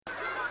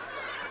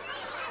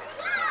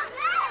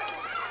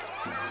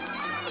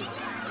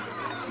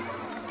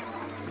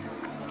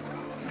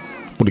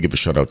want to give a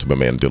shout out to my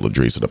man Dylan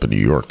Drazen up in New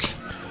York,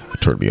 who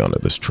turned me on to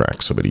this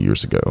track so many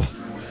years ago.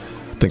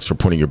 Thanks for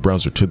pointing your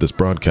browser to this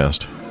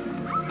broadcast.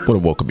 I want to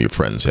welcome your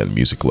friends and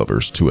music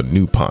lovers to a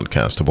new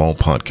podcast of all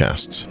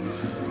podcasts.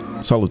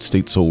 Solid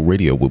State Soul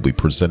Radio will be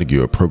presenting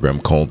you a program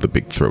called The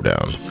Big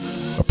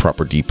Throwdown, a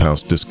proper deep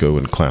house, disco,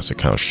 and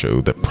classic house show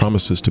that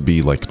promises to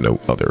be like no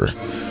other.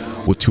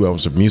 With 2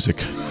 hours of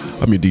music,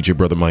 I'm your DJ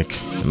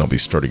BrothaMike, and I'll be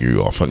starting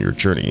you off on your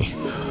journey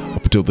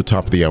up until the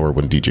top of the hour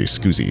when DJ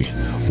Scoozy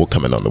will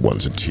come in on the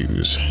ones and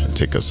twos and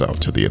take us out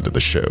to the end of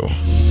the show.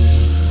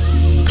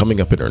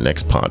 Coming up in our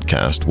next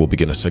podcast, we'll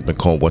begin a segment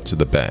called What's in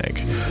the Bag,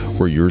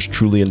 where yours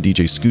truly and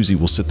DJ Scoozy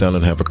will sit down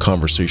and have a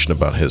conversation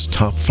about his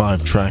top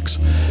 5 tracks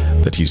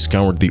that he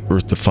scoured the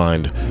earth to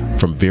find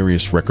from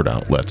various record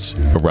outlets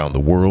around the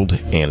world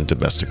and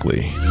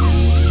domestically.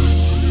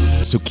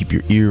 So keep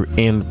your ear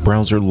and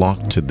browser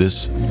locked to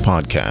this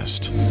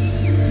podcast,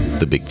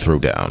 The Big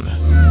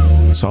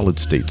Throwdown, Solid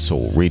State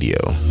Soul Radio.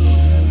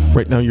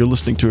 Right now you're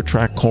listening to a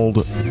track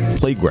called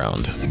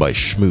Playground by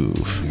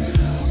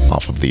Shmoove,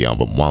 off of the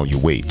album While You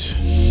Wait,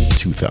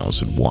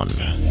 2001.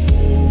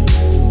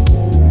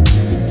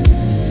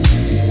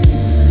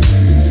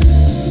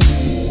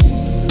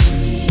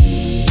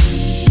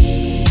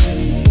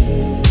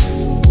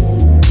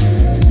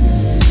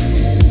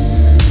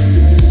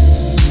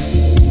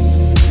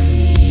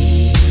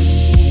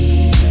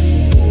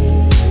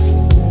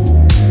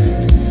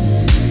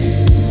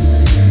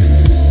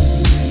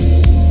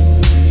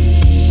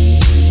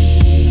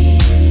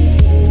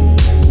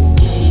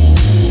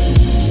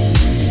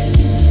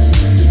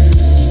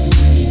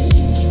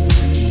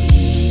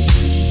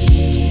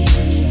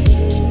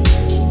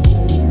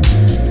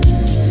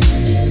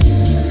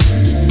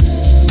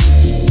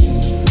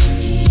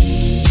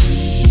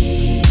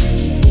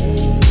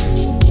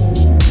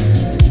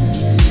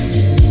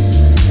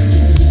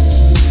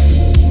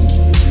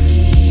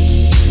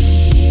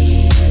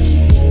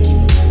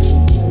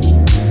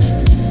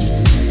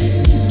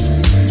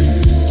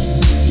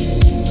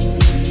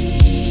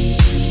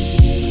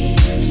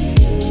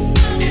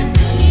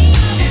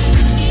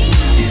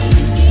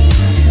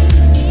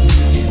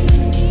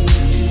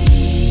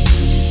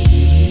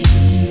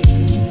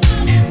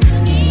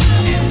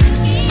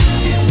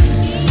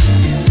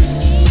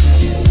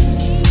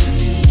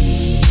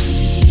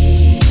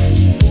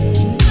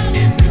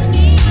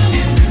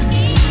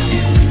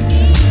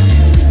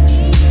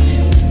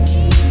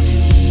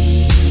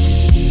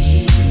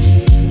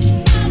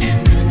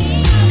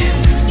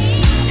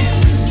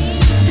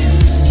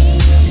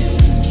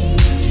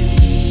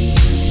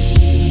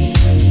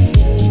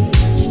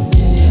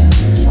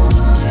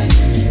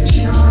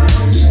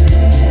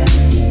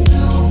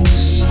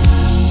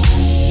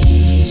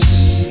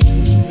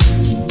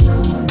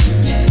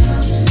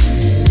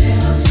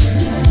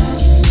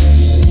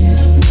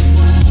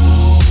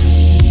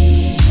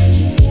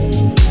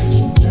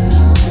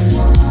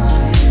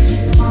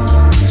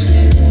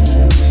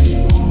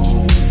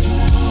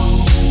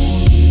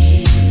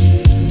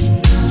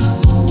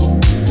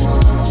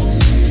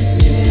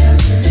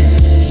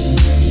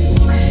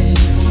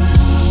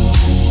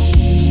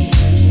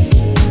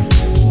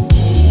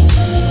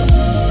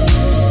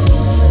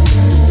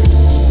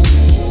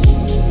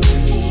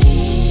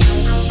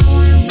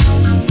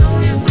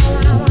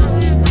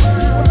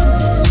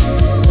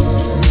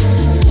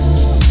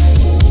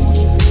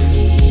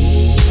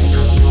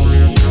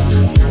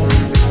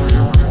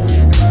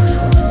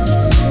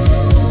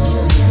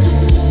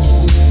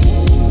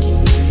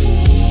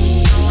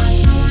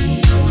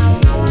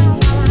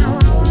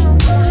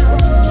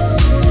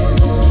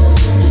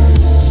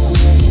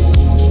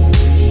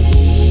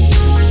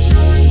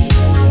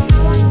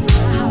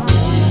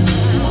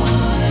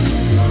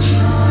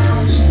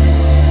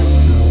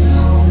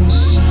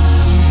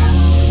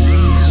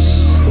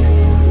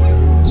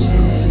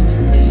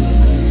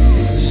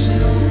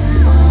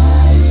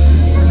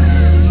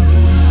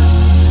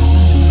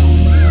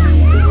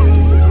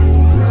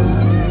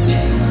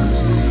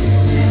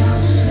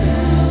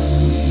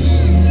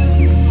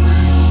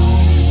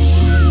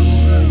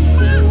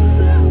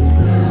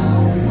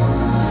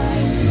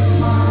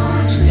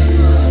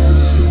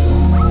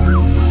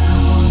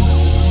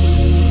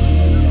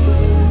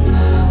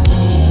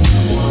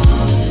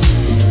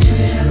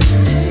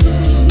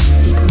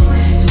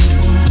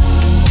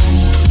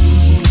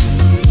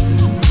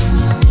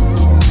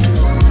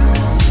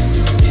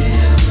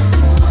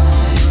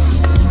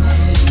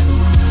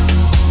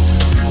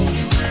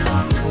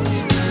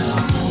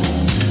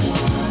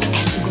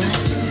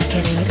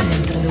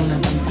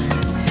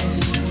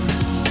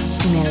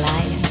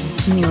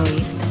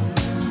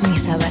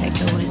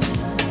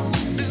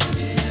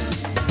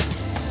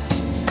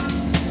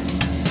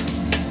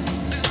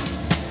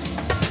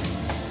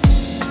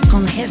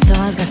 Con mi gesto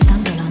vas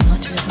gastando la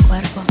noche de tu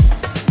cuerpo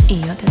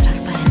y yo te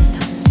transparento.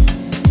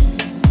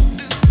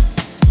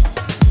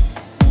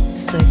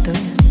 Soy tuya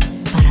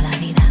para la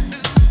vida.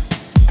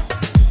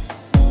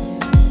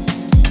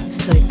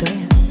 Soy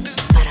tuya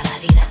para la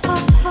vida.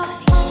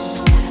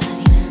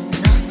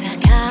 No se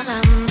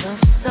acaban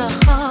los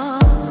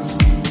ojos,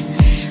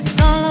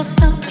 solo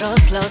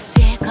perros los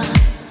ciegos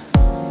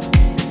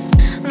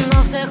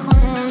no se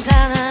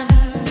juntan a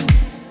mí.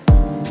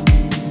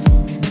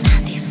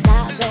 Nadie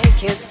sabe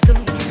que es tuya,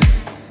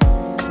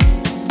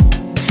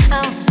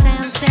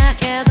 ausencia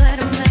que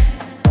duerme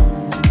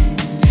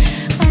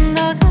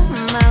cuando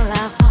clama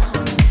la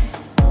voz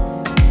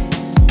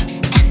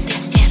en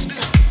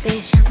desiertos de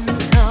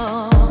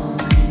llanto,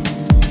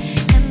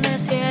 en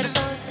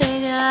desiertos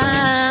de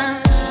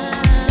llanto.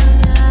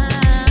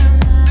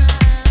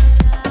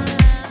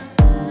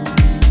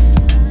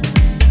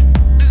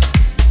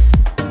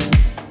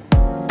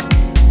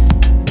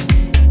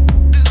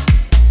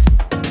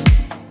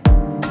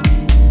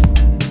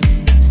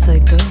 Soy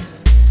tuya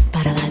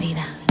para la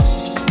vida.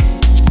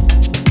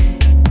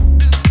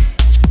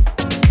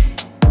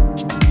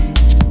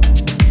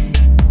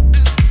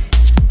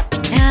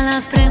 En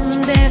las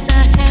frentes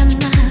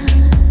ajenas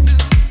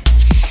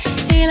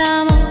y el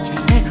amor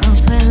se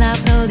consuela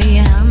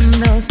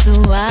prodigando su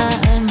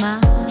alma.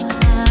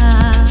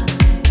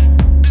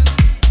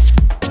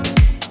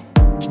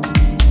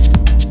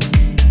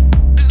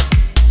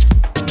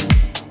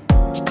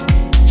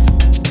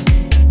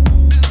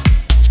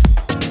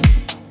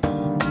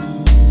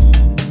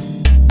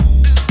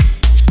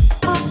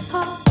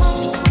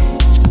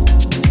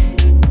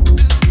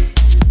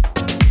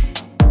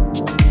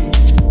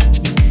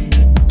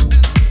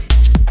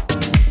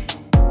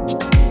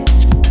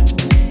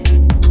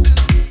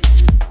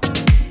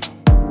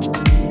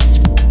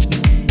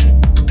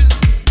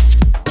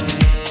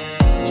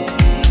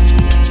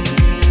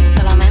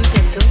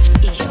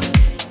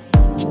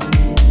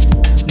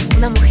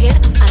 Una mujer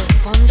al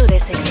fondo de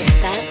ese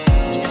cristal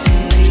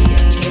sin brillo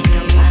que es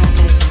campana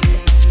caliente.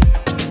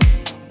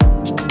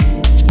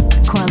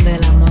 Cuando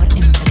el amor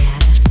embriaga.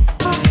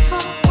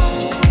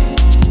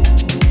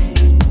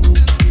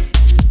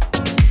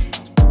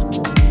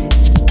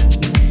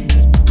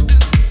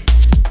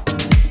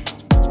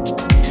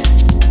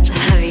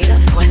 La vida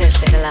puede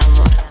ser el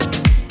amor,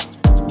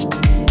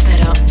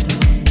 pero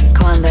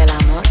cuando el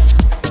amor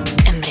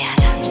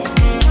embriaga.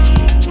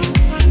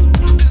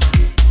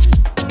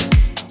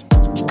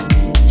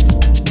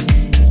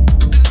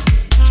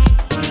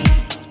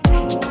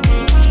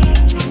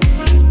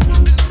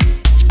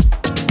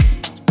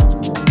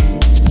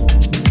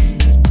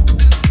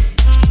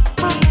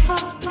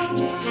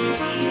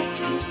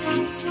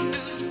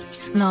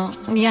 No,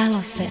 ya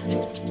lo sé.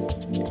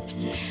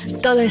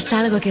 Todo es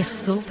algo que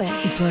supe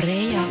y por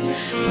ello,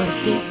 por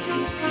ti,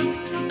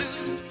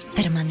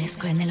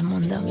 permanezco en el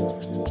mundo.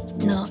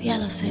 No, ya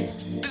lo sé.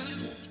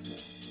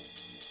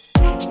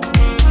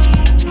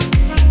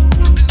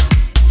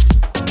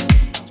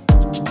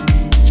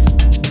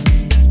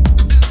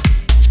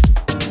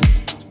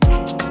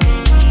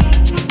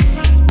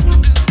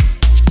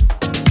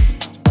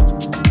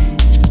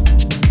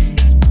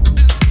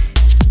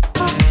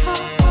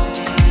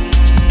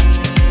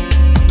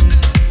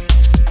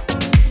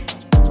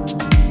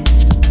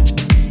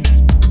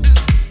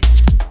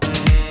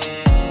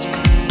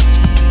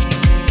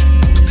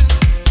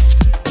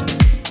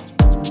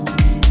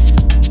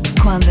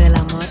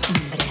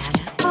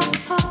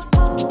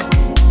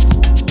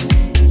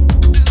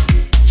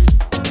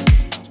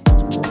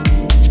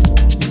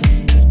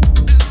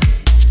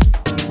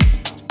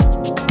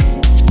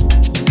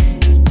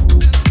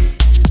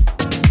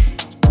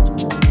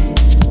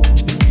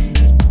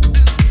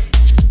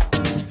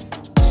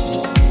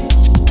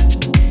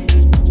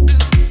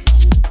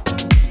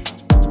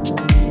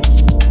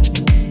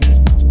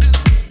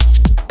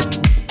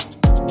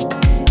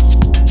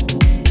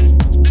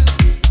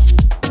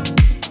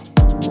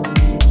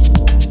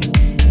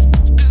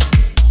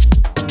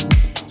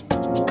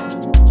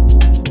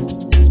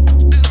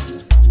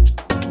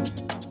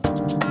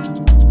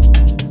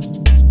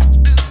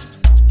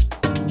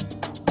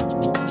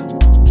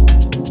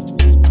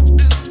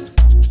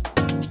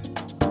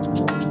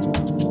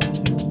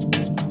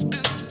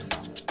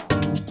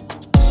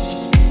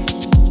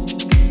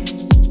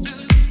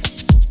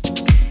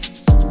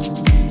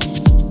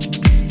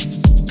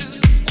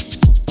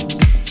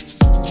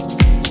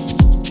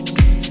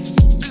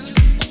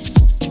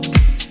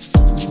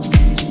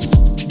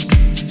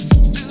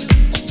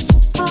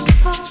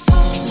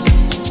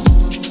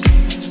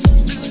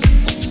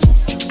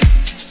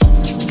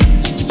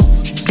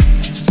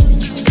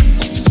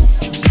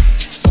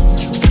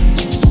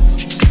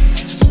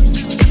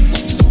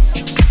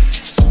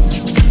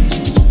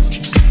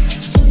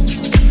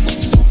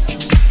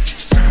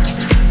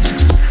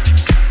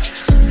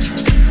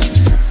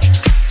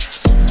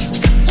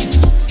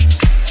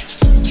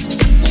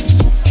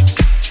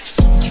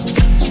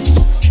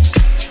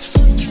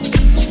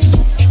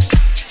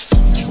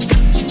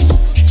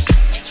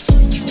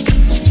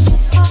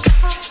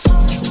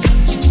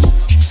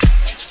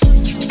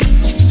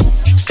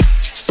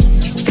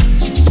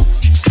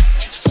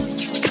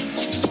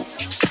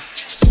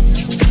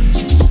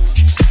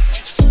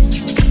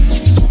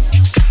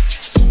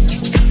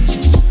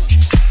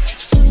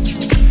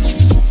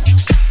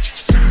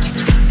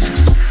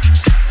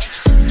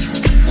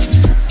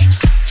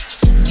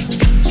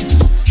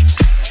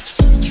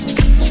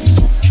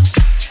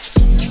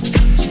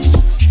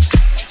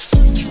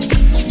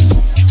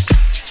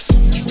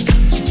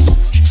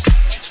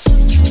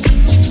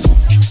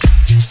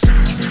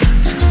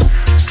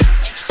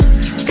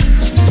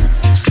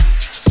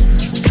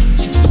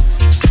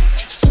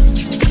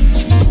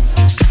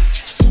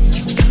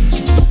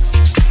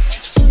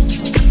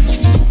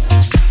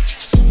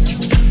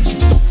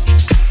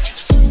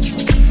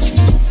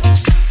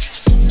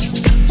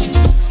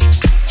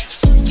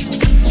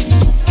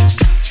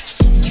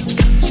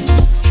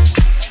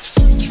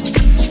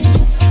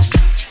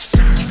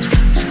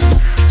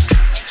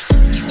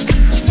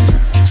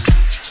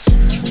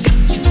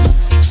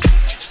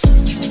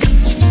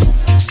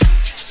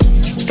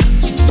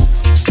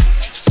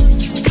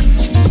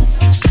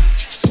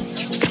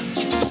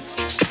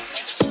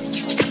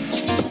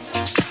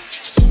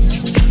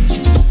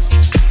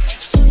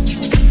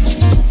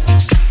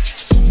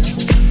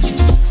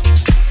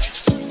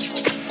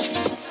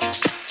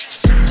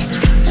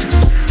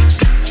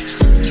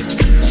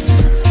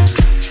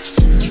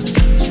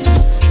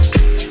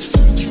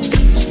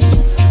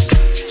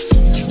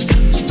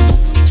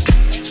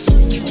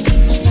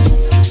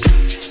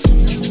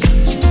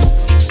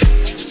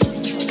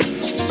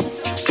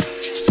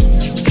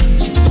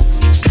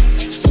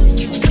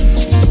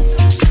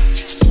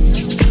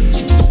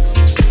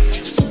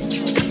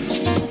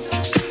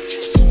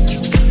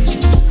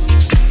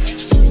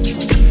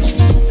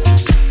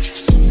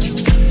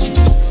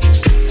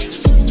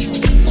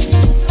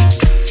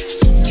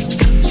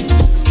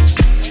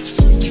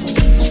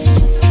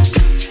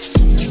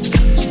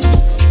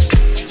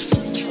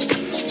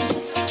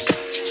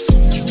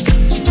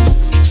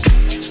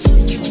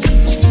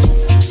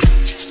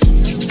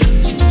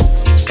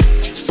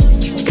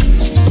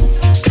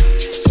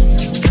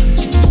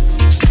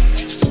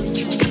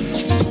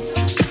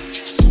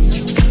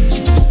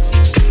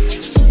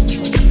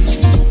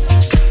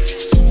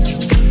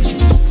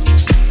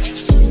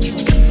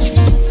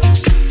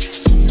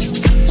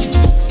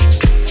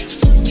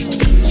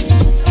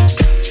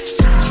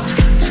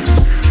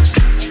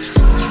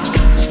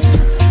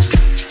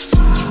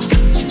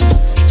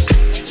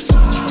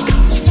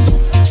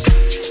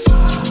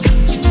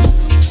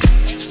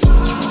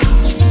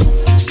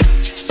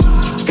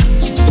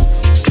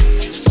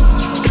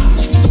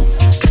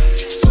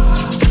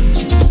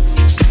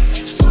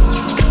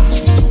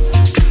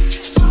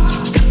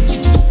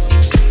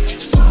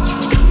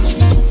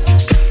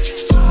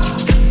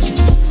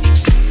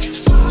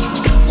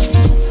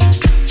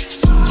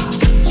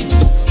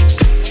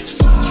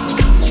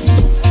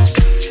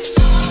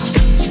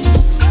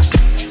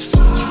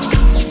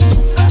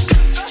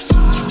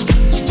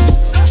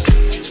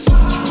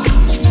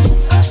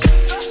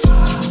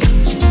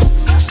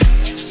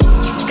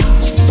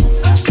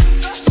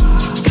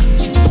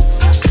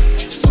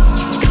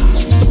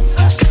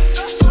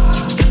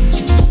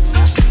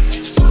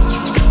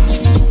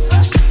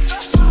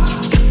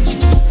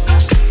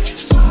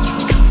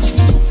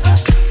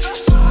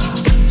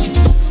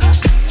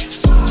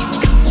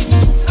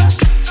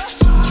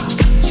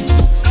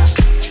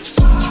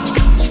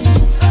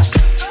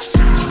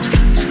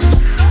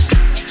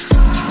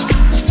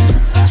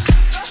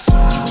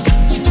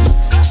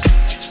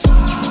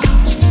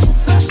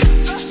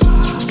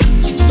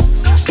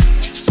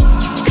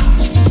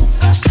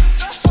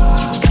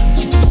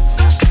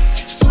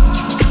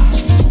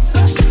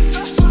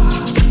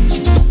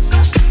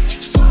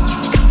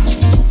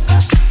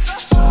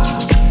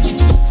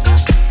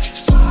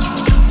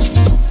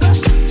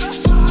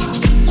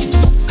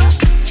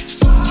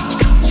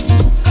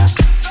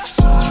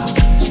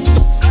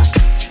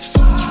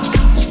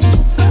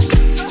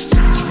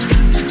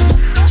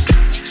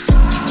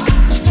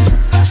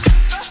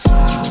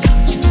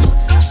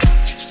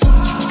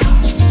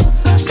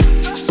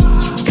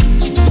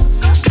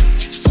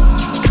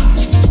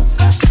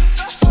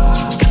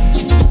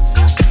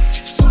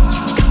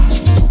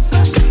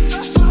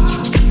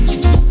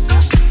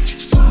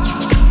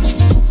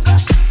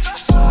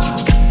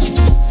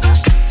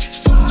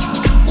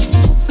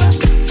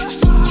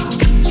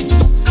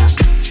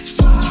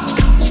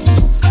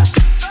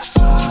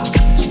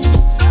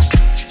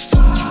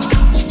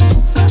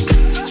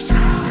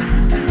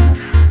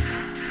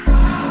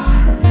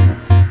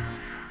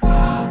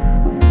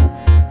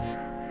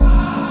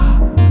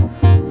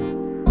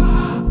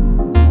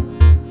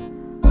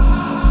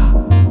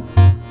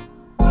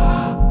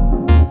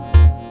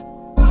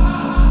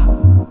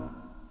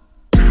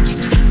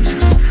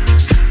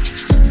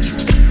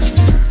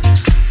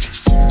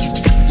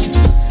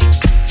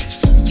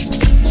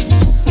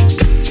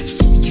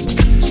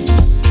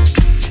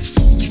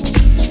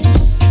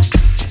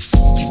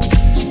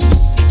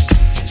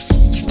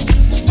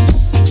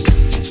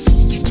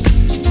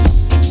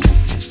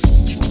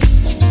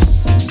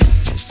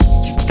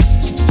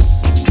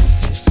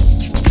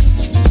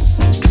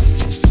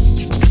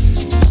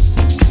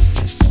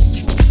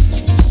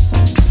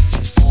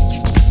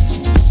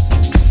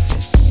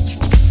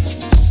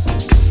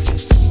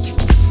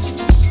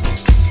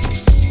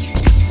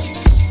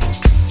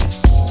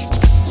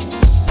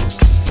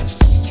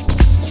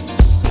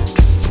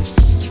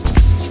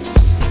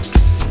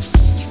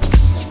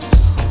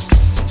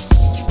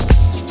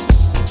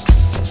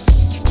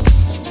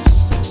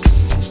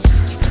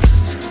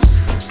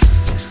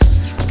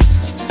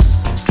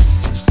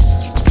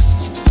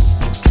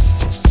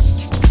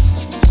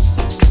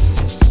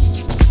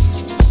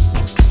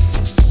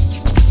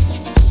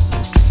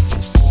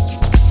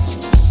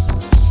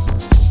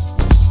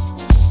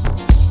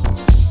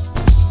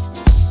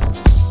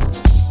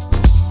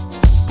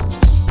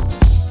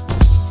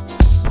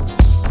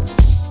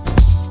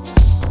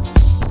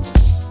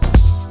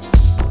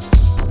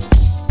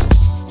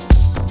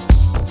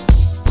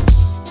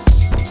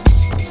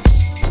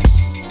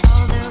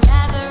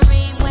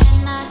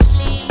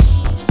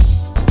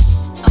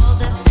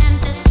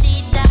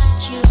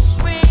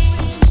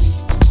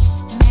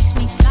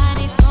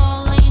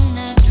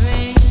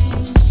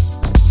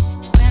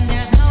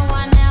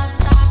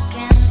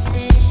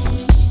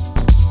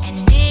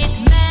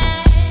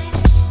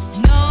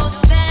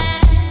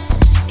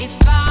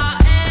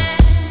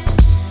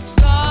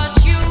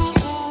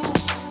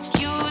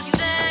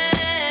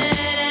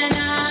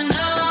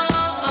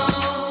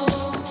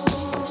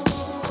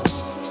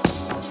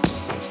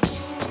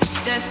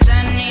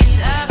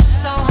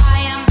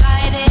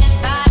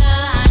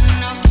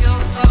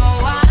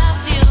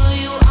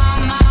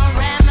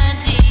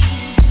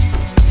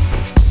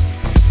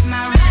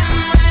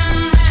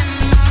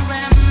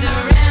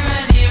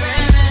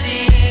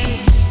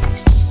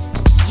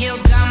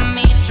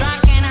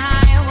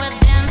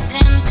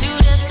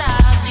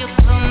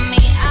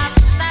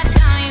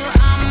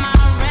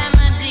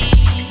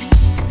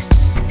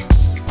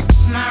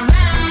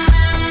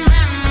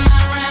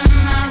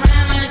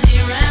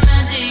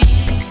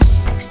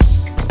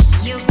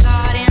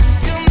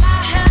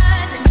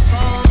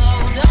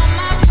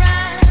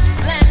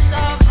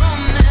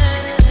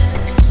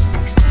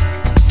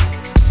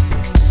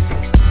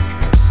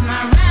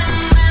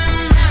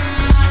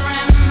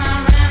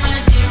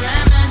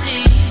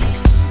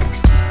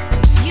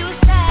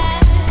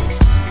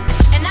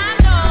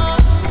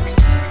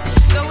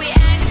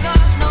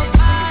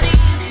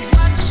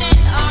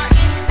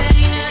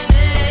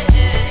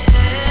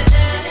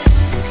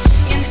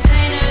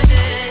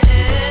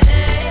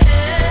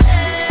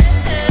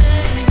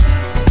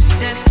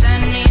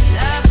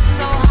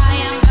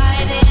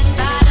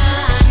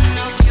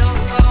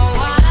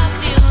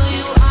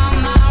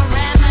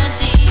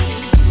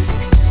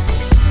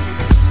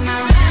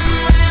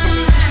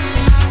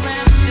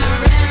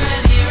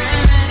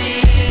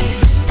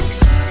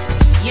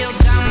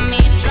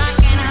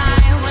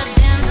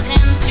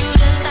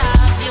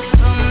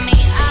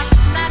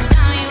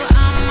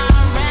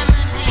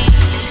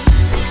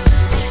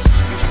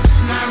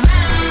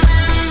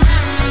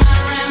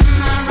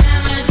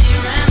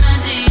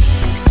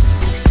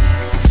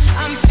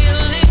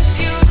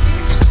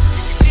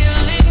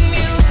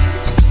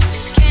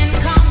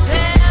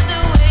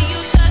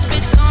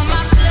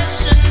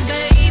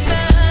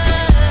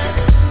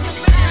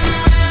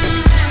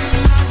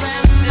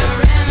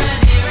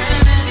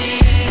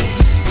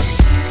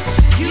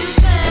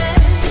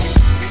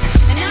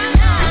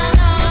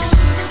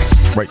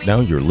 Right now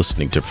you're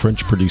listening to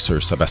French producer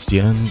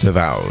Sébastien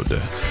Devaud,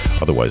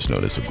 otherwise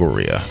known as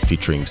Agoria,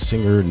 featuring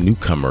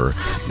singer-newcomer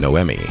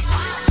Noemi,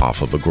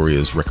 off of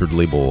Agoria's record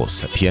label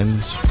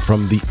Sapiens,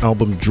 from the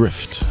album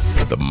Drift,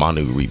 the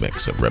Manu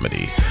remix of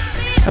Remedy.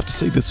 I have to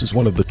say this is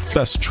one of the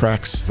best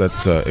tracks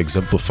that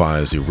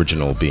exemplifies the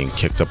original being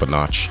kicked up a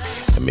notch,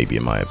 and maybe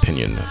in my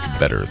opinion,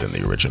 better than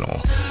the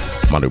original.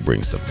 Manu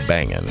brings the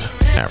bangin'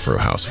 Afro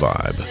house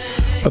vibe.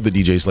 Other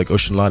DJs like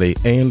Ocean Latte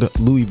and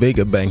Louis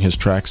Vega bang his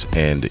tracks,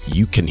 and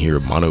you can hear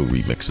mono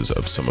remixes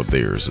of some of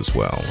theirs as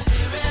well.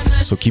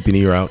 So keep an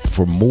ear out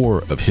for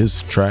more of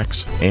his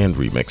tracks and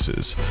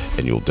remixes,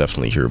 and you'll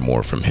definitely hear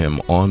more from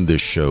him on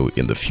this show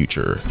in the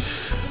future.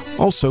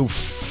 Also,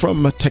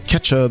 from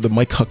Tekecha, the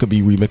Mike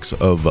Huckabee remix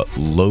of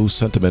Low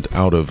Sentiment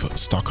out of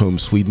Stockholm,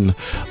 Sweden,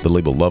 the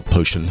label Love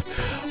Potion.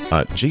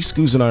 Jay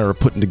Scooze and I are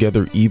putting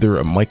together either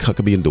a Mike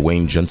Huckabee and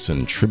Dwayne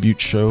Jensen tribute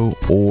show,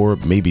 or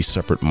maybe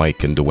separate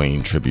Mike and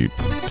Dwayne tribute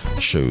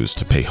shows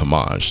to pay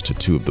homage to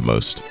two of the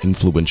most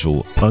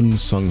influential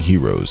unsung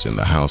heroes in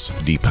the house,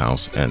 deep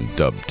house, and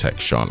dub tech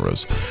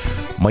genres.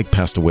 Mike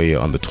passed away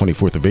on the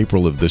 24th of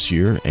April of this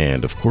year,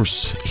 and of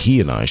course,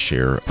 he and I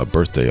share a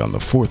birthday on the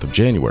 4th of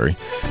January.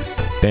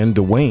 And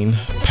Dwayne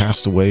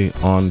passed away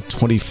on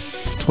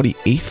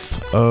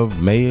 28th of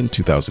May in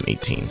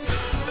 2018.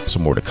 So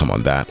more to come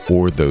on that,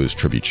 or those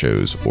tribute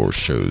shows, or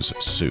shows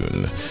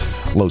soon.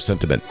 Low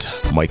Sentiment,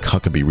 Mike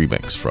Huckabee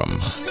remix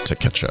from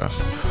Tekecha.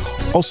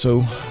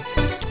 Also,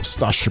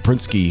 Stas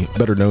Shaprinsky,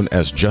 better known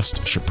as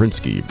Just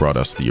Shaprinsky, brought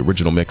us the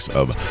original mix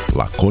of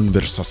La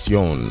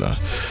Conversación,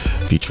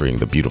 featuring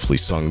the beautifully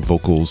sung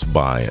vocals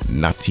by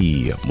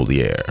Nati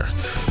Moulier.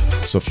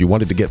 So if you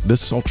wanted to get this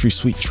sultry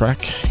sweet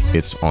track,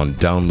 it's on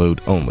download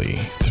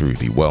only through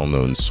the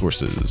well-known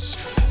sources,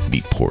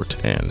 Beatport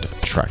and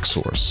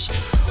Tracksource.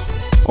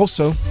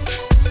 Also,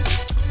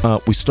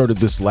 we started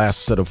this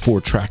last set of 4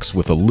 tracks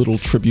with a little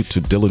tribute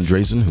to Dylan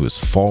Drazen, who has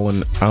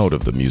fallen out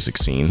of the music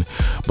scene,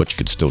 but you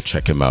can still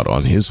check him out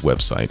on his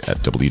website at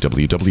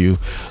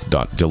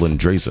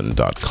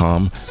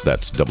www.dylandrazen.com.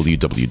 That's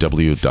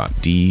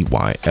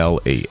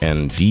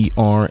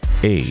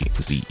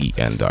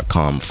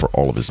www.dylandrazen.com for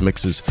all of his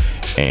mixes,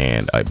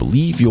 and I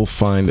believe you'll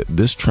find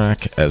this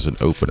track as an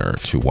opener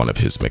to one of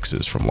his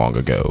mixes from long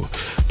ago,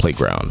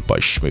 Playground by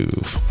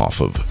Schmoove,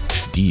 off of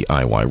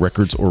DIY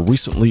Records, or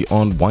recently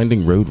on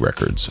Winding Road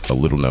Records, a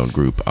little-known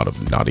group out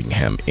of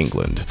Nottingham,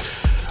 England,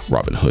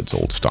 Robin Hood's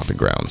old stomping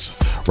grounds.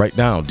 Right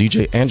now,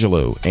 DJ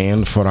Angelo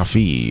and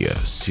Farafi,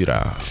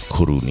 Sira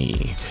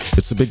Kuruni.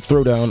 It's the Big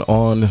Throwdown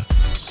on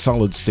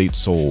Solid State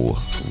Soul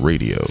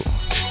Radio.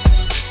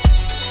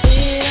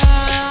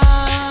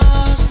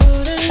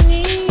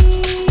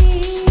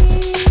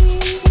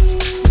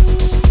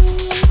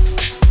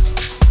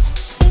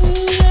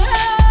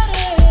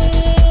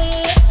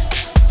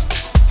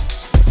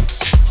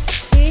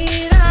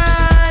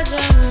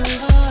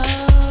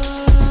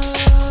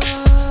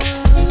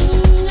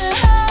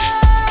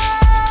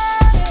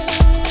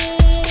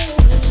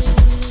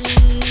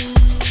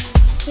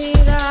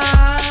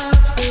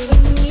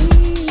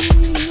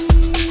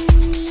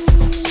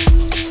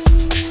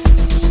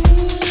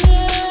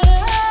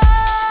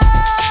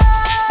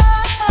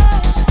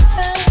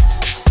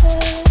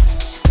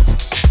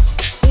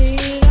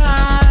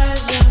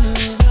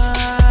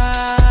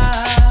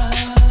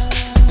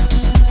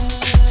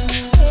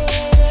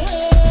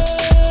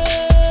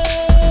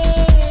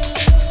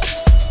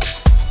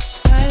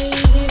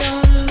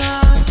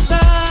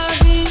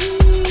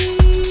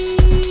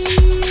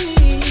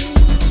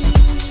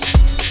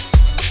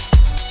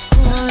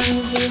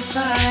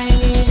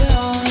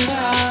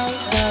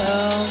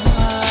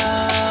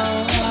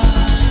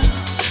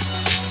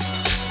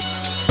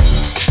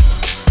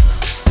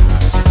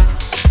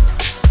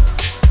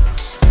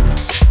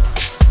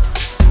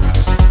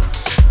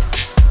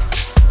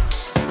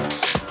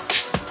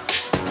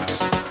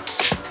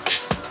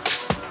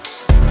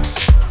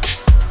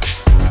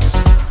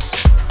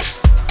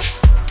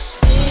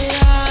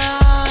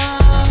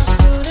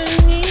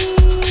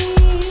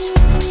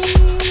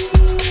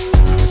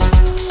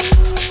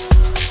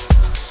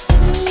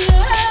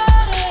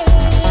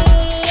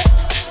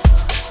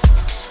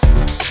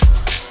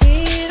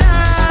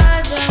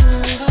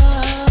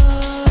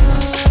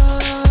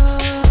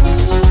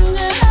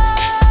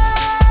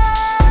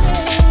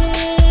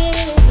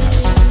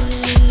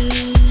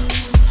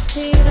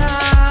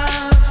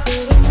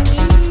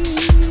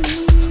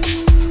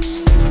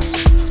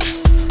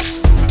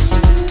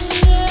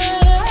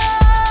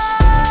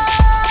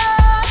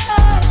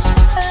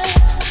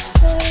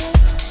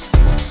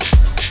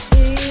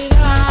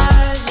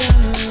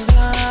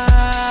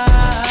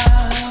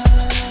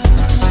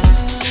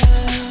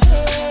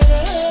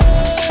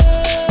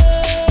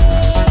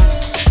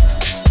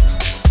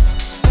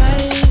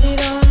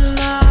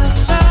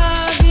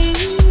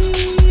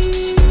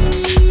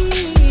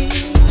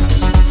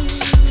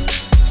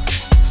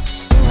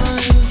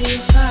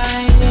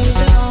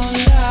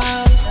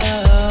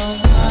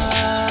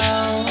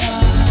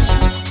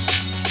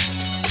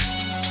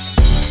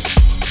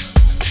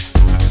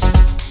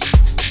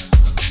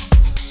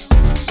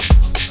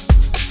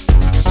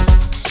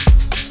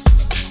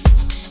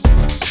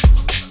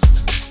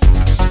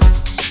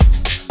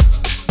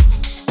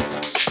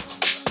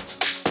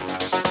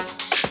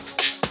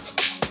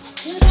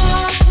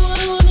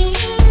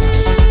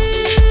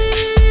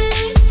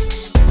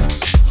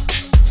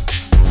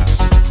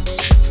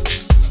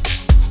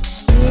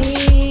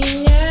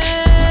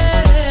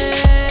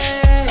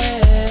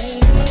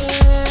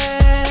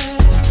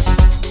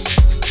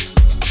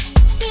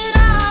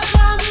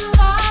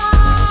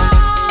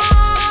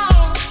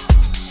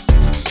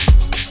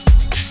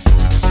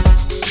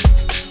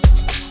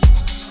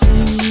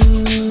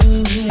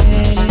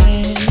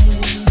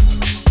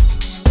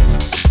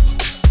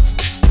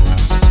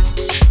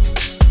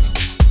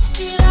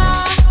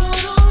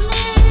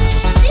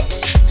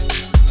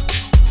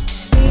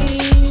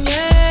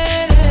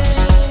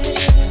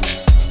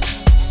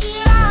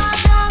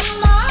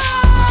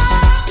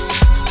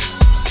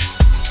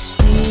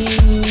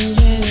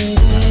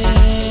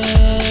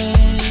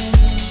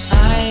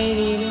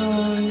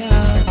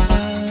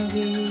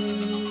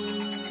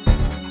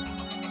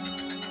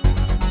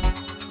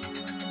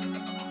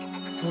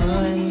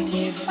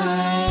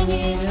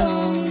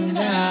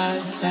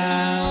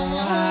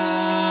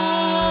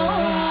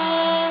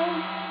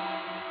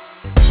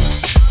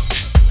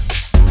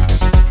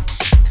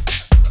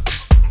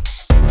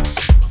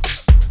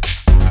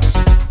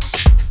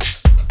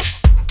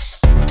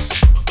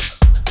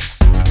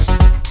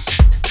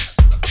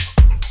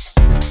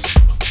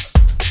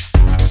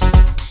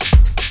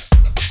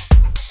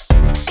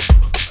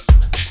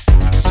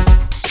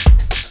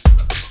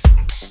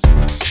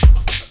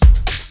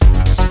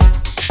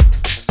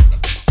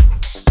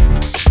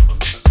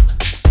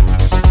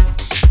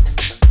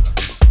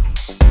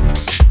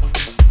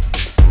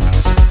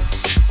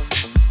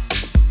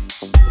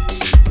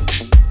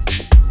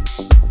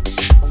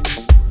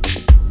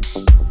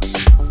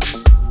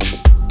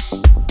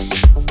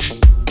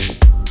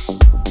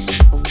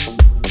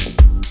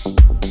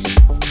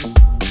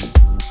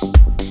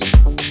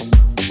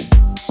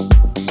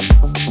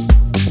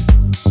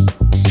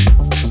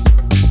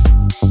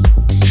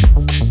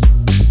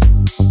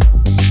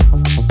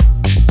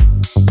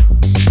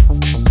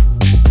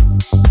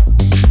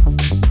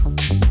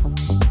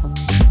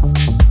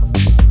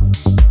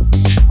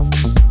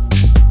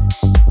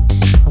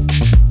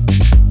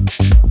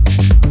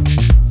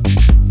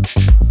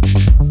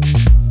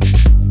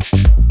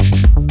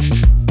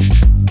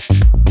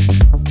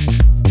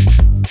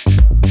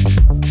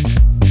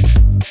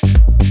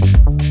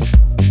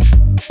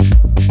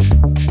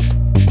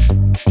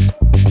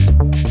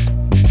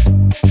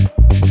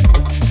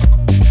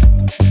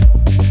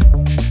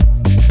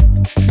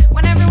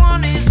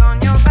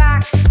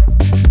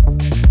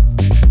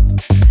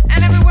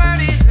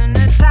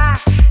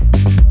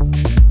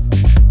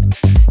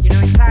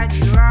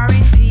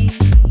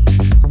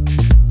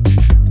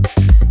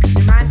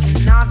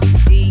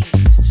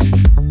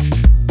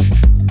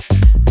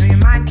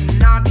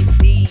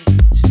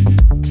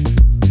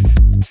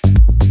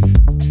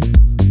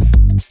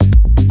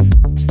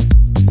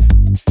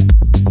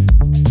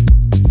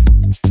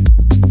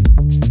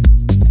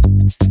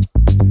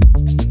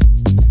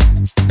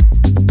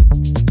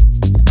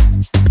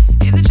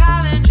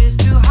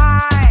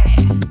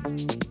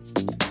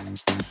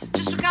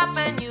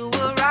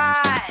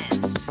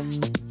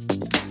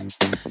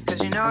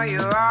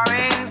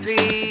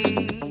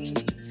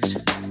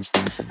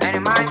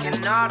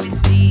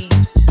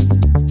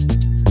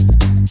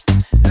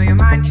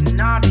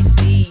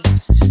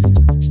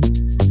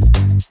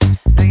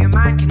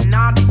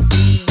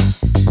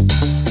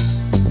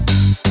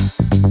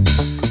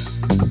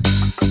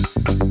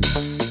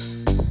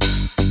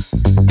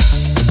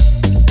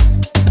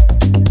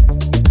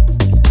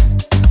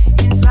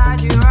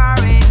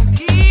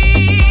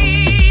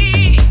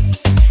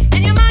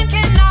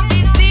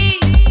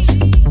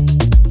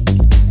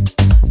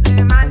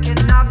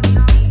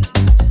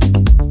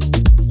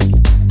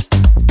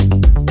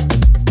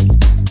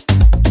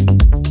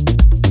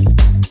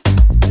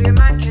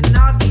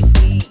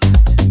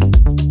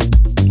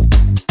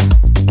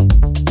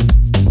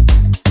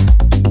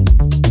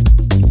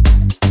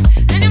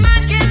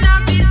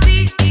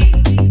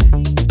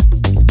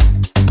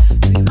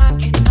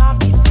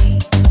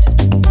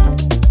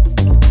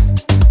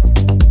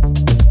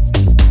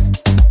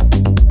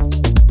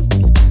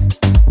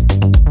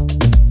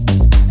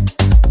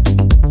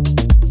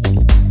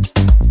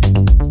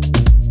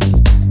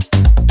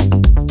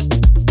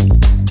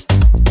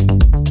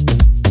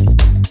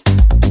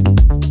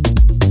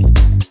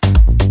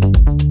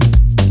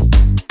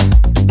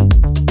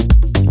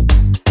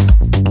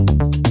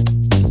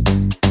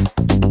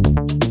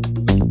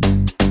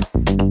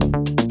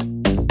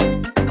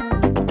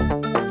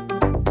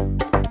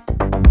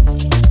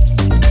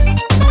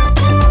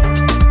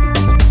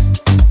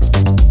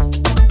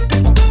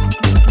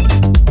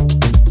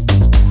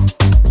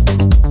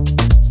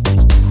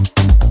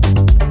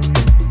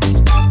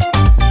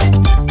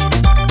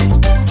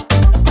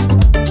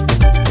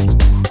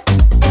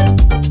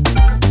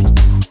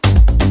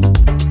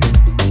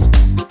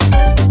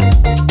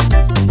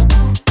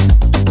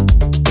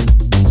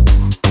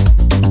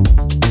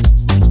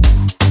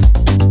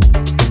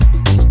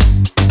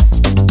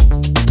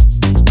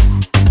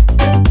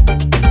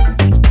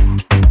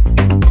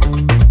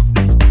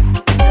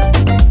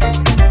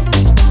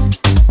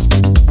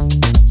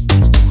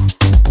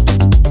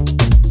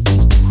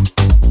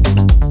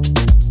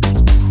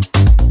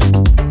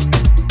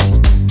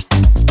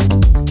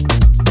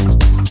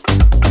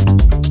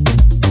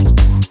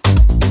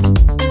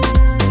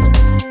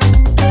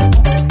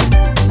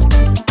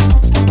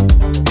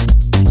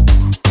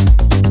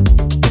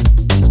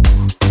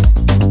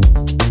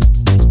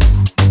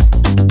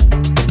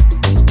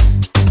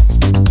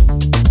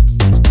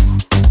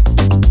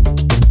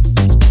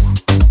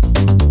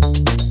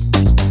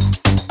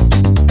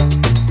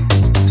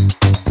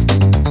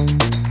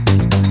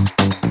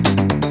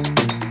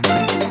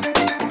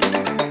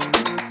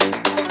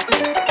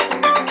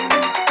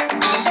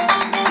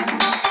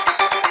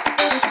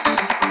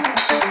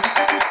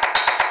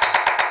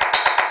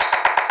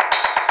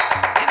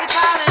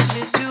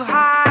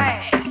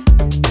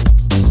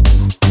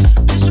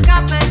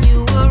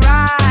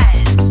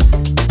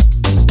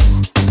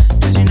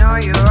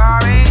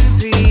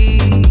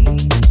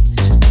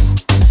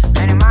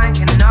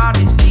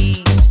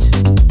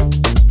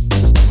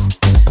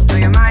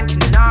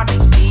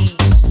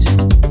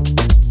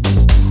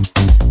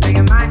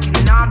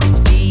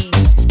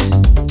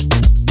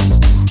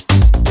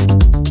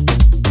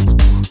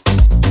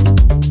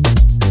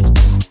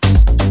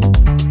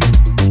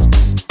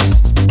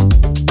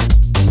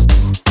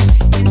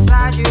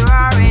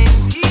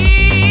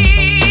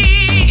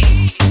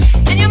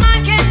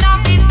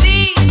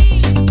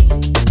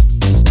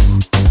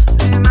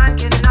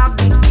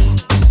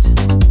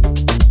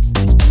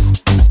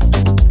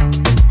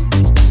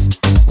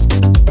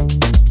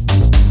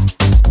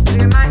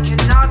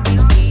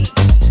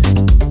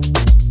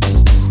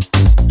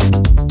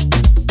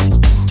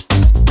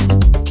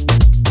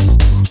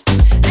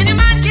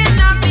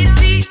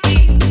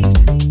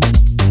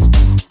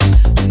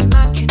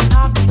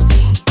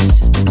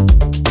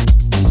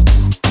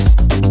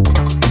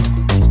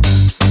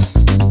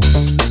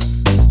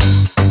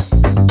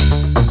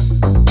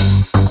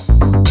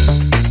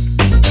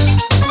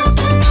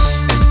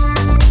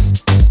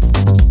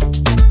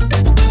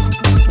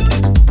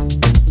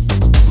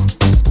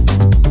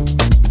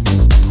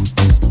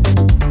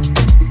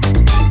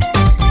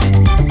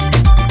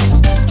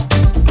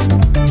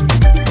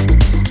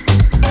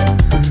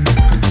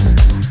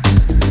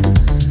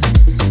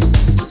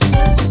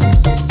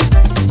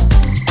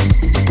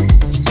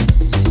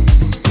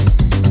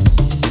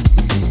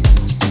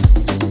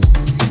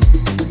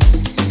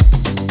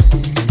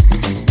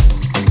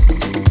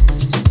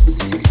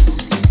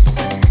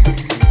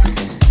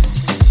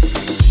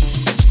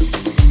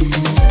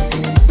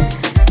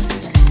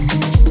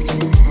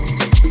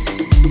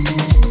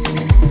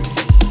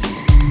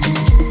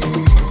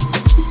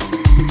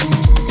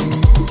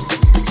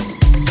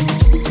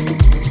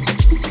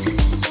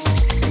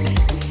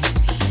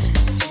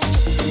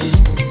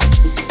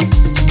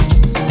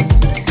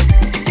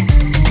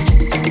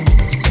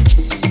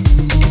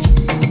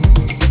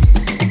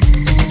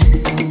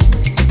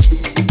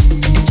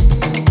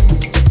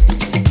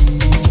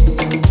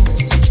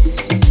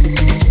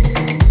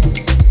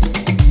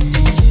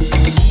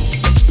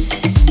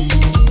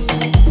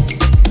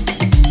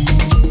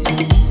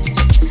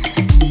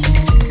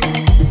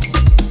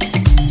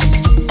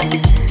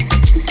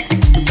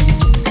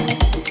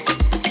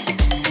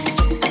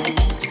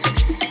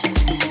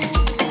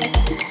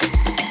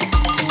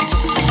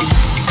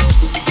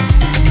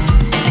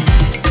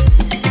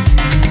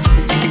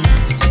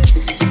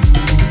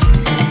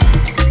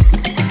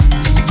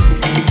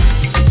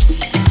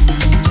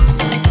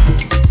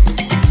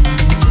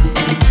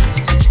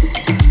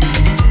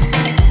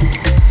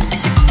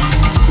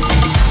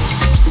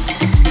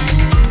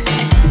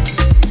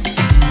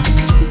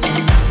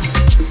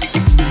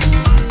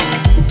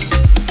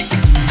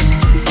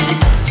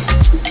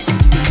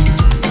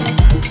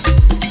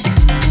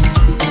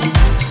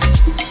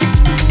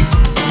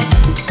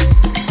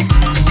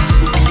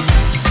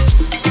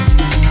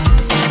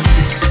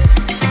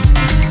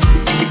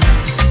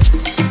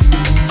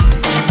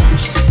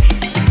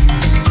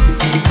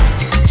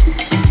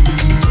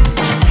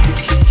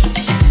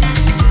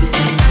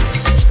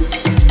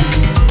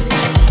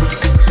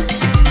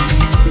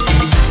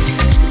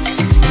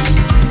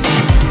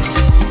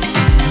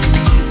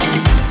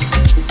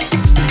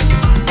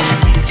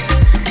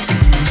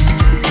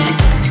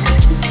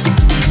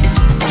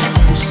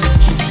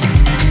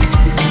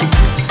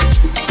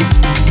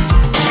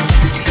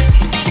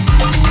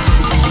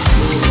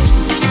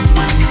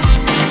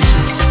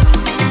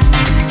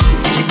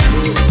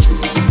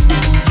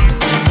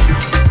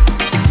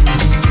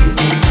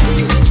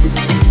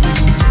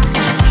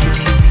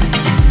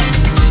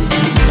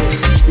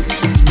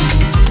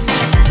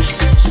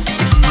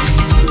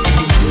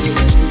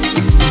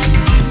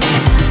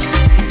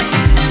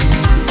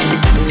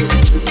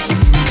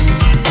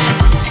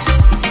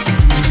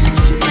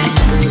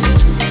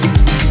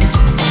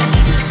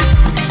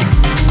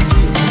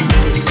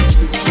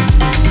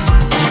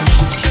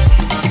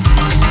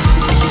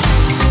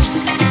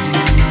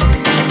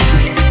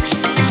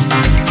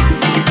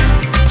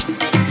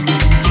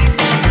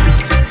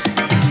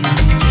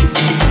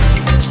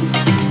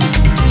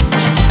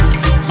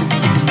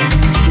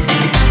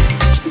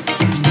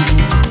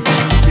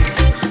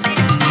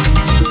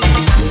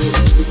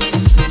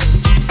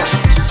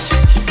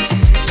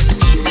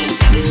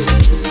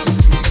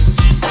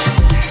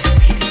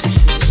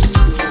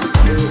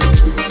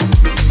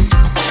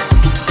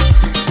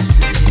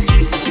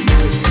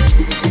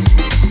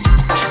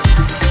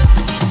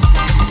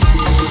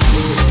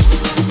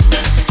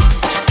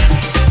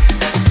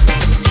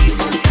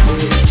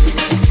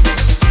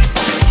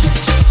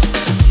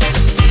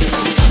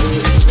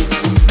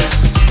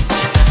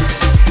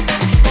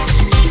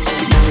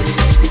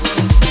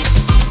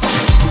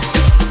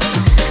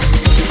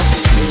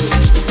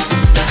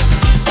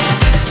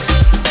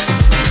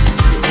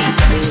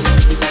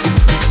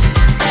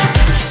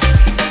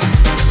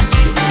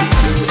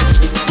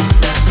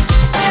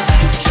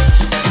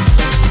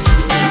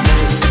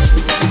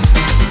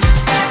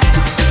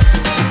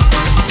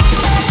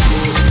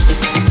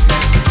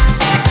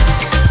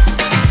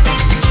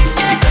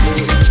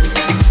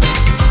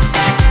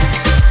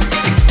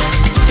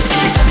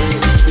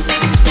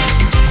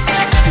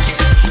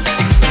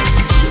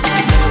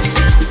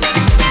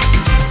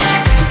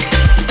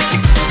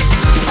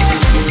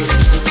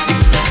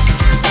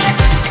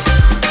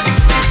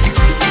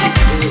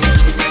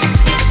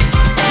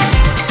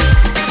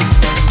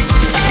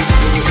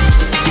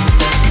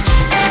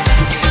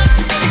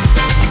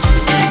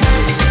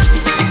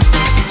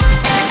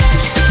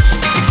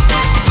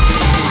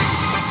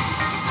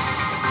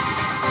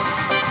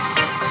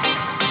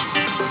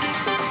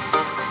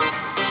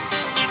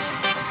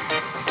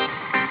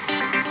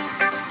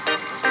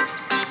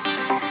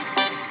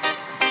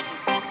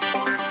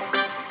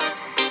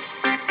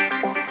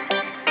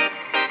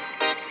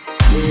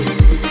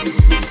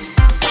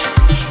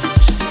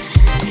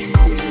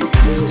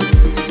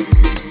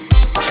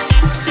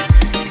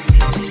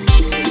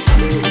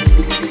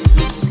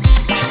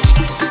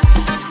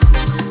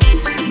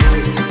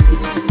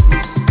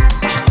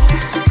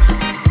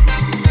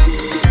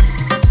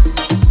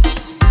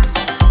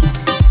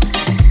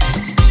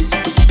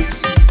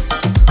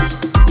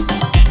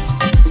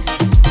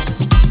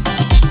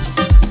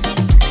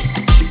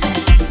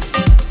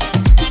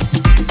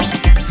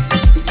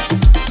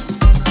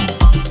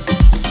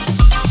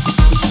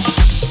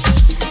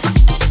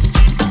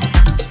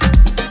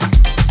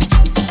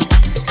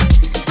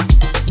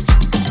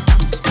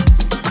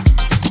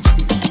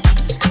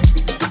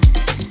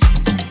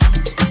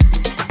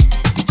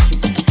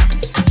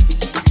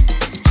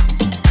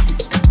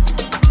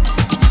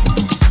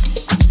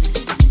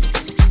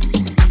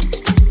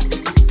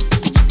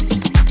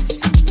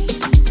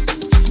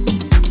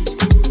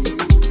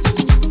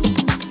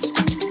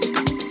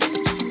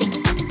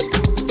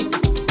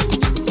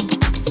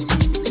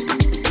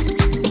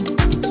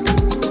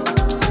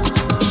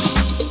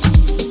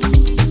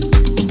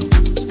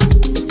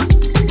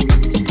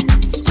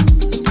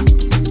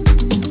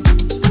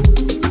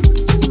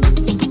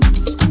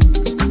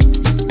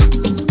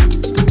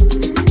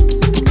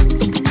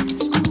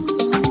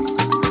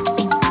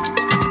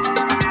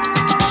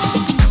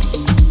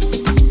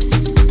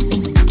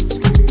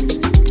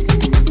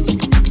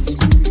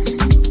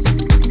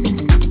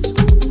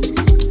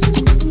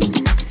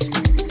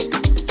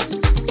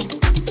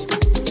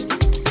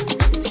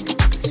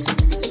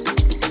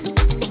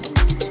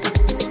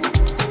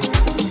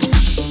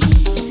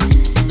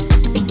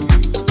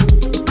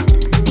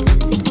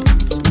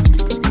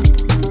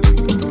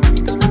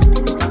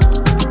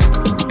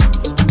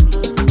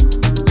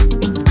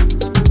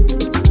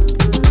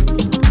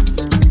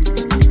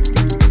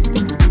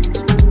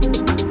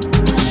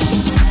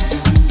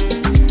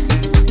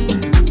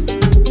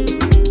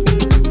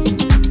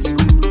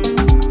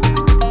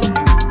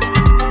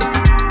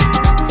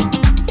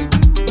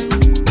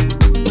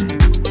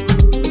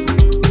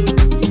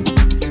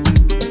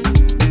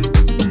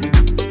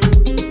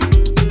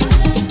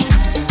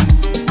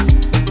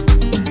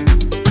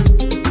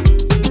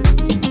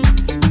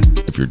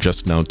 you're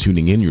just now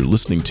tuning in, you're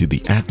listening to the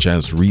At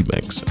Jazz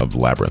remix of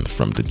Labyrinth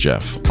from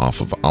DeJeff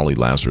off of Ollie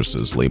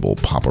Lazarus's label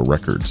Papa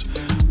Records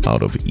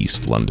out of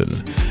East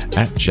London.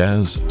 At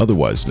Jazz,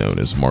 otherwise known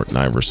as Martin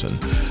Iverson,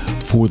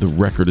 for the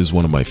record is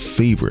one of my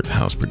favorite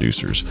house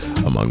producers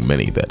among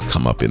many that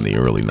come up in the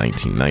early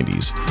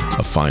 1990s,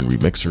 a fine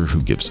remixer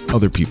who gives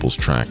other people's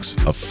tracks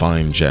a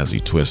fine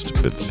jazzy twist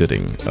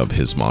befitting of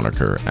his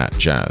moniker At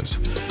Jazz.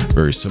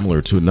 Very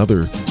similar to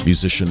another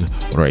musician,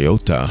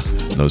 Ryota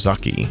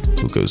Nozaki,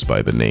 who goes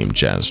by the name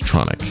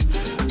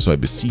Jazztronic. So I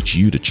beseech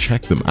you to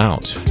check them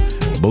out,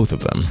 both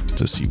of them,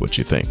 to see what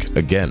you think.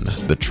 Again,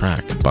 the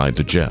track by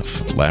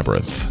DeJeff,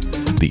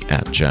 Labyrinth, the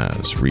At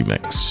Jazz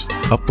remix.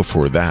 Up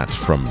before that,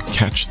 from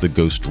Catch the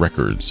Ghost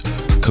Records,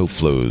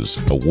 Koflo's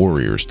A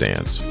Warrior's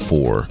Dance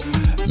for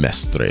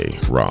Mestre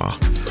Ra.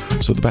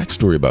 So the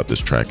backstory about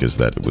this track is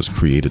that it was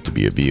created to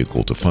be a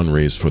vehicle to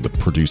fundraise for the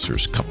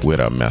producer's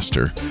capoeira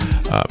master,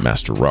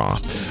 Master Ra.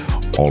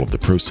 All of the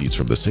proceeds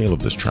from the sale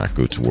of this track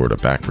go toward a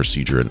back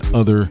procedure and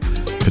other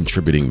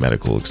contributing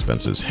medical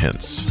expenses,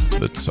 hence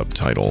the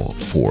subtitle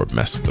for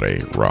Mestre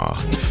Ra.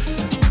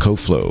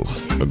 Koflo,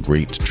 a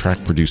great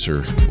track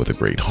producer with a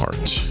great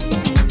heart.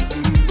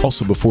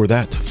 Also before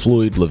that,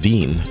 Floyd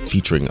Levine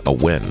featuring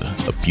Awen,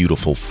 a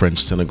beautiful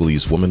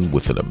French-Senegalese woman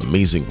with an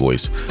amazing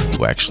voice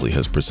who actually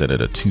has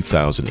presented a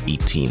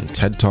 2018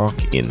 TED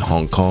Talk in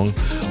Hong Kong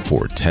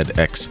for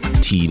TEDx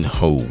Teen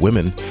Ho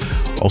Women.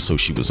 Also,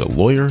 she was a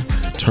lawyer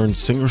turned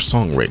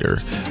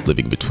singer-songwriter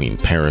living between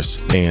Paris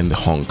and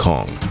Hong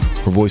Kong.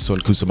 Her voice on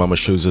Kusamama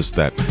shows us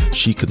that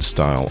she can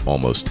style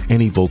almost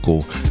any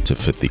vocal to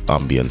fit the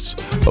ambience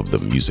of the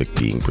music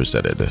being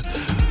presented.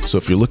 So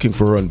if you're looking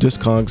for her on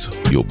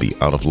Discogs, you'll be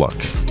out of luck.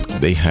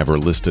 They have her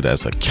listed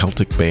as a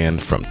Celtic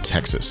band from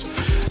Texas.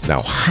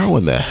 Now, how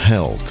in the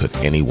hell could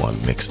anyone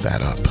mix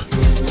that up?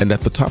 And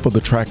at the top of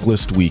the track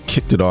list, we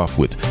kicked it off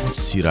with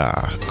Sira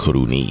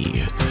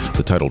Kuruni,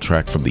 the title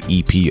track from the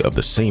EP of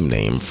the same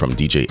name from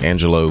DJ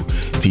Angelo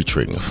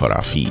featuring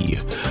Farafi,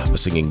 a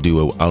singing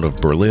duo out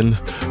of Berlin,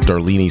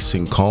 Darlene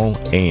Sinkal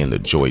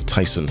and Joy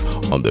Tyson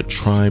on the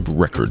Tribe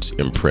Records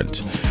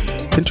imprint.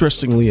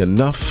 Interestingly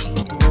enough,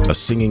 a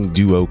singing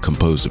duo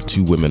composed of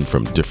two women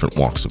from different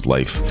walks of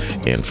life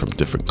and from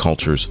different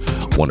cultures,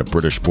 one a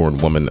British-born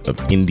woman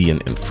of Indian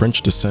and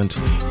French descent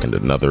and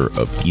another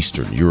of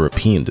Eastern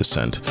European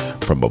descent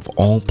from, of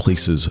all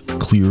places,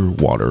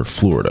 Clearwater,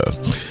 Florida,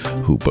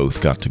 who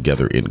both got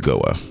together in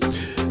Goa.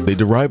 They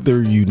derive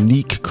their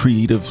unique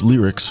creative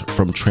lyrics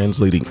from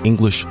translating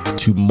English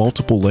to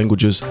multiple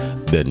languages,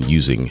 then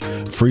using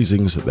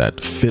phrasings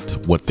that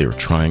fit what they're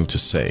trying to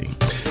say.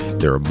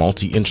 They're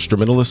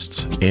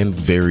multi-instrumentalists and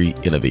very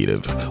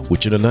innovative,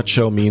 which in a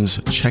nutshell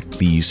means check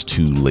these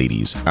two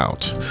ladies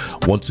out.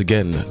 Once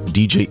again,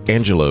 DJ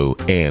Angelo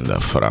and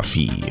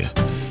Farafi,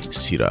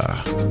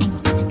 Sira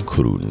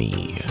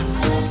Kuruni.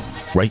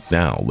 Right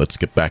now, let's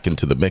get back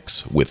into the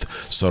mix with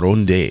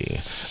Saronde,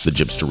 the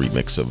Gypster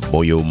remix of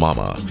Boyo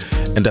Mama.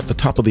 And at the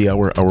top of the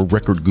hour, our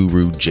record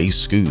guru, Jay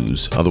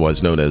Scooze,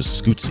 otherwise known as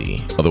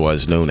Scootsy,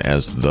 otherwise known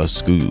as The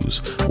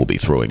Scooze, will be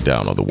throwing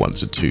down on the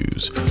ones and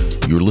twos.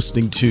 You're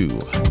listening to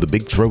the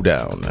Big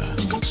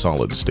Throwdown,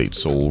 Solid State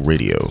Soul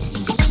Radio.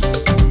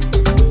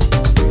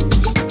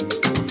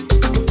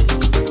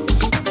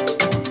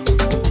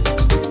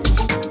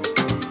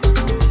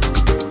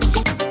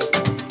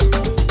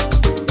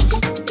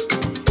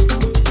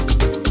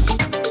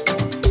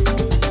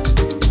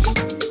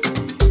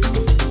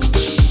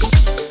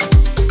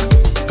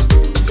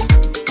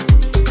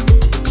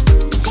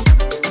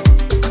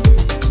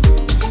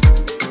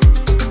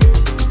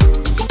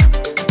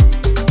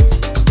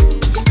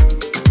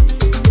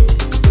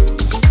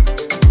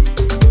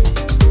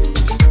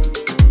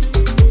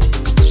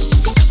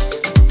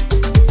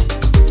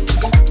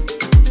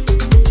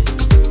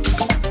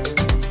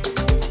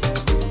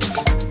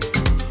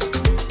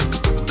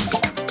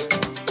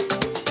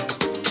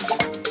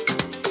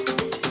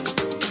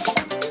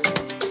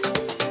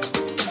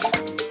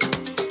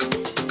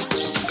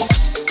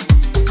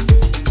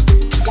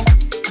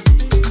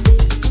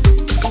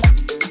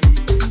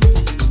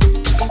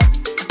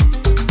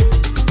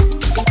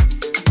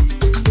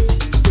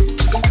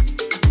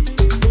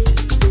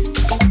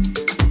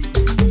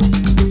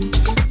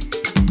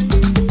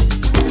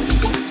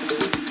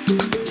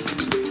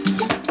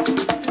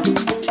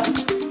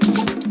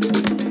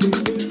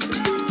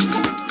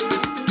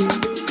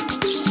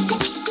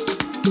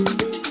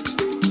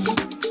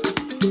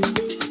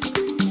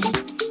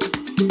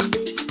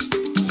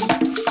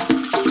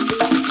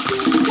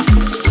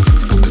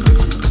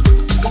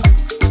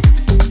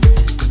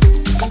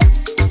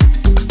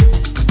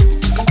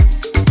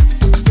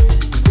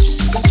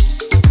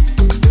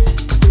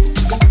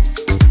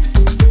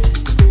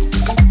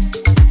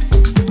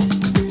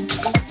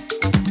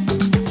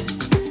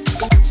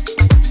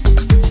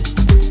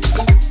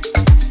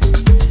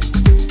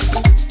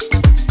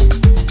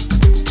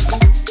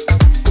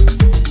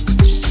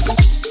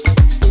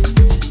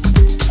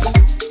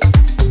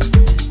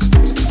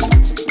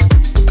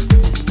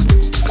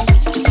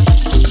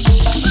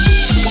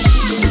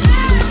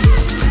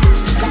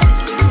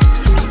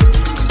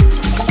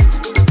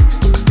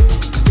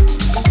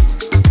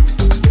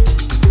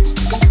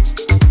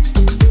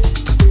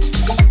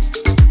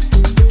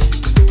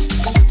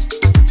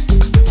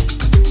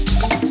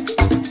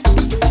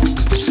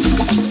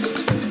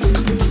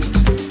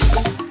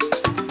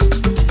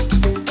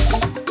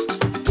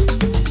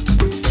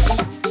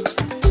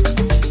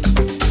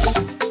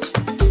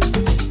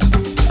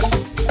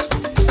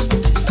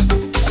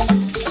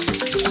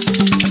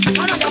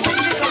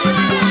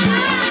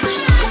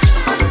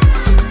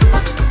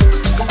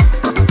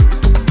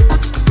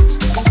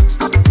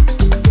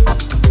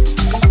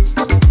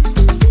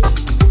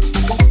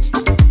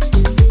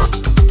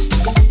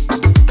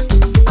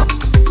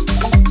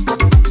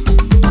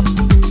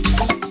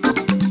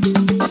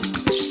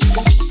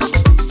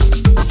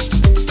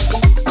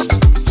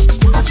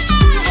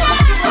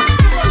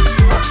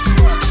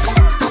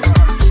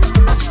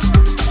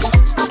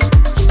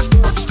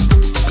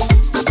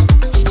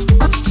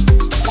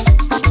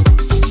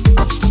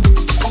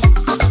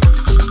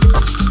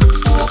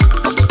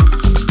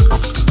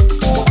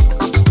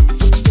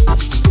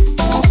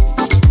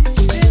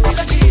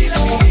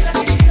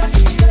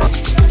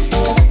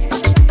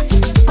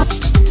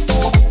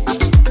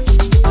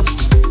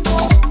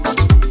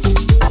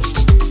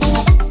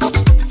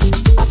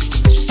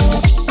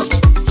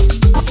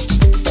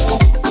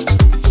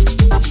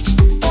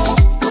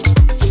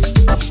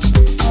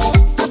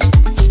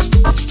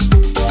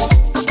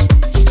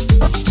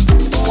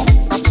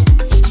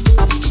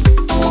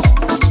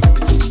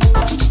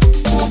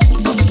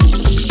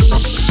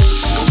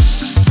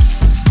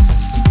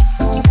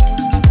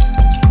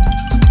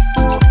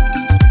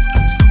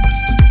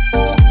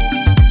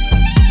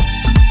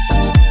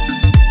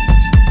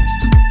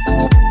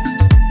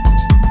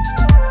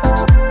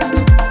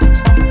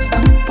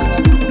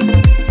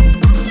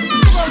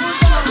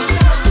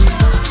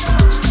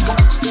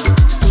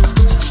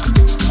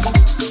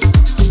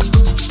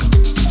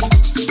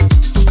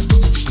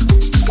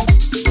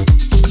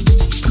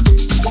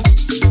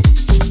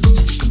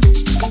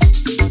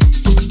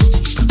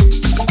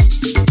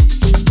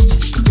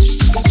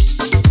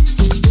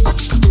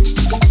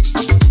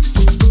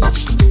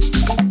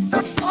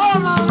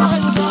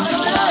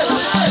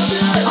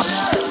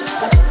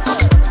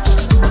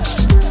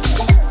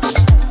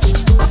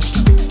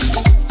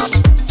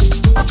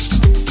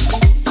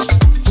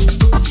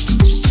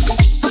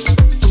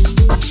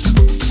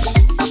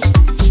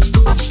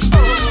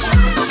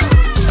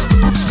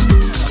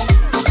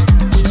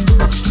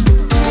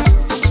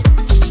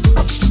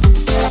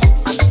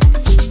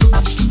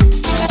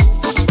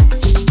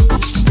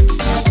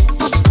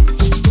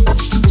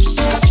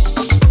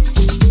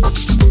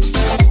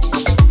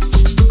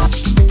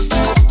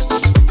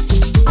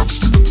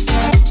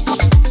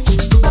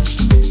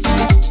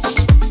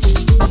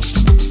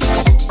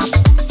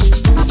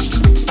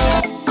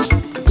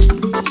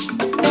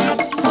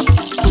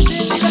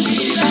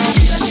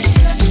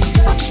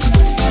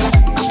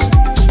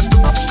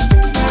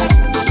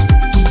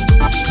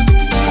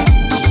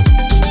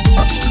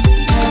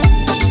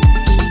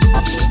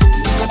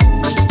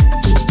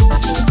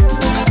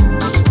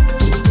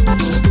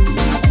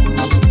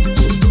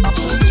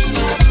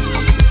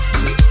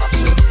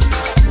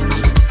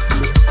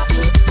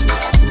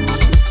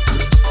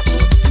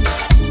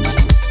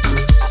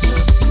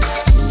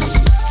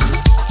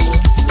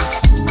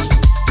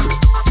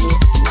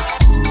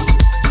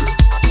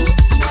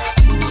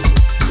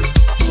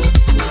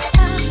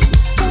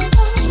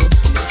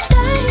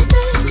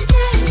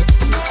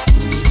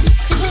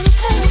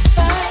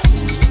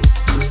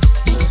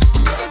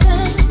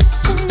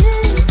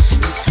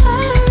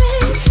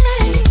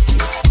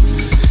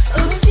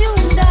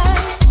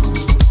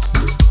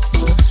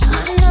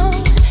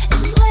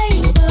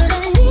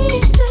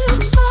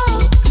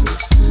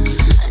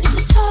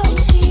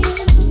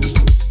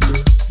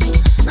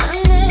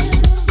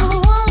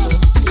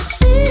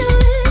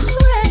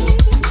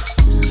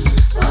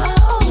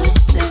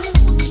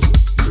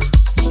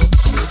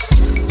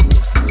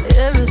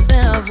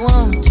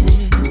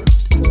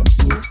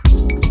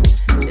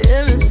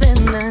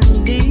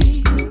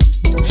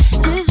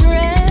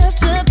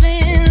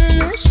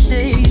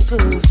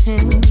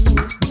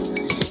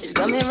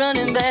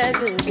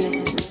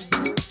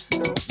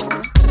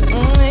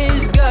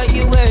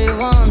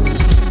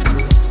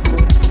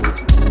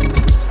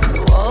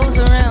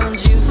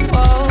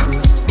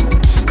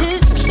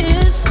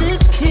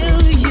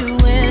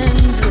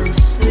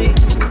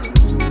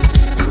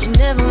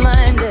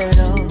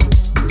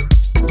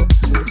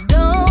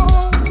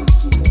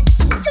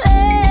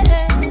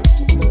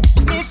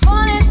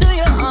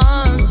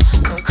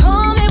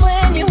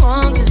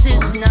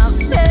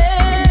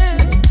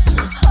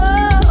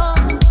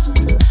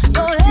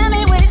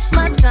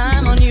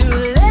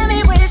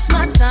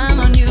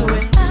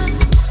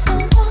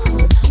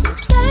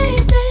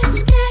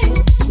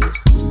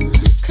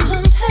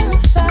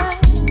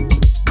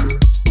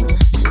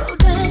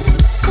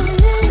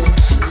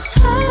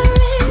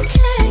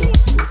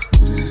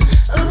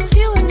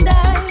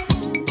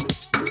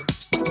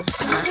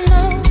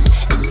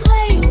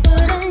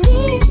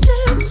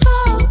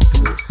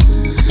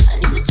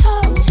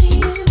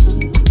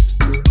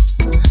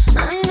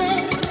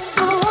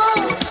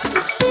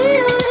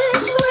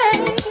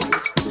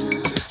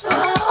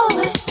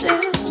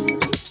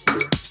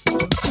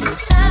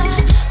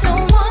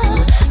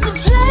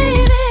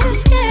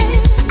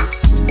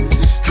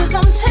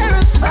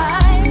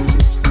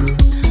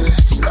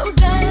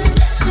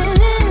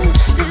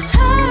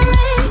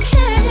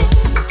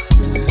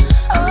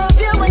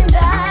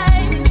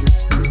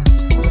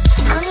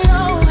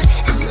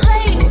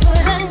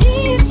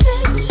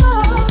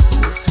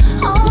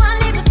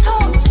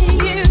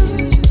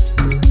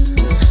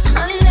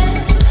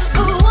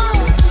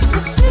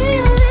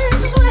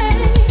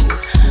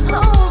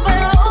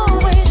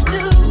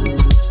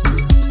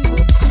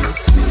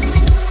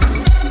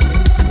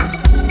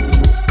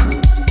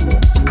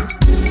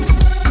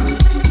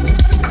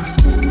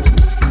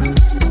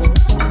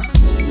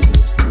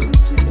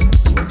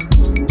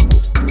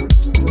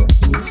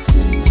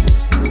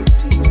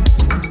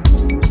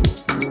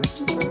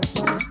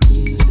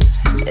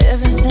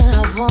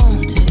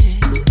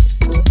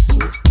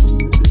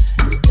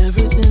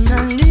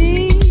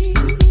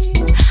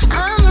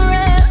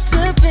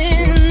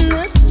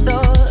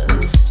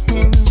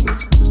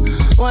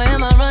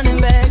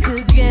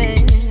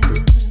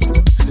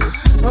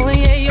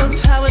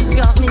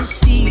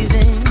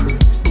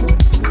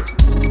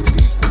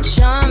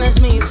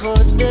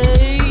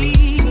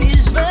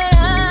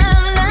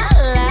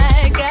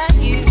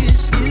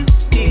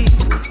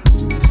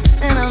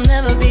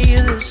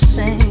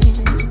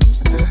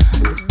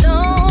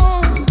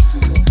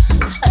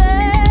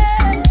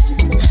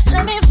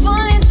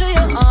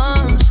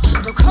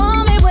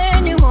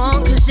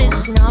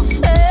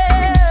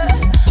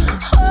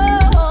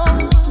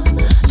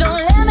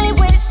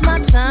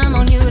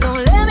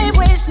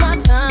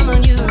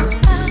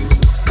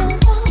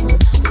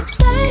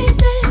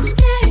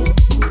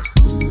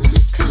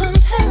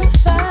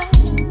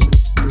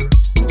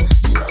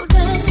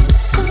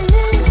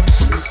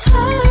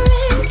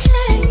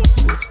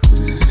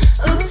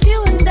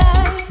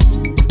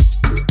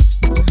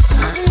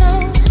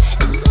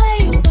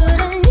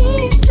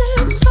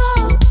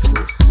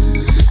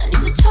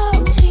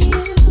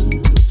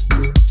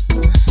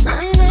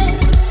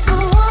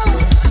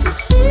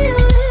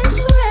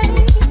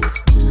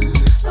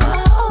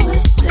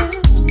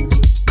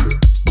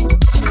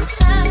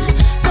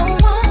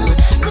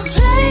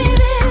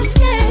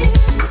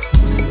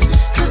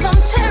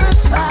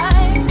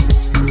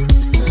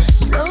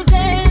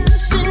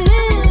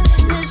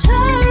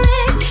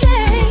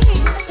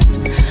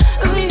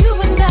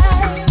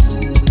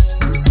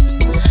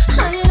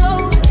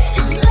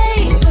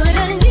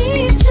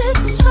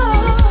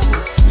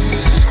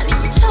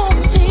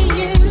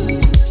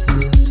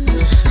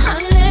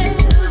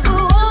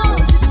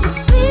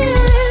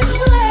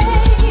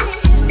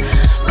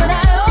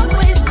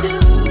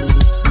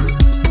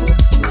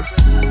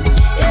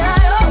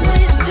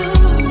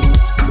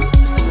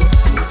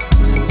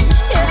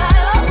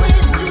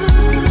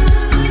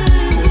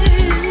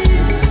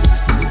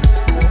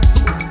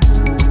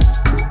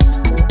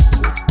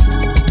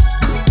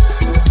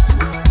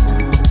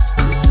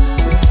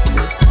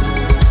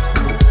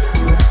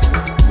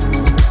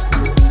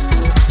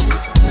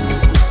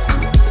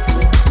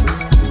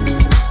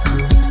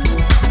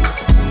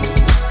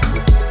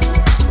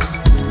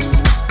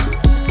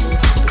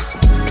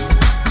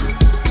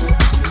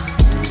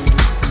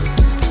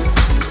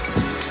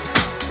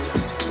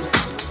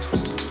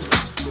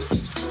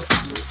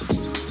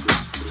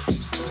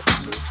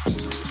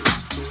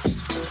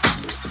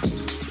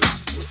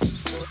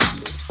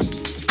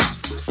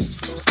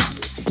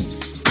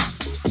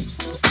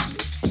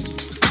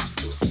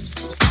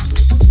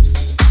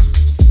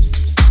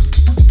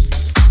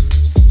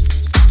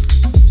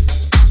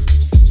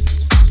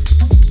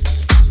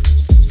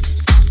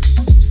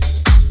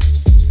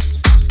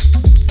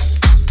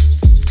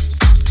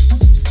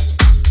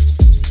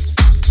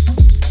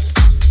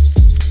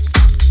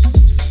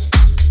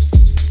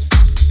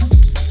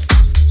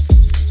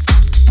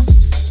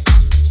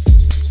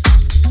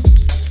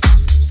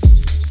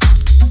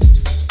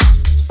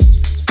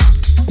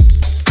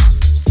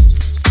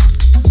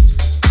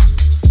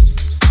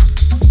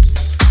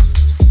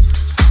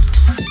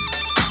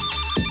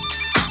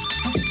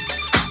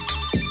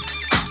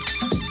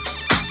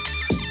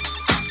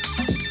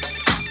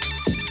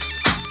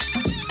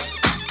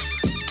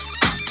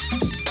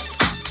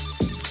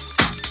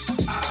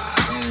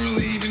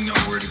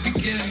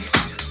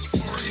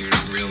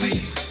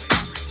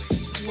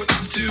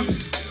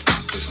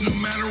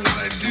 matter what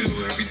I do,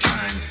 every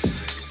time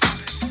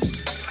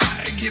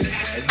I get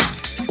ahead,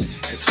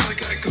 it's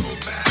like I go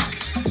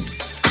back.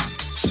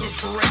 So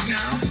for right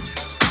now,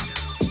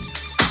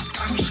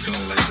 I'm just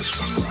gonna let this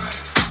one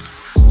ride.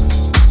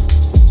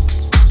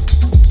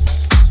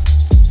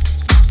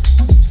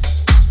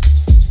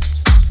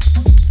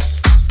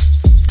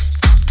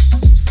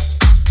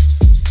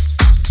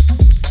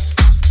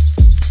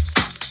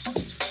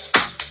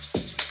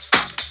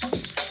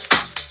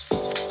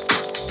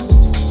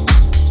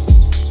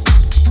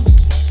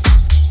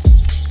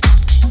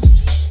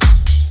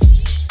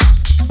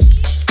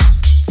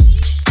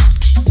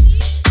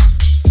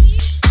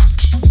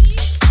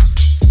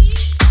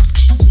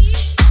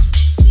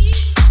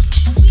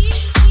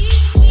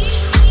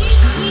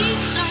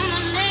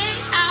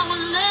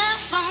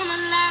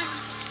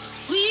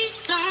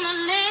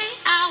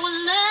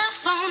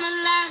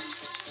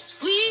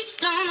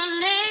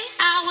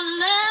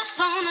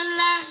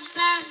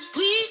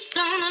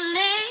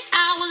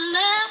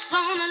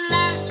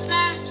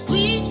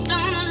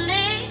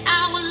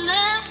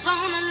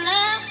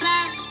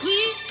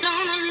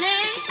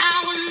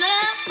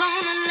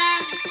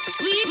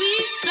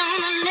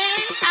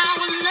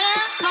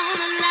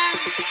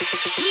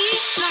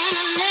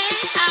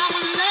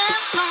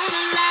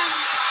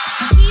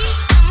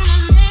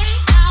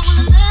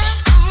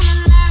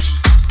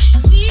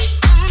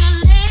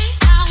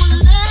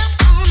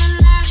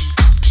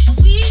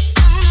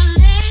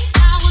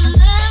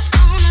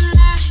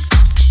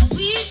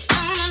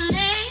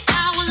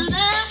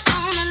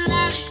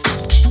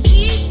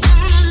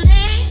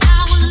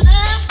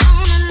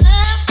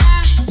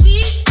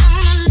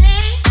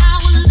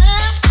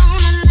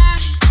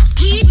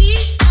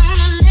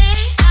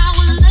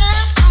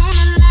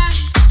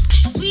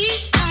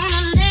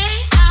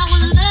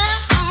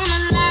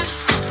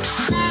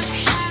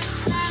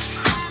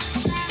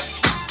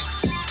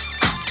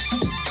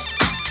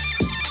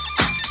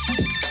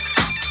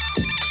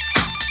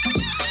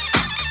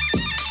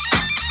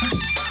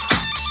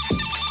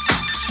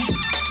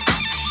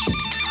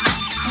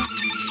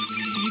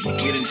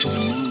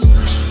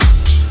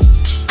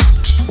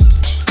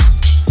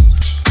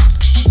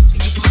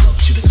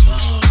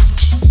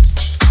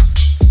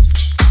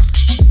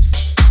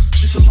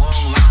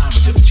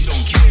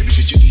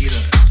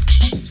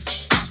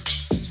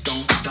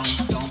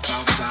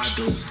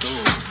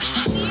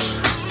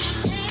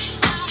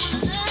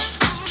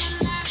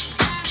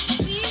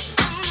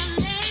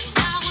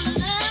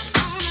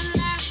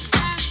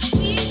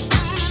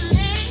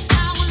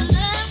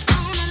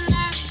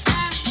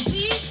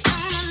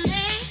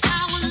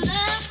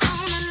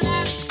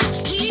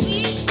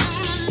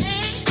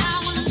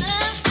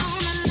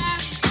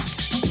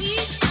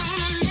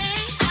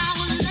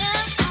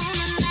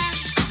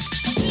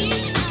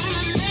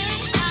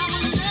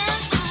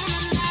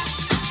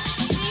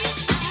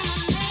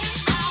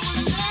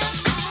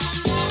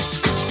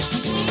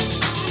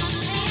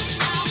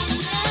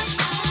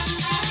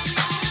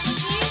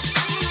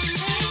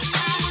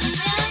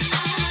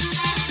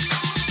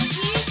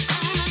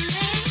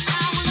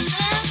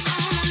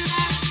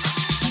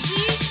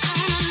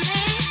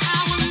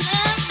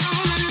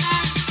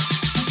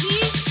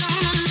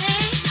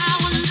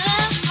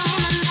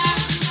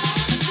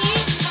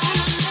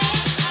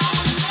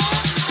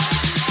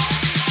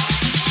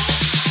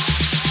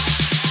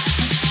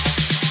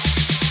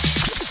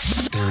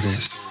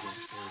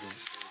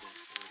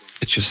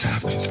 Just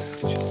happened.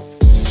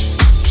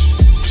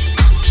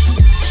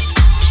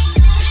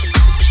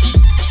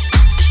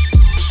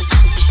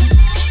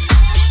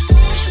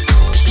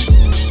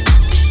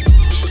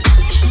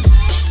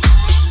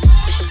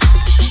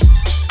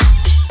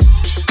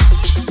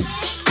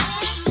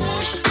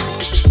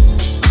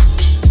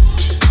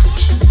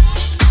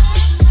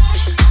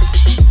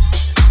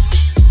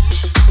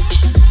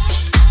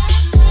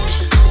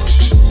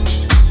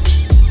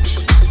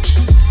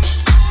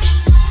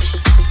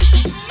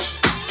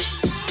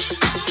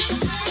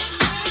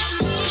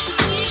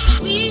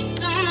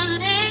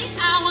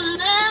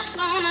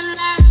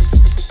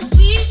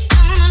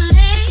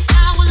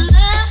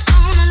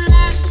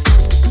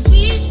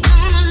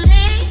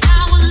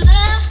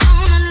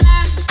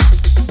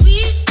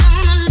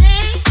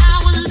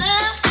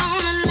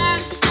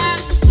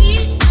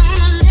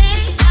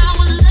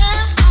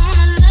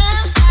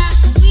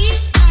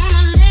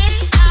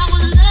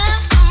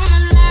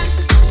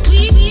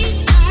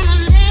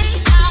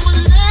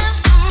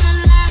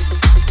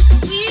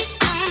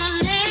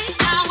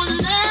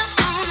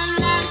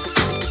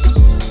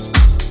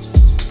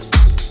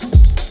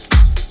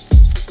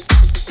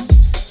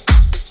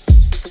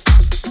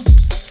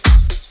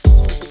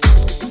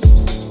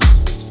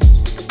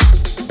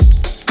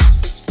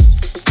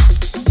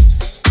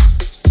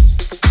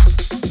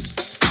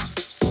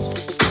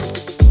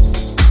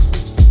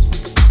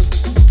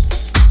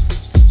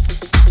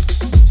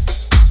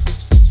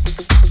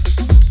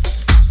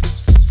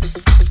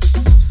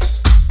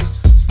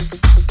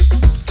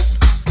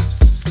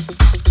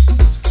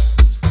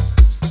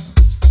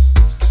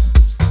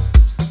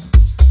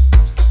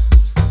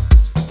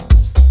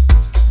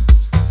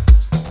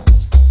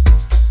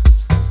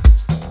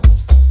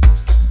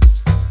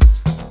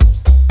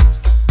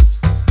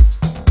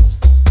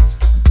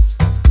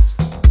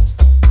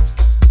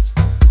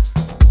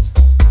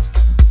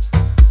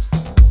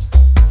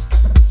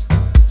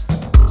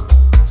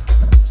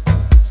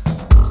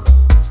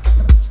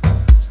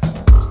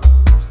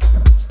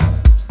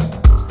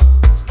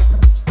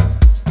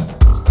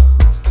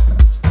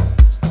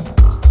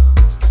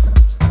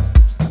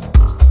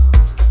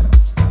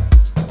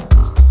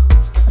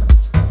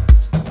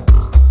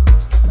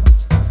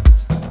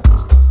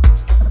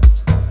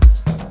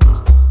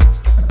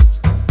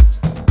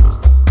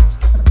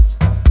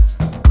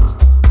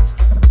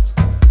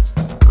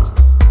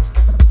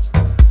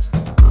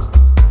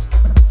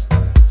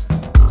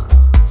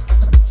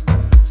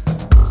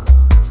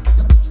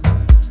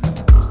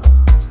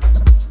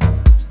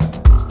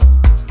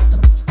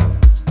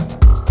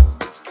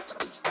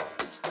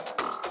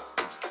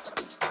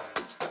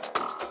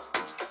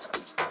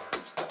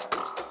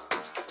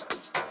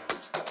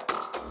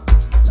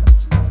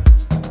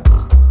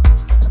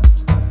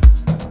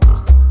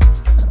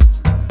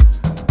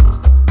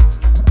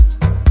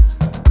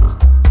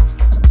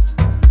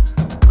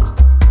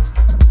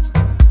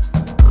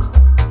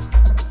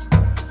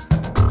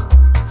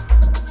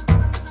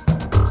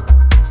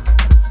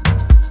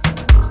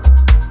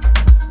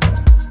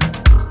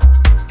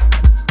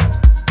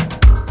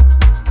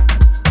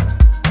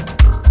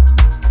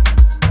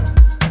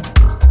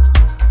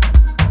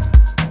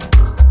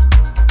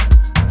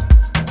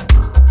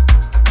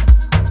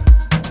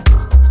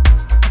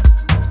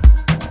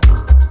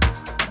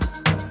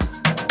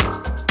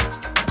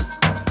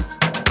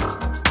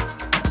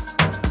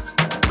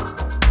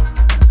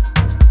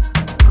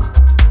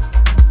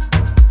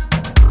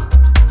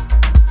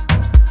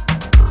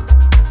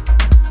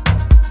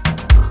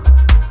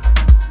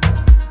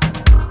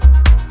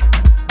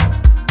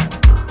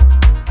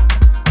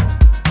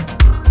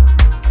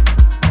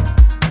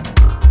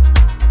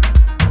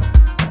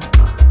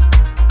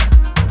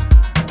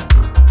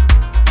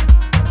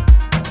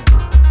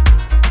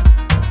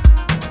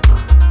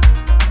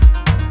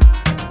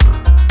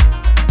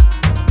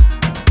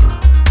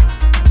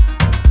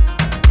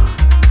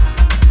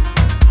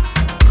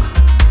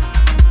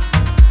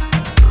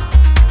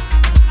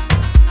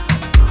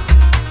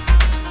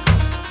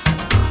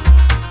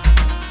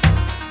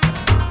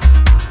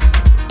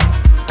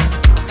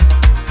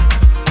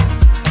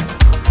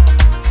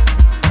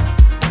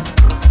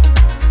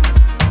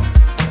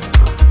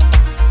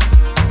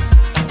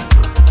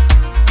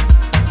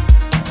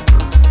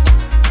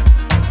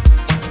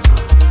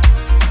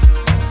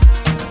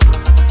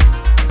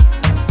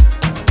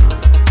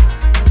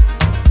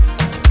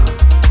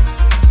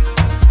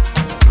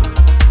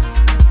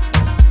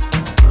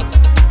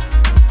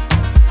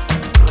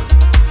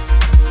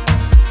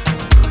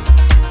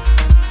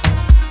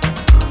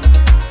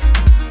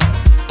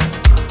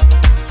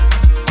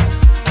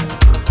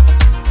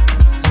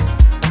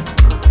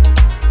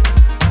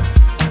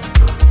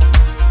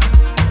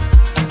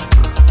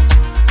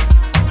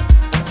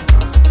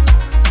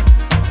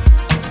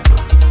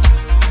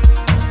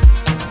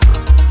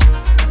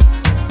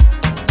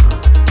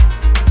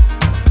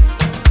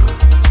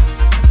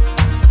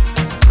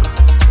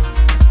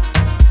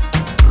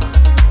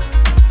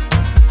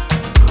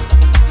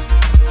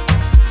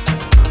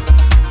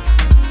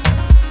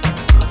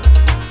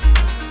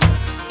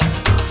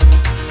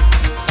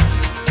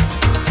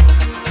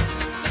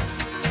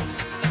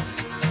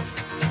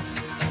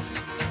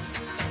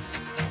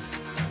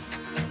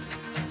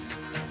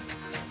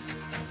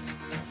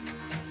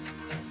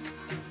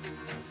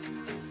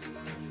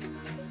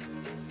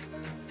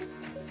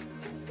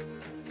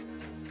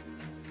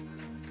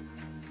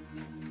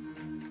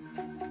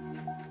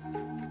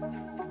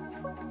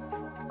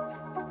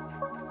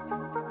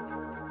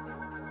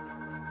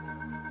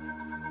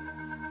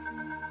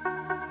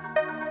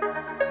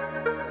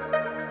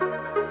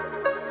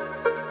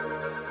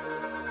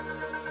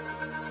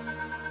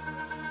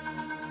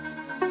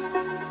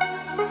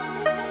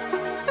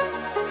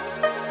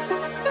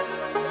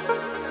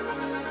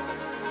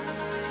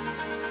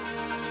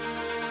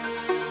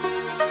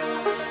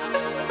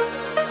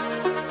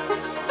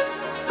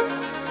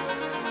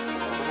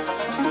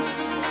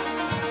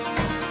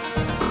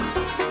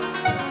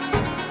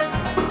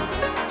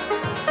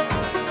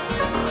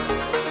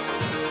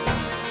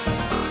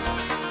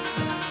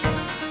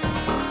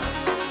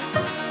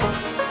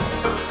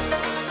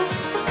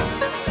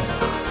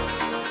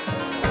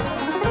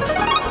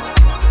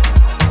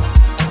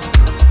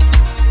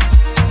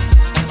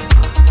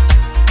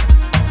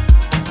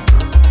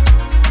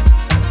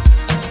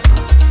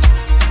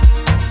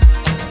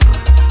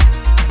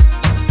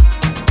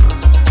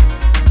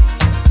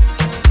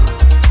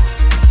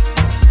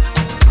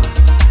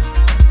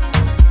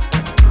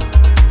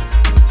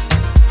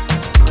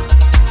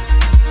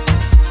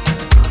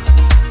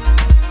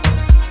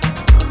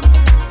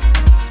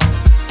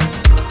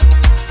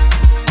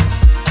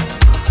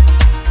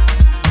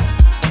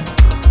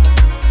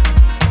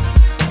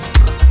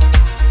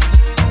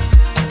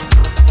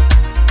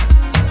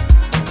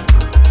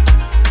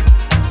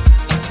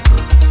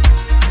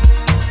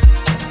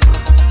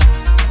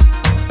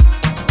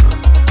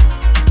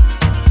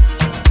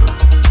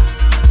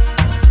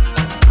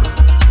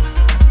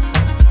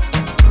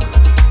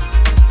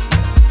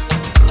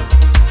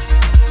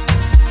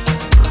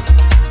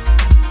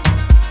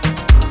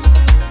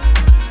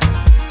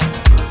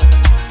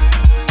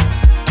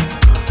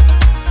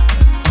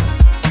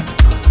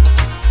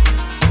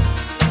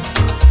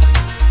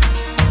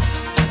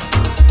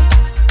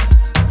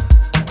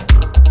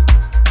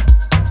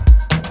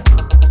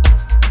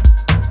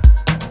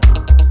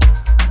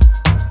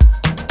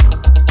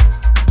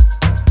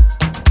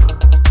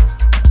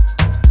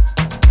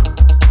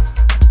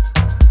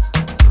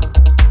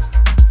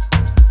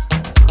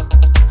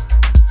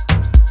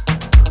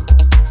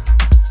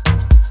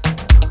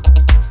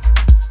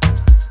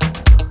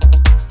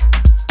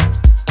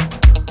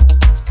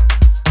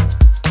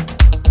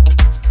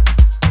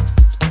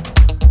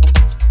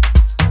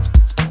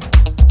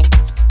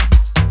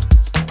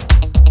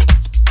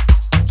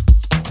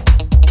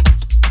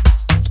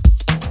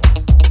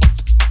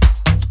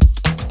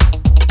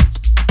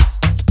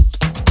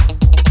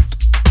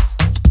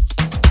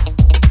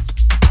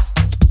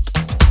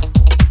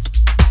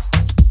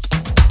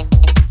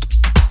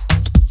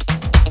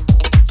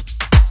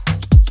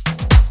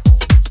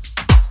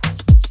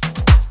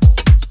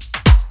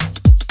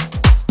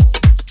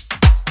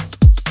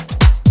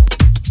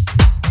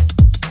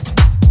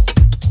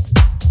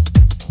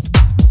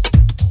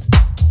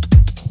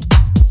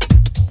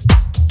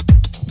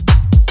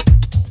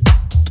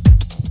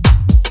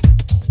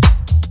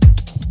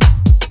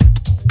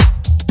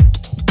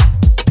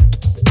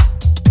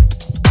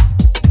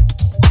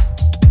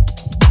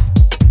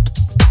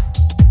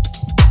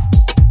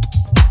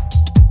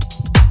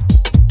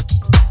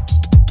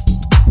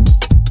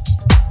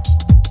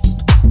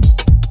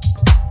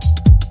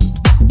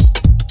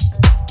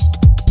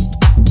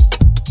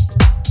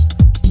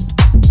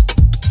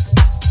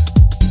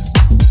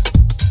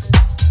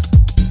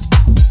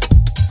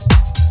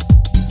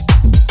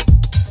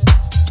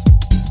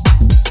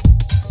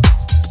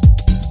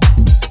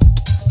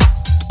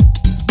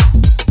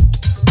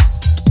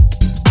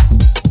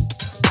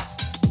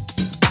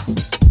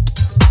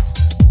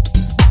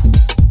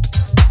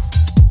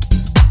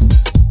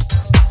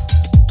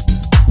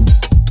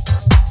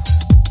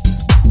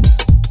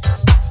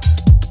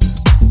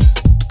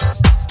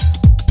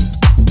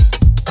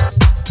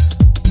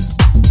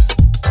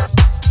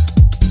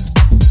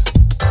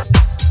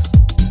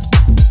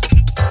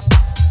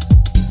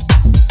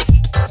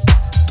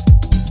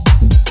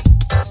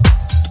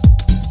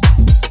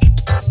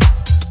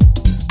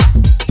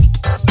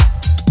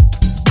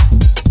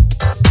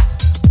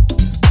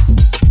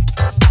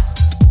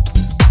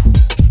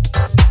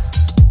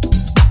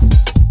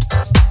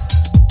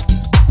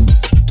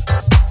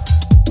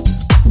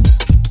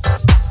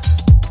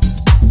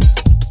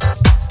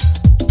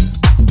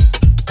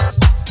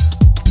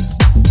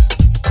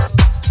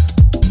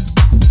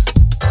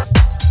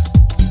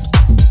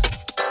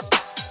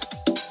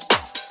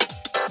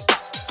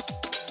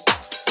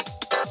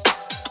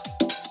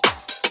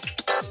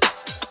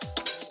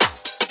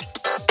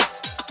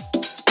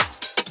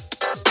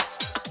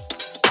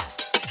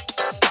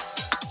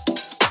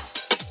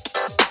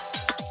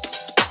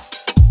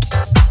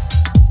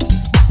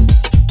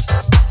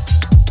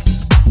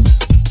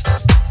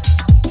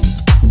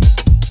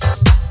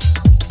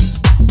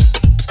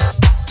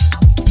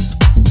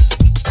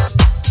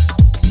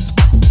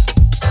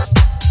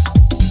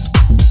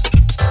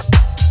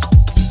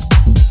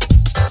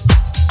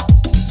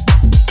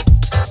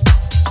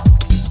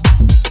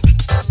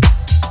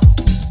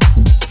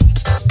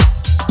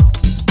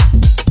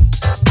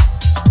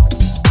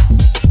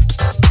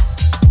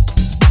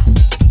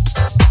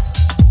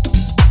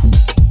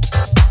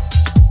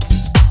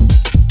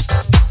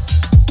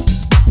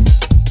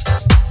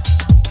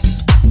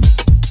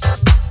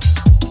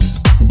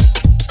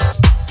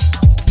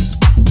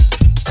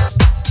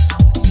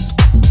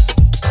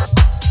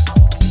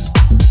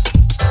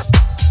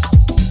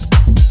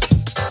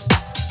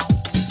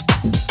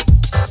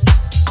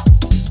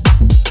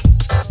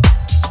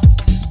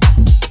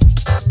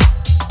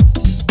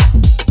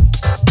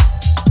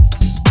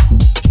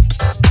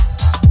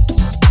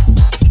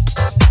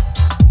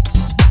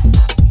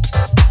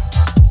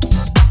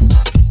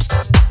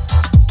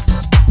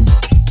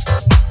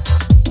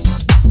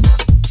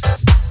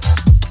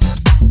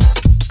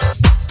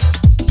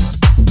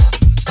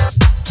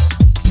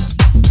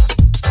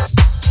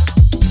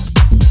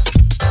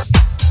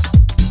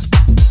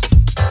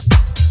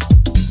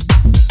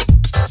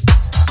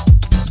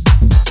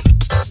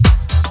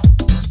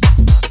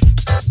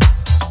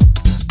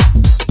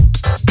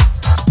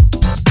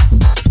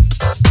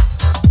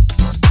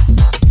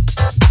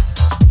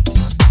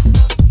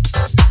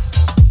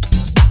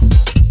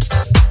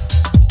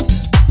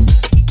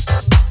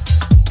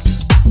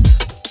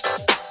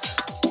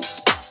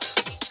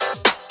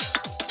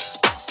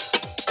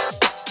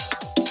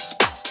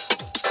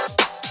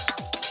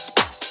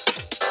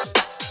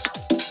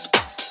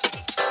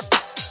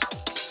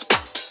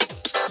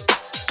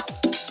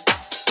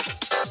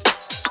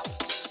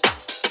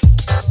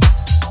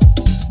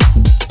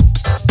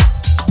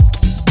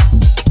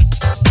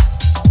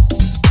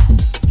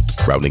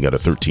 Rounding out a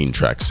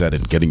 13-track set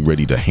and getting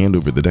ready to hand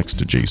over the decks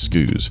to Jay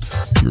Scooze,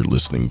 you're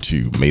listening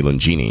to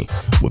Melangini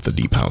with the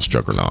Deep House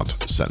juggernaut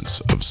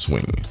Sense of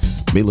Swing.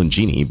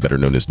 Melangini, better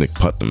known as Nick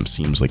Putnam,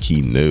 seems like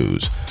he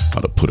knows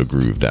how to put a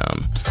groove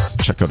down.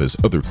 Check out his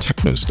other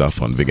techno stuff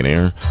on Vegan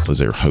Air,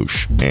 Lazer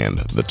Hoche, and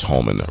the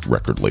Tallman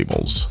record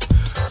labels.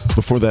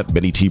 Before that,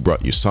 Benny T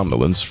brought you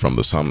Somnolence from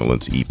the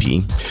Somnolence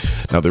EP.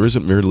 Now, there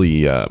isn't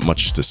merely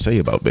much to say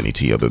about Benny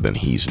T other than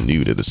he's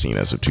new to the scene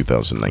as of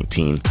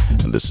 2019,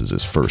 and this is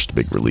his first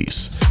big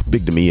release.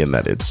 Big to me in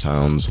that it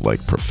sounds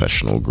like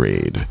professional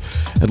grade.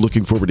 And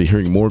looking forward to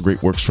hearing more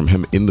great works from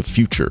him in the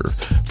future.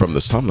 From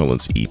the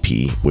Somnolence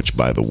EP, which,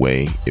 by the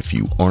way, if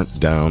you aren't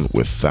down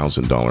with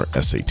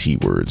 $1,000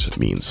 SAT words,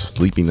 means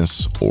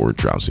sleepiness or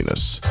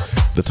drowsiness.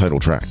 The title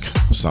track,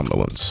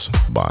 Somnolence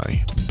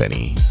by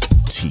Benny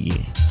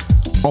T.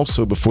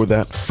 Also before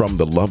that, from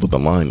the Love of the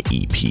Line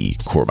EP,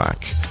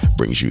 Cormac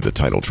brings you the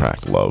title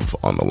track, Love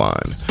on the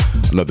Line.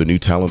 Another new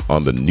talent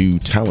on the new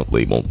talent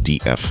label,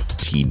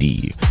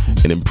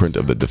 DFTD, an imprint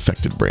of the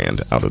Defected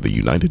brand out of the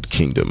United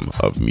Kingdom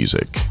of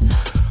music.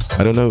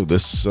 I don't know,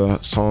 this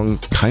song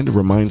kind of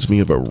reminds me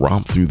of a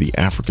romp through the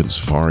African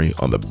safari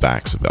on the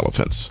backs of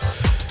elephants.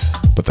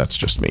 But that's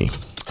just me.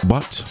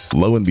 But,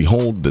 lo and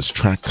behold, this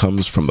track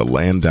comes from the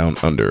land down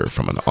under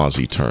from an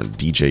Aussie turned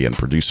DJ and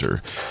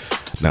producer.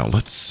 Now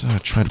let's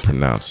try to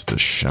pronounce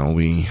this, shall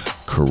we?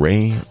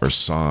 Corey or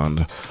San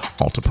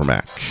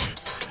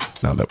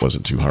Altapermac. Now that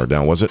wasn't too hard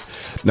now, was it?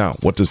 Now,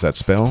 what does that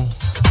spell?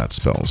 That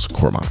spells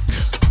Cormac.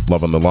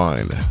 Love on the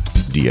Line,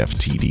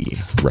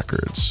 DFTD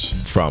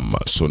Records. From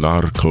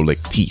Sonar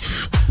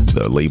Collectif,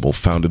 the label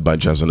founded by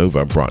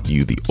Jazzanova, brought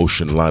you the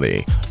Ocean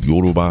Lade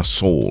Yoruba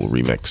Soul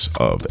remix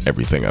of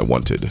Everything I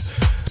Wanted.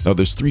 Now,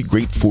 there's three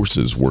great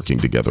forces working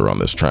together on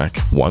this track.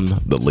 One,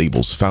 the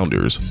label's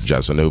founders,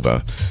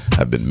 Jazzanova,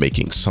 have been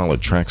making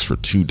solid tracks for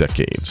 2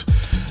 decades.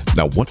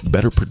 Now, what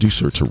better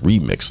producer to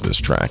remix this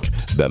track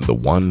than the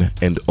one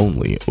and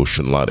only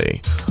Ocean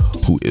Lade,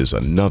 who is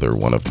another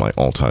one of my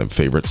all-time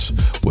favorites,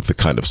 with the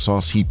kind of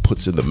sauce he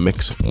puts in the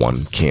mix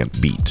one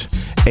can't beat.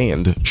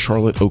 And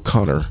Charlotte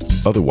O'Connor,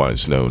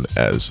 otherwise known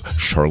as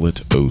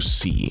Charlotte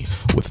O.C.,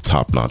 with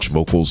top-notch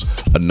vocals,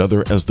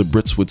 another, as the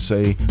Brits would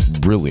say,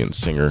 brilliant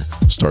singer,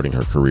 starting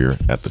her career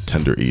at the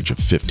tender age of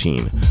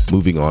 15,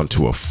 moving on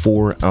to a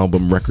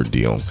 4-album record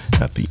deal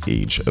at the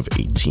age of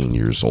 18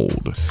 years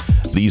old.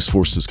 These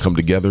forces come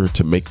together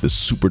to make this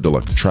super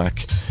deluxe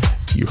track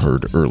you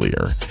heard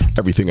earlier,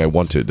 Everything I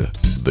Wanted,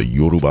 the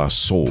Yoruba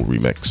Soul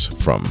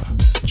remix from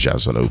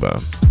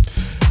Jazzanova.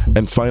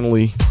 And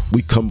finally,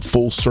 we come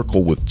full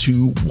circle with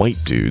 2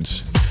 white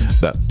dudes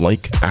that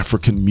like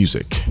African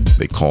music.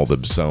 They call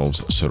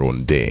themselves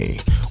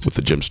Seronde, with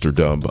the Jimster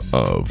dub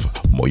of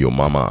Moyo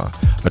Mama,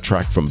 a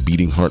track from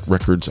Beating Heart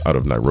Records out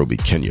of Nairobi,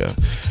 Kenya.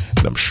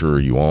 And I'm sure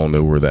you all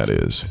know where that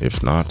is.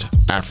 If not,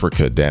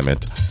 Africa, damn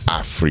it,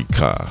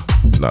 Africa.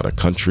 Not a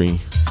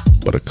country,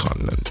 but a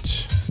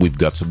continent. We've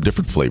got some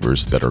different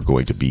flavors that are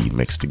going to be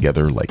mixed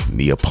together like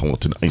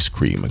Neapolitan ice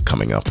cream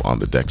coming up on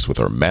the decks with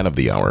our man of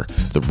the hour,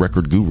 the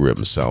record guru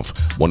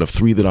himself, one of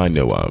 3 that I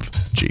know of,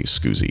 Jay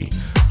Scoozy.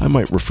 I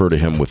might refer to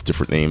him with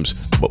different names,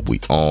 but we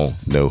all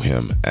know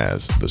him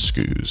as the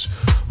Scooze,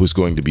 who's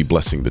going to be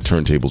blessing the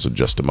turntables in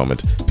just a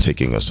moment,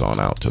 taking us on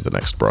out to the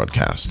next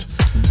broadcast.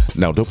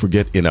 Now, don't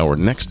forget, in our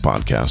next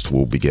podcast,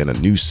 we'll begin a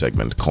new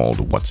segment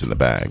called What's in the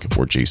Bag,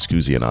 where Jay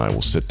Scoozy and I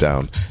will sit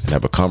down and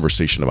have a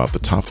conversation about the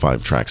top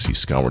 5 tracks he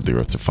scoured the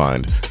earth to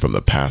find from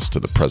the past to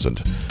the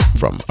present,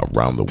 from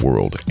around the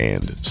world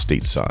and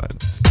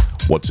stateside.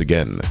 Once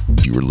again,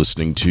 you are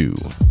listening to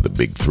the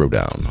Big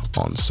Throwdown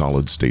on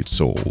Solid State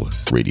Soul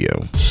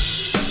Radio.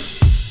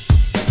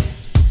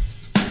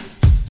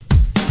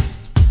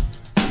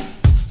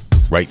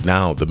 Right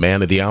now, the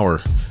man of the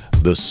hour,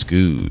 the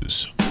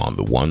Scooze, on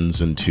the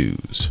 1s and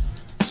 2s.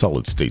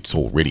 Solid State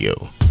Soul Radio,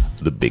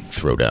 the Big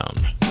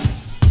Throwdown.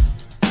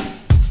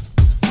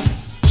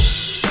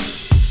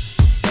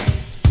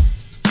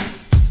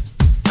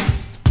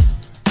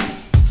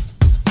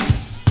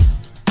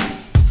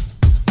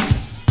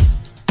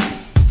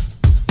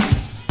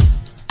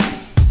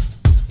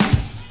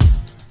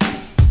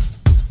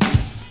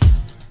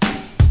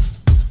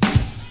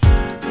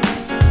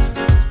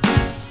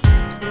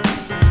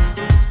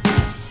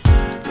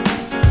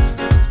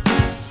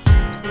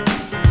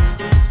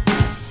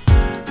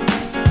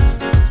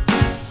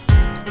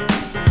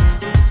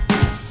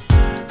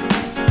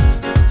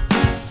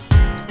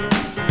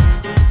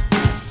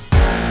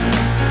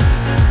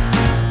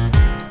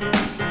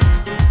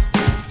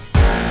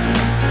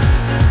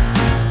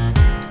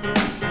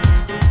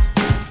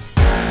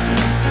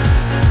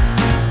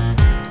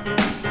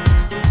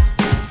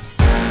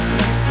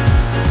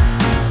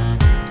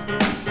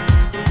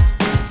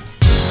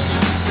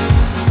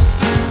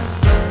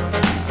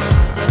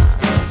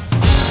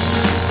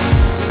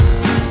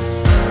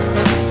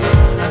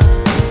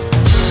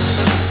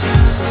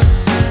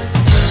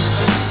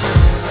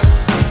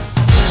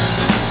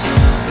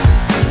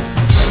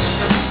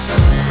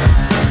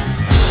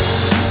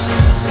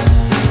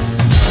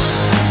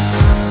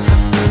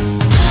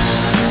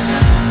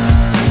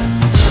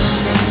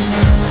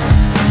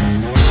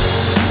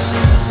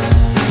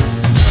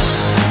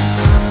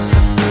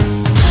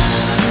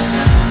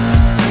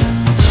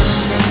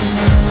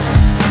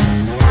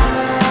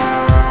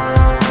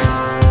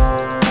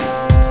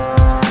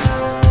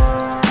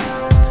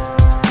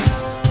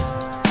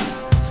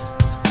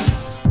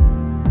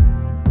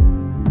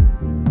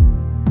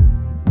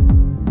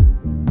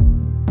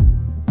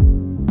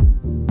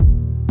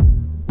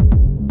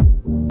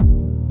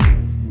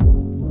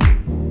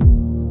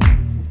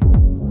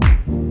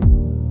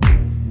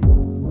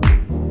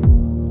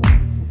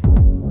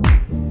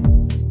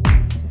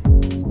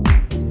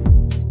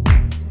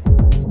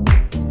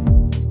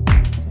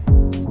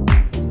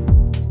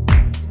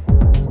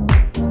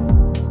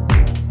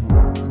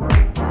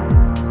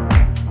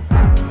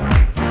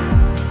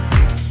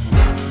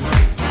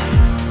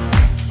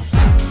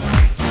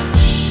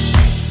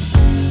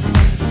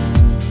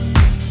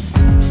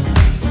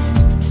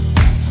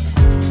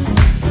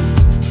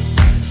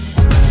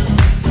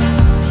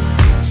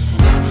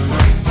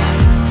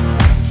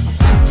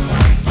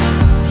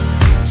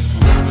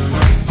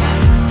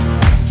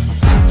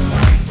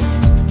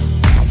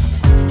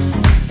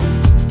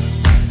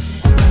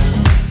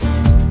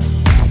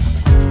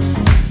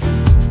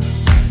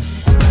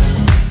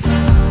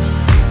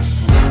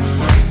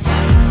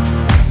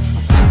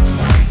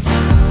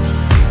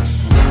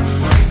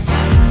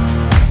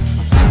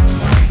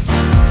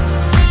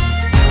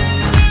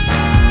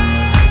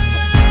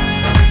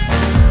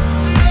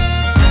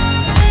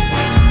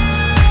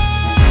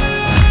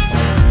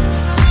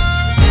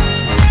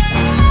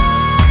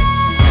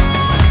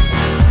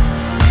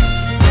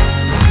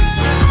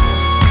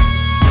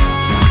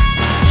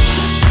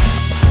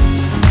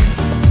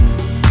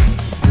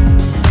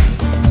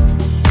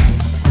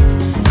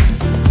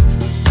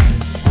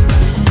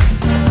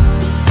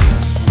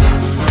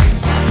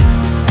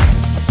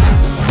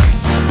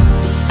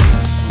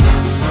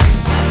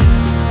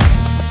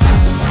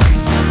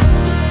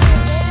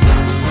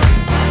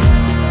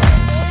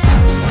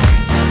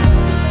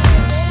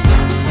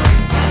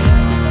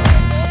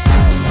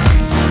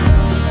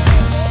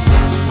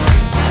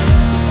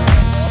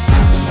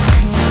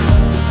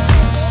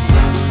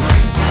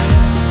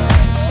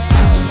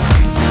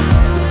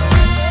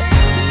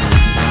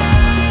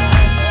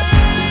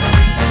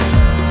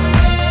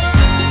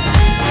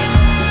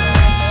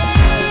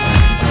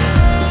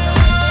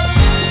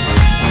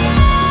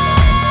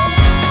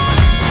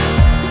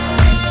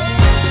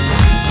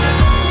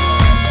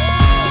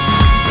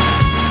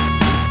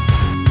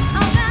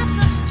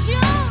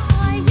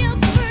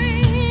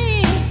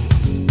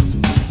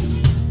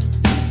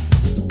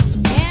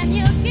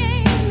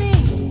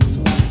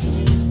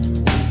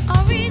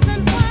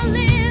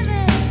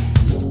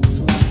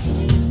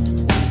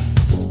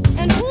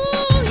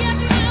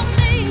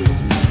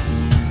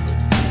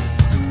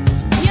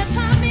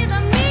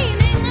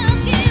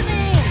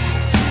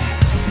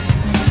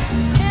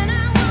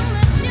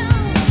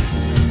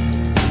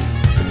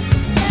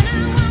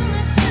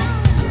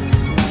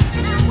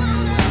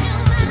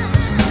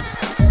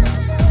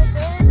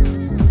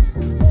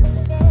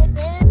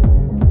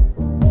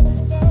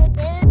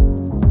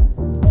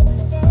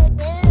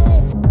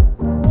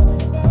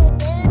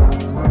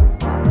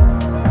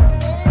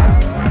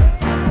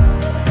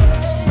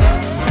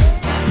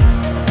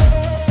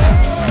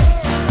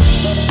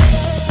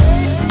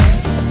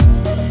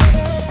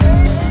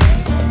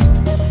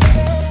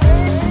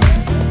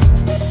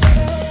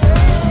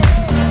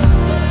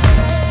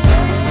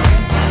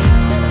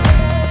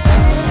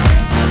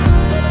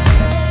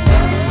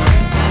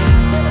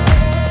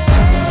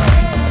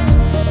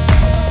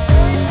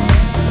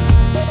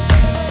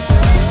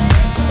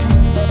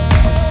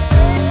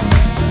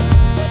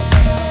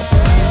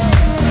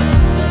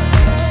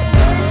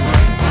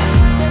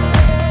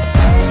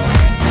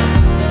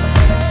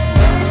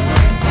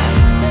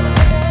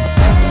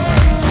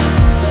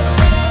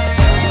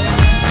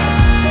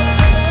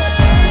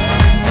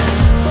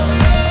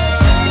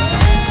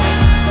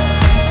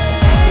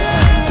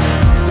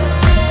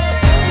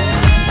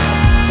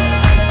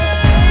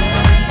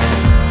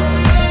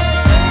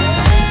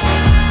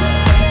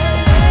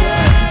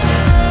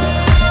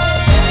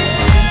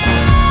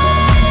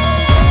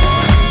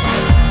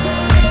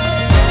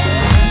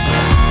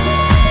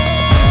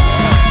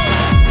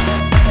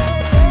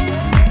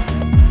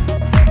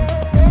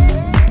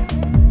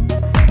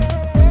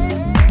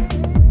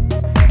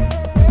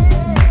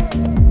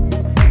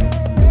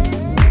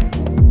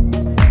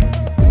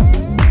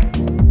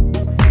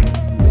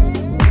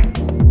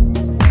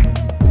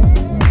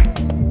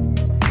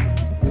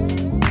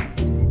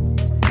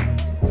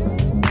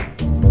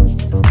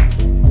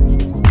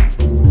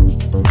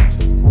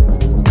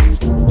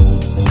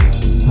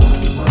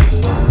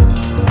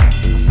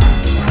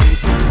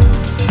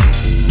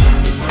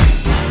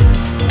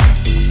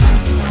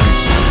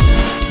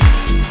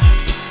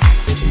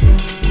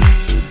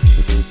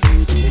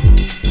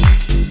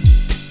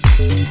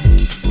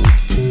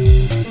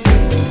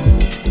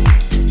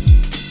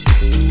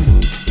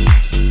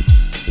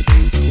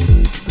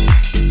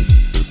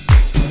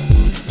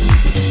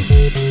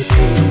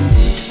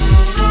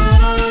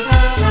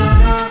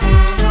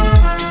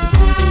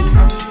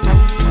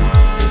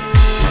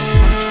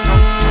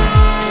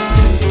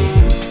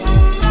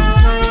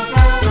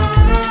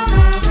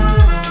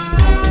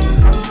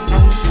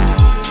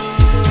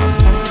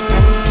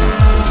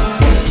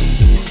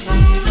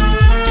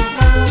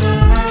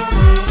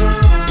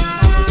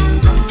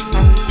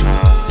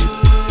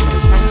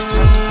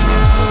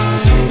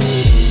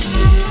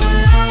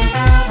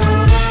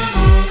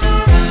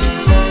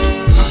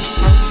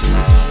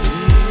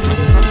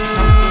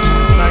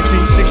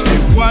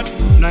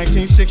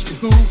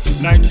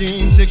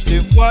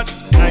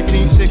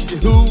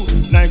 1960 who?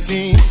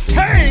 19.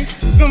 Hey,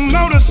 the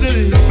Motor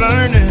City is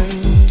burning.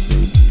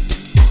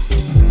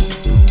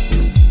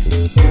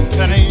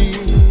 That ain't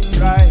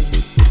right.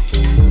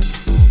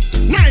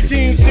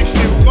 1960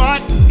 what?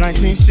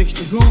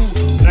 1960 who?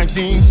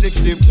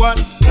 1960 what?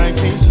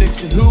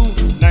 1960 who?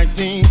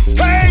 19.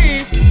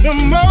 Hey, the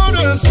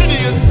Motor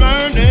City is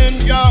burning,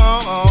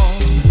 y'all.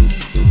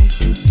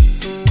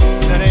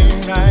 That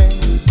ain't right.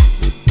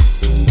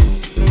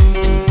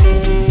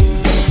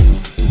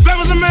 There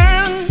was a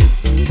man,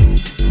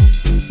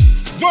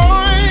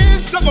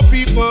 voice of a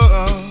people,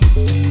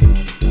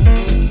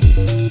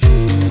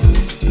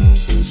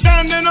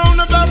 standing on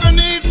the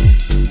balcony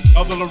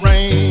of the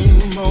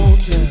Lorraine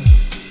Motel.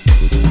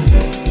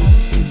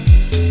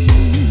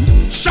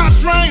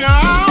 Shots rang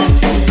out.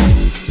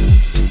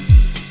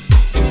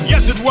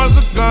 Yes, it was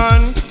a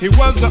gun. He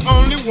was the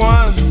only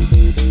one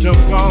to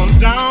fall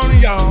down,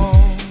 y'all.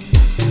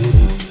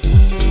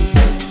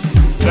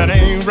 That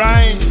ain't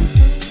right.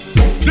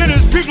 Then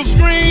his people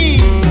scream,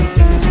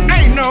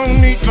 ain't no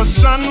need for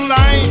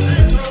sunlight,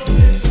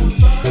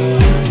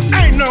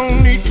 ain't no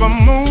need for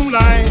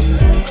moonlight,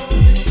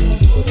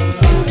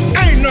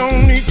 ain't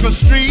no need for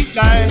street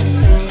light,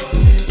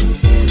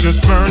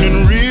 just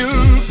burning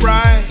real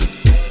bright.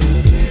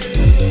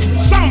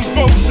 Some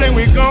folks say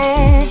we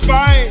gon'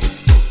 fight,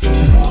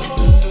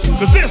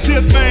 'cause this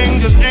here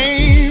thing just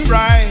ain't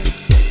right.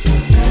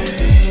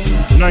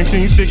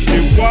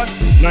 1960 what?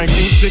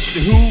 1960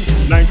 who?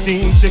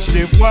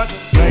 1960 what?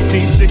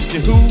 1960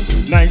 who?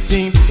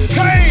 19.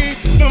 Hey,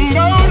 the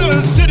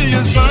Motor City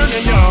is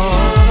burning, y'all.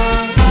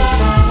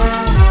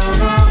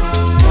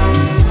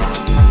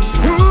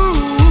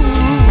 Ooh,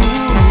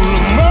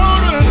 the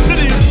Motor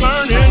City is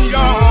burning,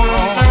 y'all.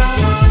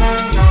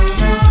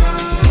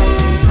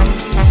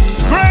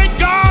 Great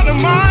God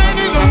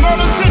Almighty, the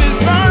Motor City is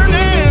burning.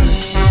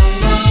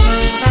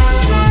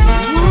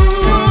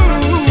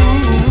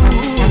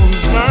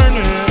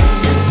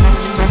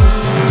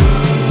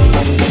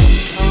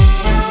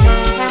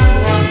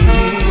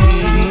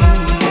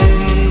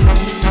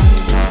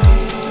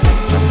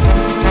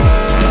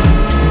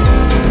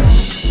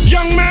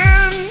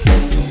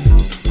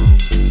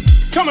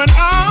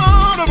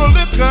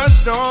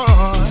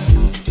 Store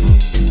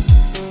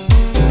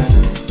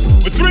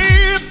with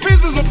 3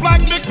 pieces of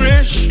black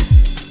licorice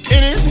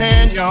in his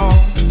hand, y'all.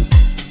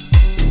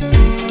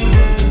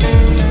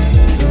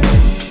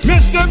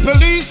 Mr.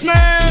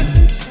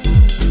 Policeman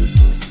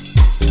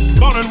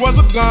thought it was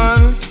a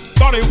gun,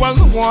 thought it was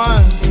the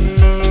one,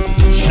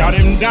 shot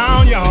him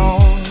down,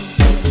 y'all.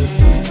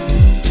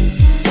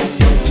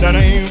 That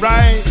ain't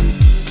right.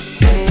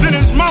 Then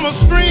his mama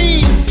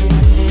screamed,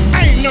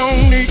 ain't no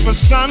need for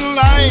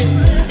sunlight,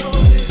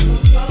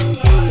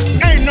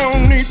 ain't no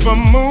need for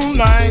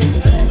moonlight,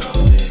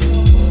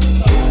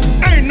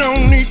 ain't no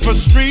need for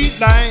street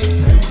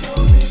lights,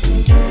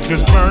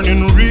 just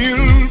burning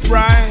real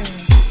bright.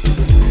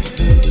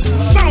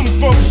 Some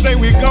folks say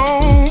we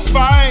gon'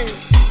 fight,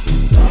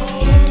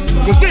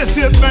 'cause this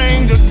here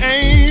thing just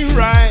ain't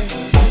right.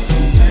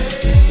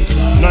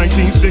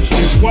 1960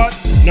 what?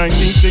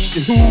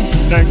 1960 who?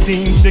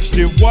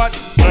 1960 what?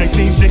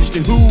 1960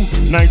 who?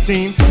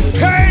 19.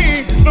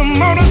 Hey, the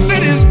Motor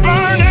City is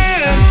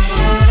burning.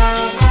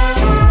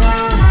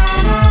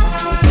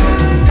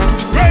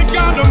 Great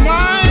God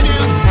Almighty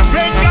is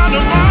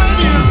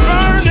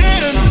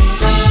burning.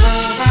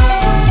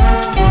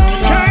 You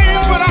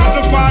can't put out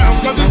the fire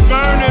 'cause it's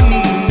burning.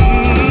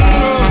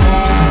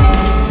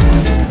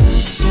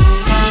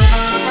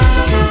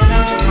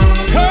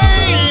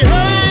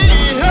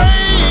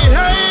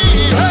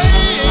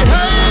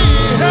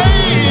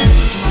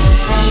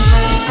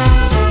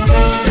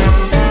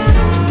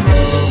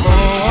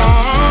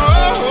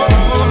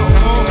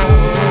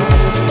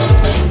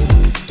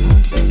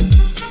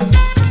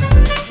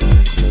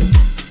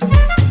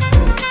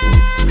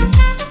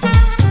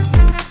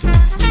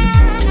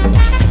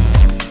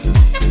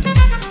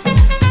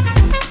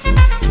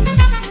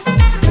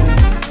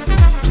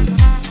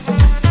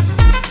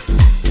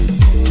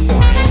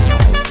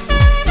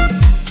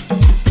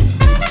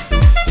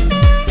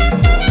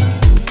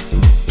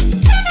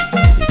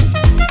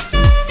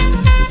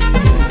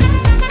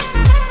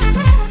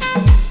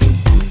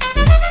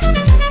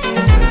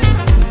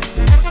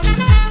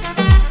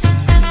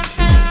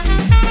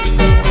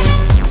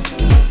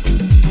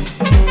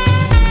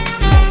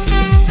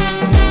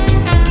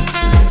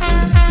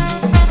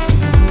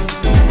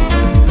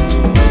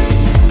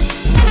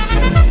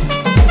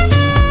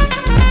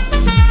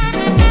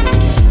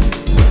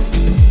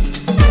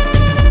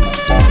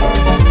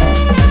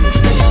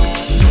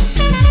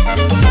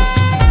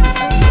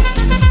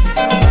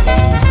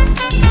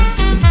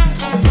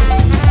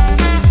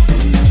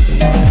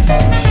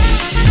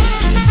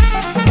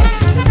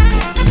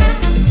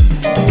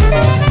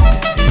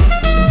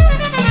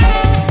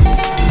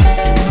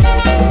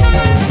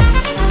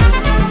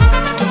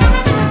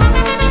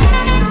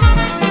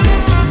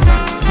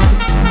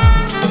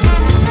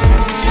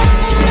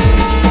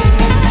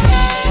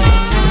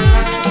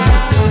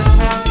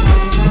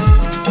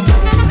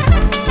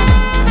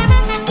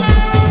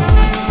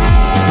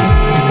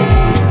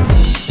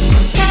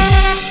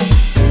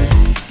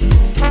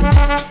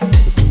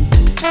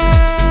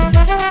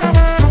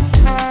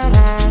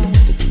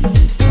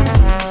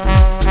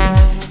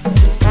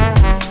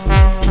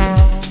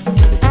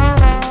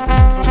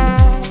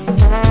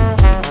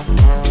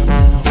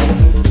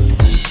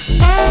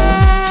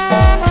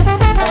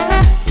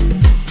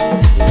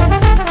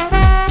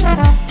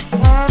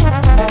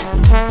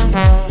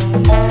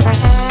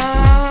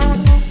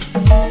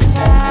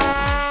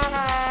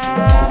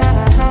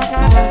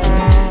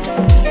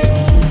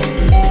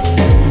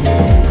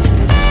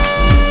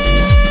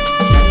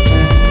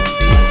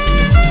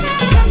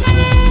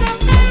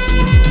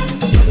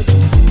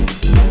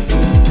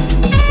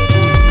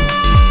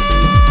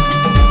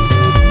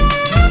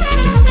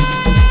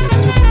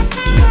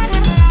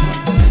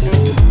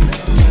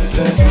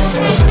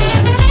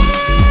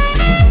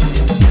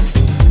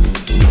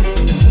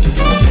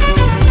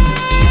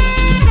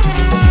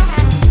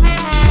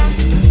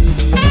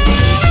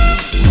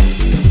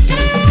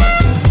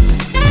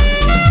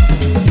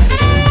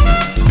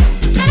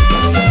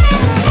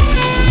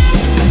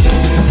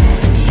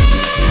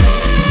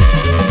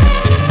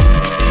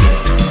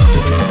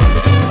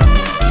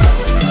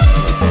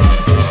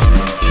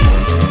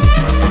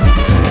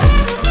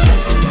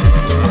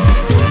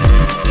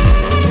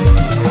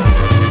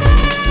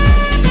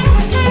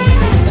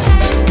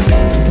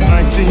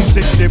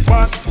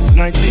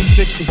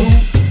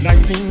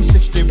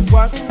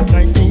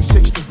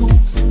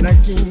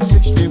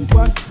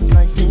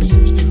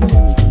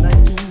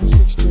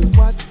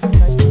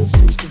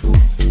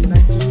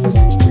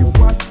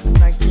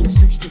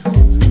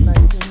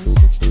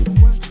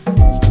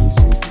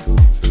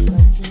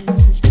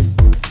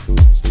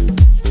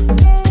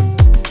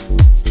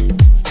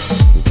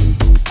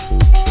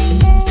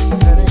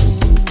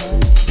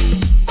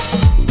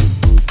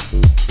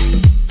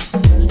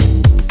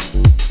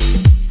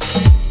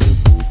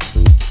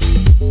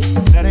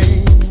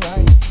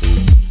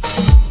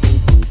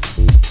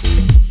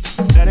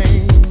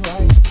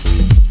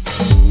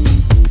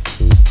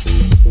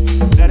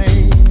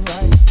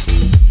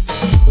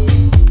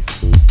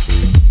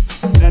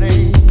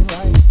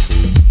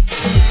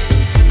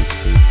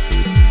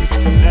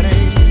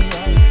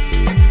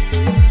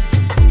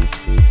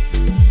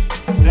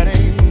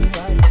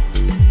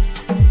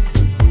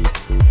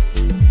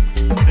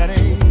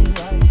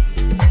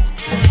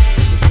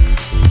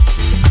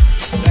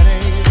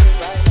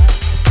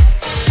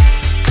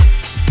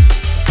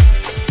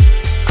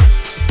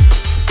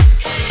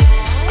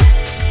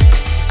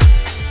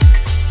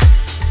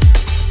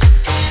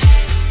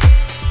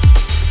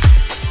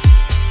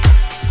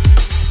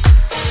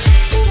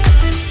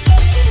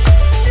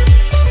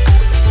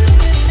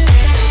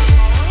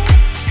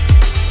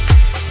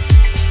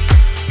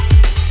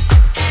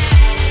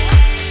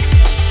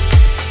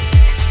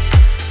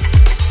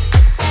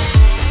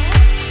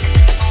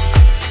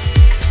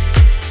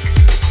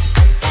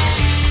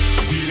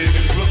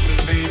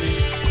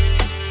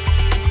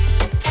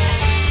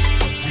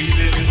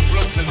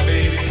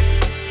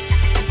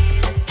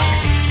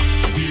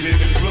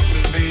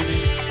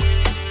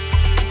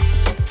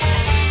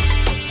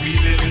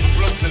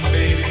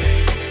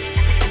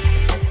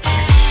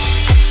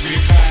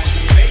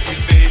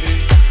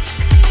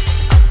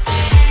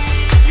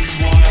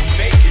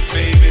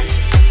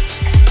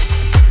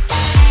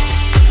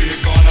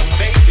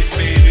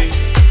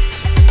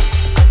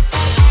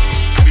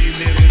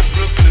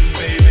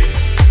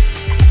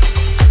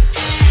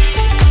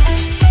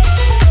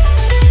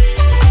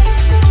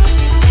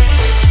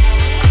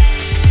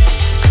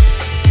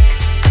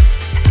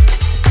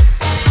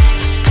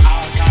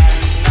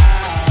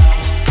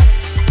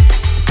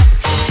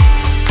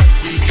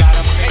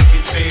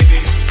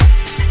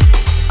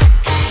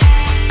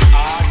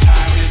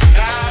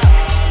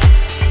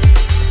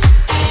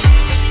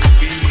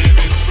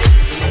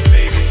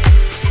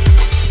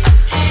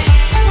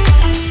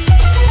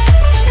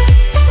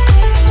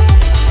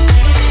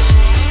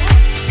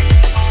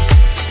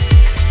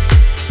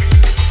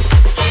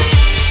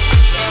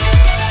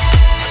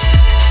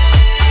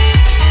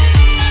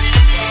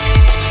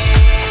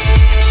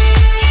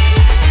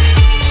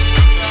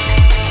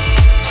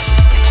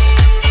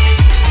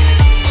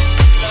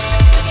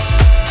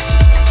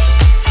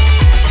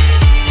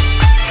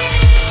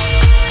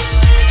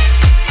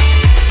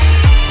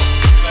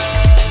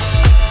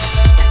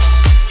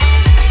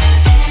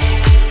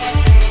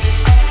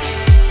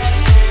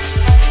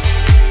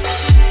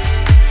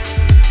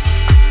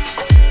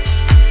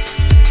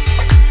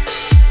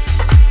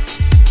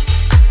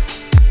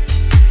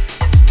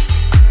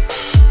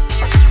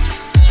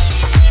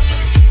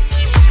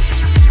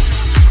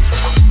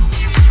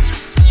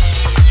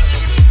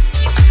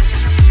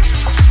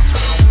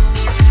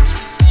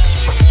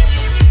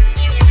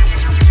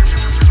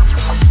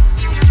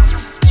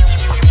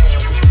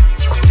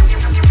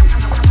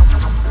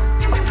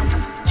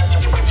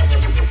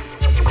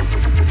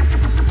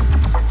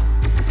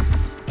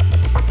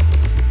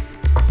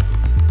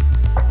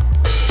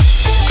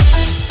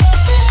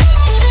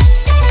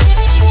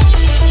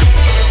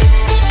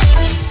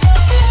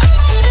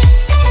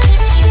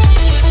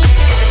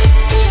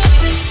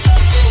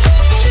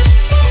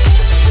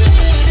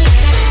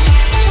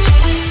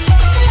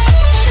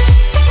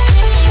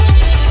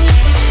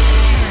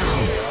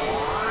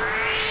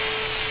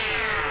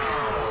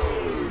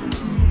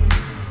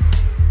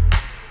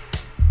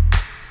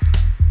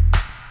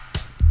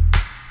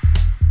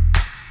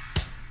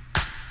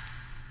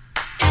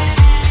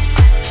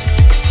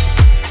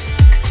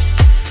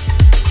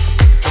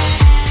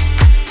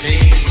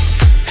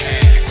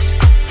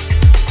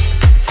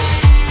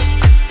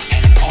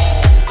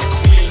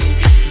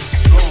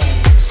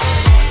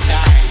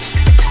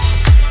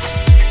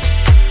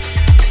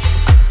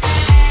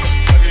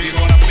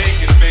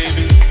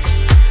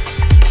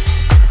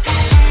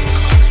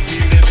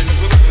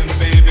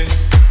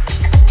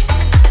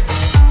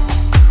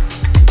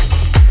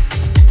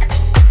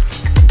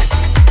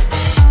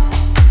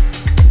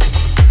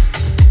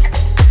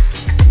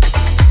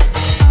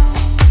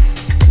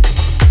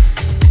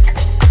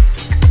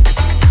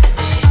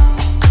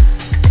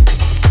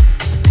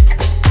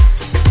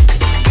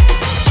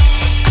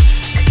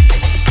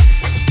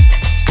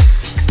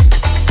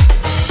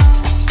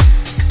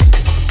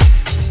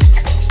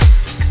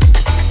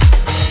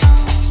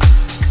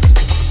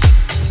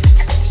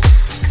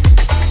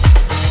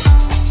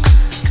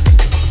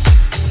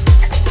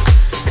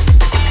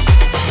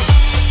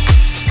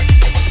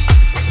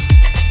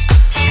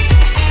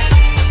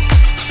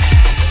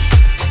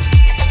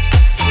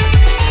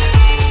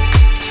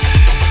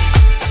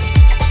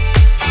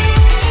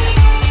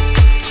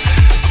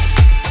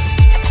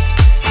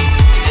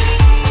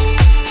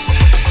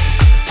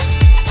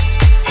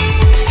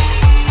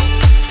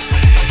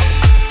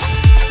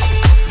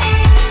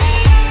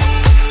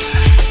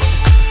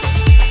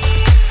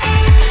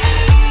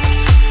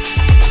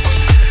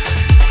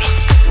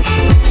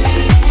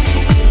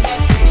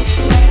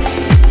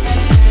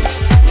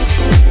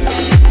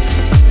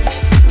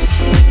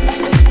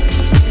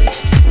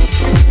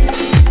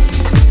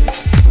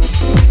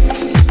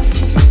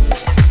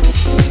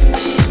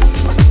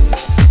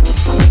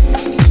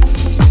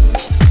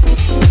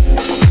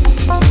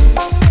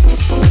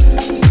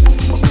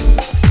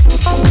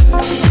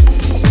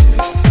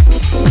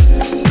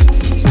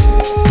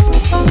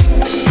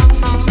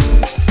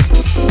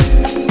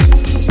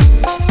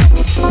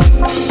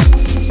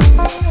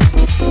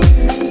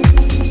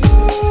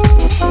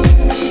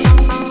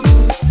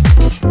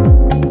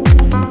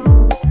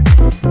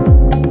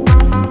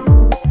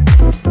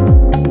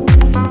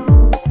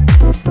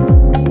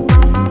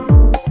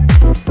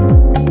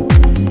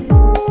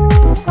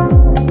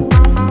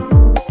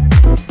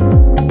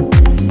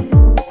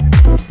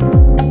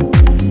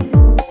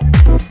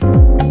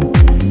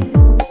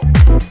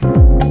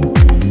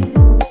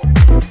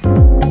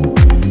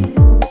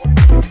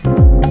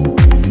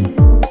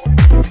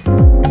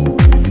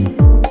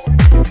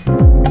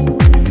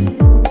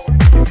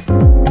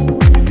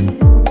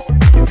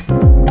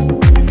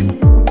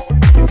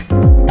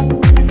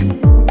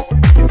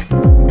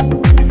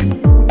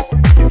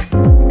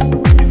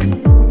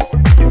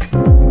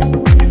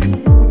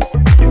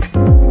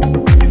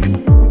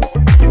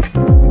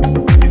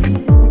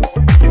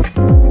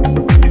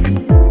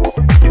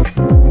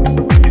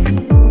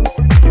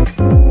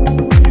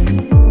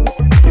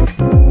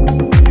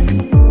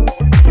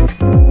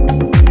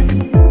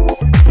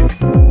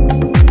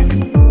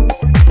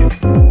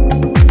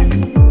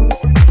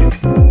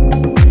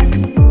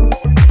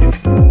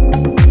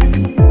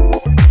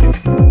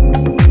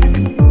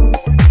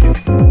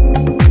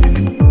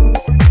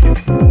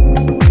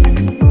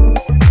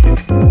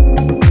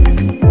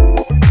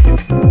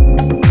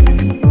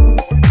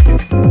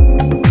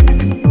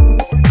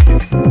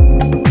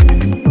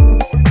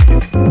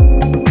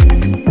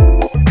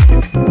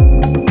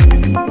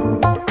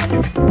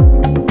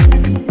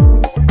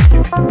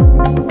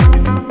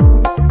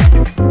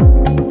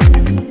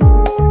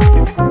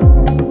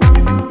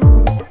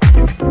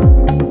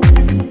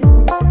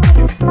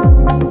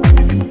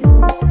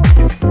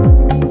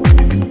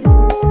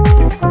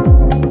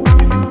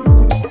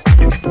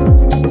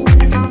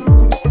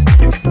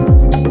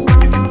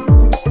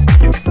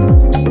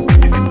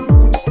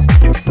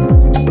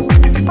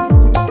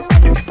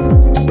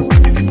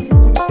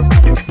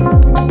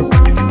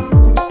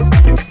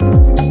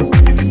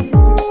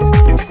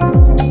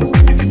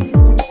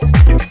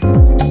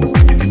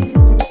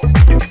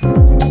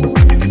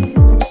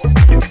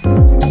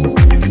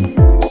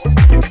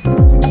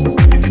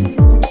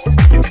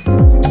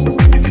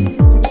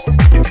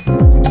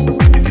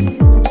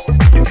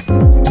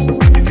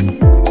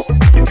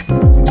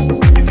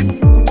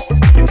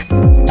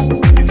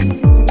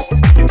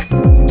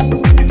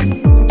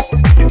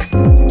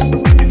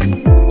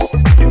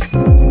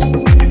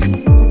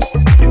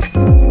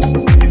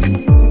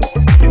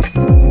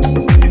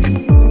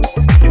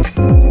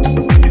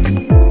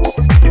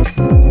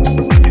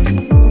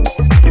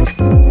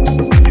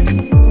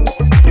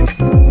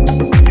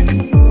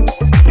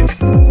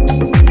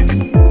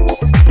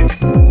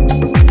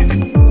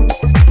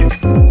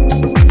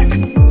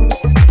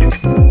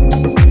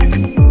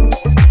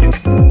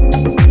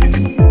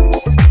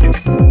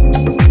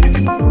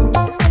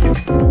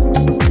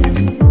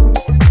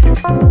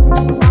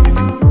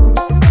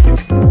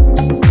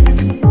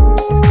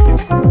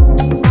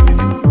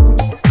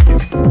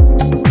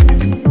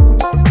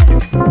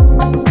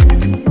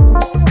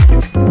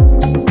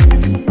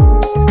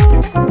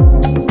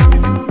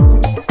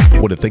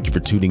 thank you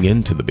for tuning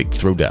in to the Big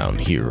Throwdown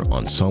here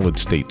on Solid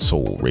State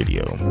Soul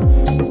Radio.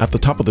 At the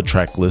top of the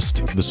track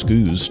list, the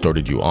Scooze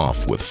started you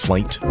off with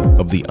Flight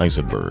of the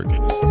Eisenberg.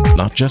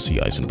 Not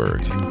Jesse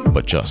Eisenberg,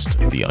 but just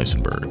the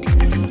Eisenberg.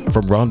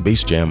 From Ron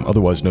Bass Jam,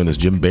 otherwise known as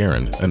Jim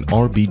Barron, an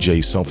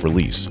RBJ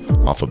self-release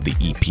off of the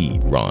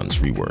EP Ron's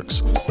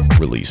Reworks,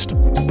 released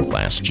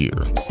last year.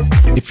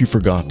 If you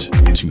forgot,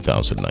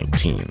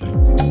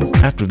 2019.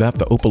 After that,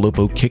 the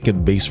Opolopo kick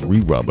and bass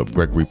re-rub of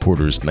Gregory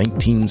Porter's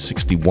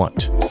 1960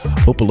 Watt.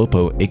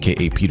 Opolopo,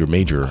 aka Peter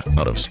Major,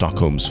 out of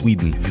Stockholm,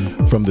 Sweden,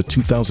 from the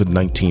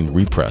 2019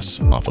 repress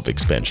off of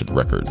Expansion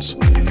Records.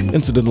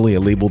 Incidentally, a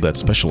label that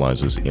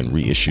specializes in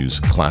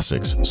reissues,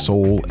 classics,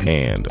 soul,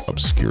 and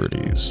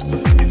obscurities.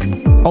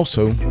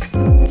 Also,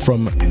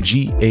 from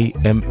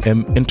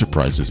GAMM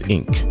Enterprises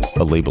Inc.,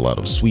 a label out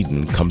of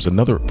Sweden, comes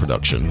another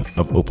production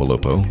of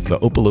Opolopo, the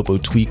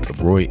Opolopo tweak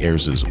of Roy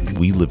Ayers'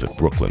 We Live at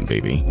Brooklyn,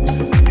 Baby.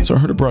 So I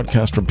heard a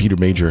broadcast from Peter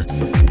Major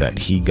that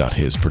he got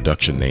his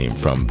production name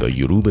from the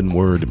Yoruban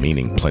word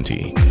meaning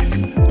plenty.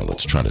 Now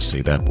let's try to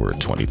say that word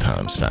 20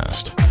 times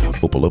fast.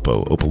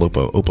 Opolopo,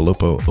 Opolopo,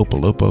 Opolopo,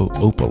 Opolopo,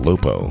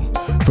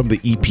 Opolopo. From the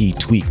EP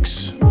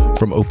Tweaks.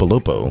 From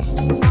Opolopo,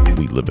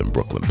 We Live in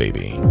Brooklyn,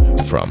 Baby.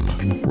 From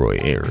Roy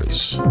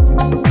Ayers.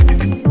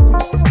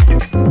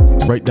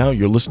 Right now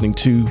you're listening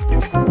to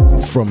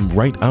From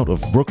Right Out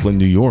of Brooklyn,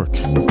 New York,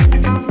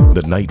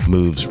 the Night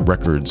Moves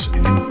Records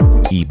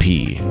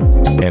EP,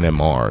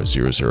 NMR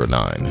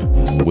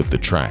 009, with the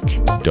track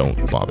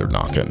Don't Bother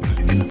Knockin'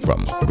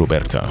 from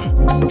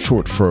Roberta,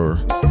 short for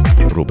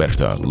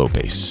Roberta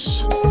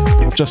Lopez.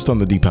 Just on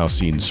the Deep House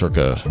scene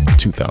circa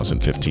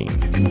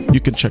 2015. You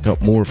can check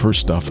out more of her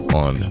stuff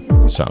on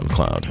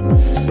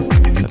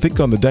SoundCloud. I think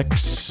on the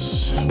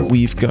decks,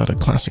 we've got a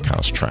classic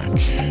house track.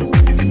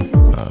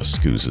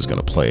 Scooze is going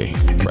to play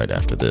right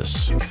after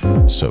this.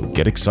 So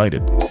get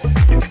excited.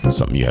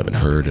 Something you haven't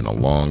heard in a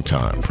long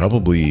time.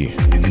 Probably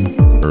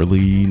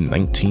early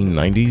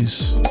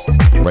 1990s.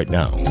 Right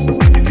now,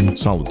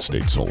 Solid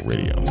State Soul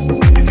Radio.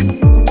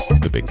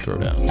 The Big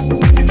Throwdown.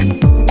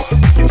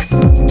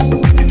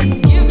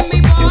 Give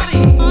me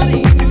body,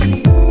 body.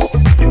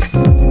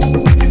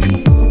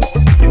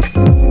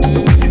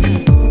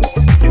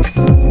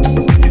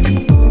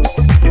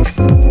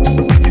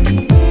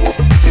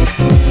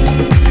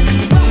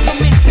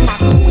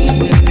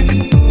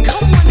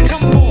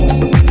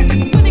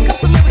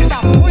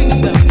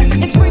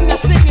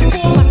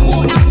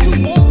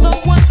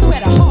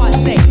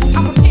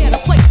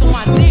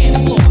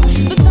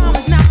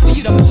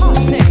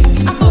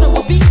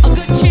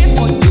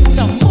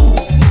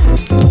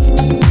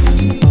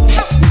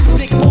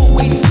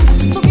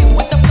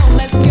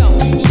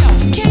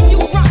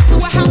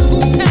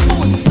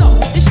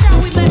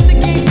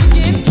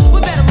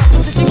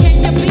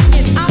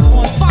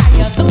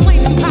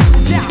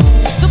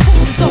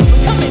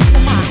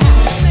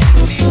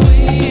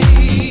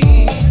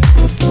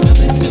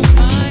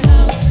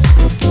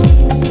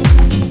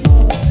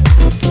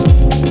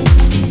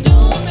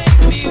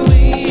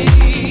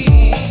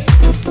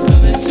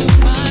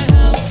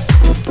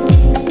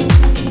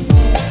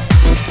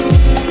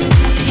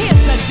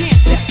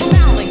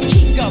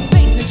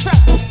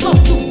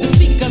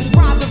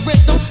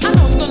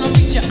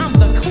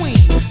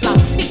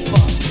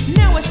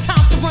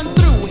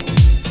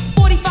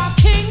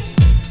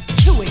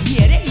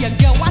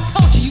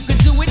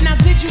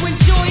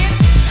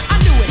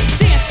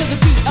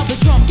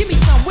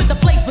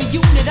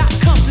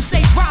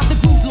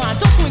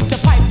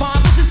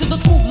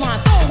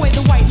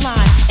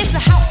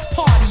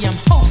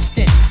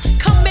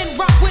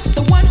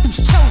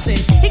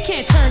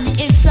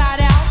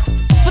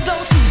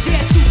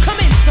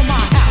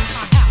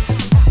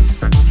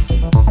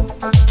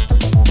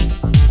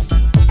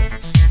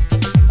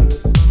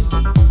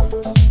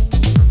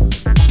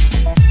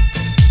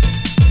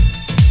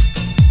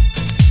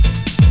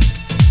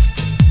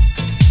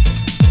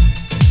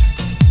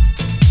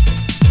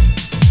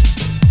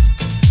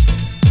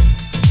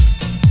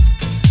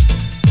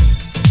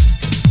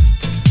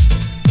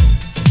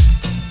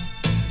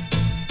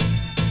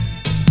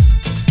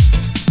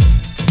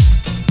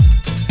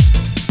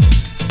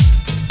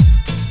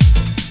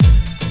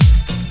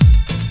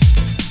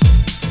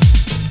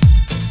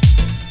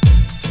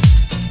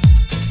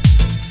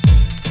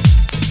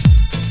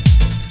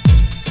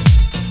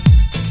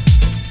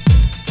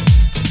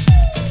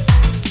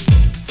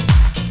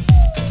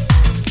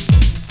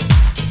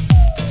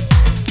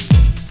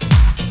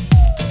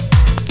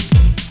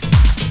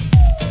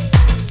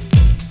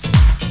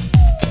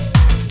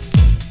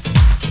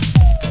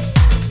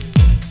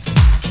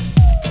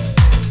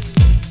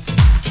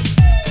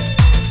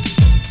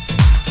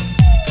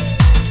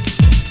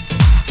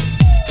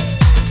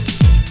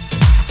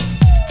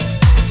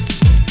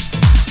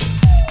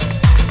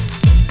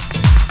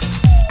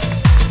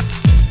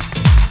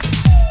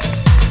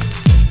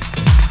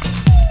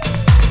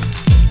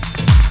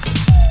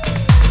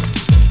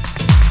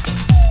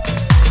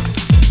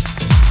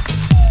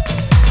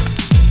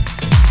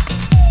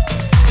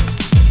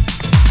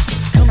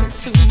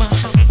 To my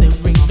house, there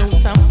ain't no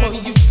time for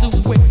you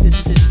to wait.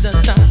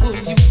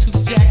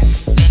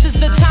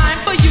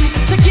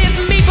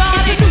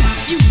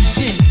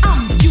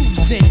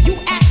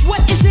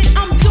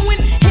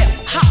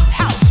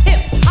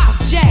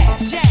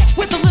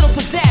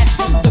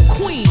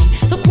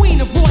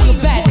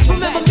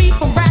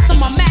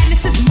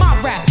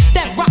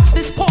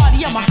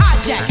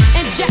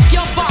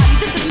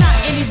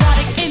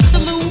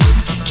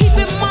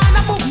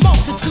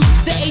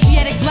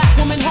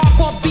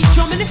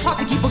 It's hard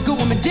to keep a good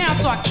woman down,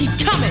 so I keep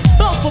coming.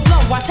 Blow for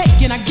blow, I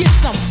take and I give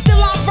some. Still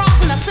I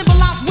rise and I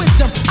symbolize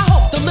wisdom. I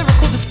hope the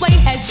lyrical display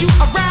has you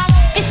around.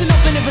 It's an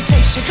open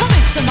invitation, come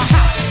into my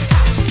house.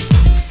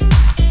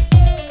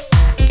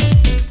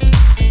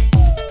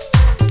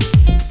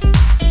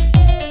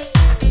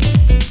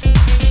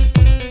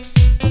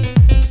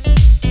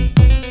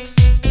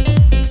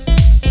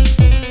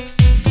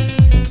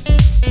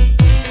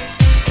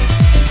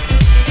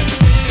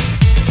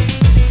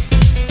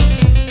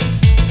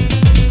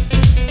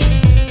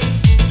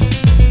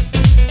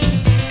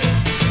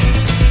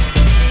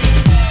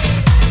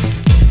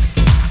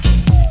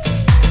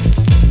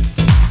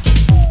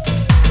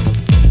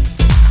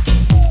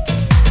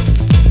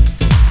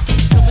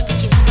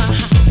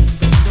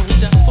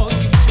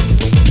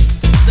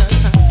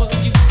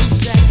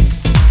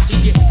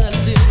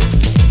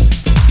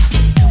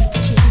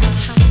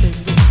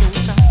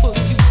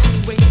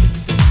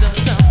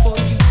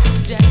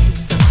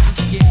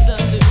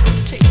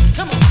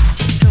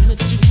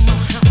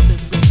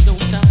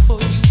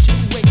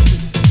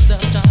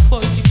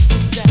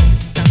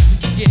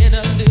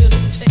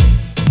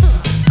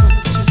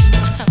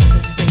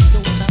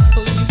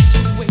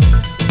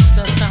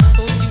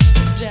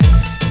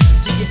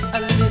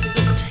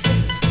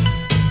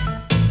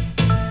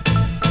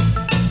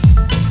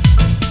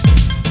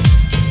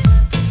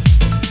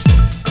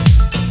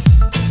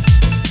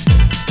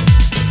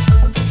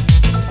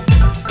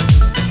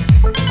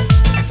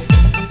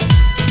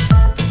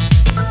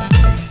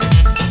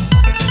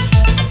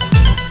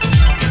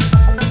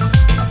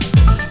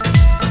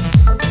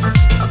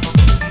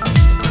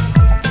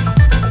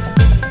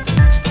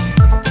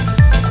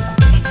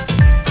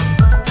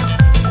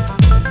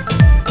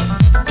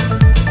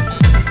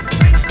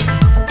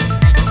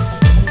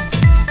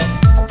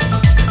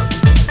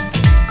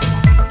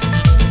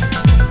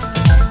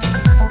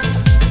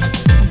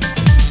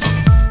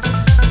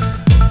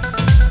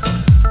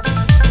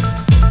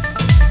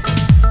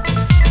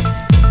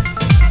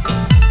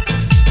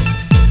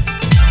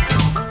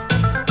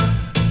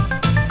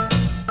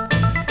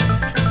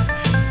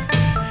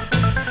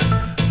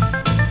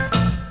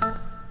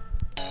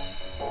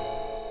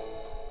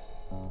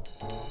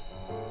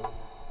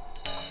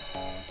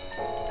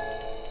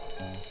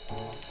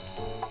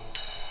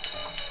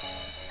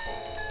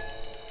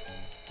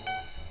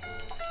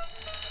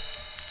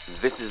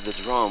 This is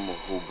the drum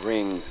who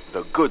brings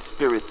the good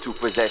spirit to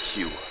possess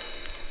you,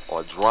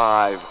 or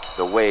drive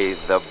the way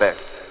the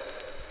best.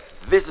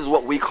 This is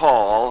what we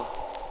call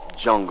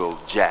jungle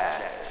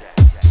jazz.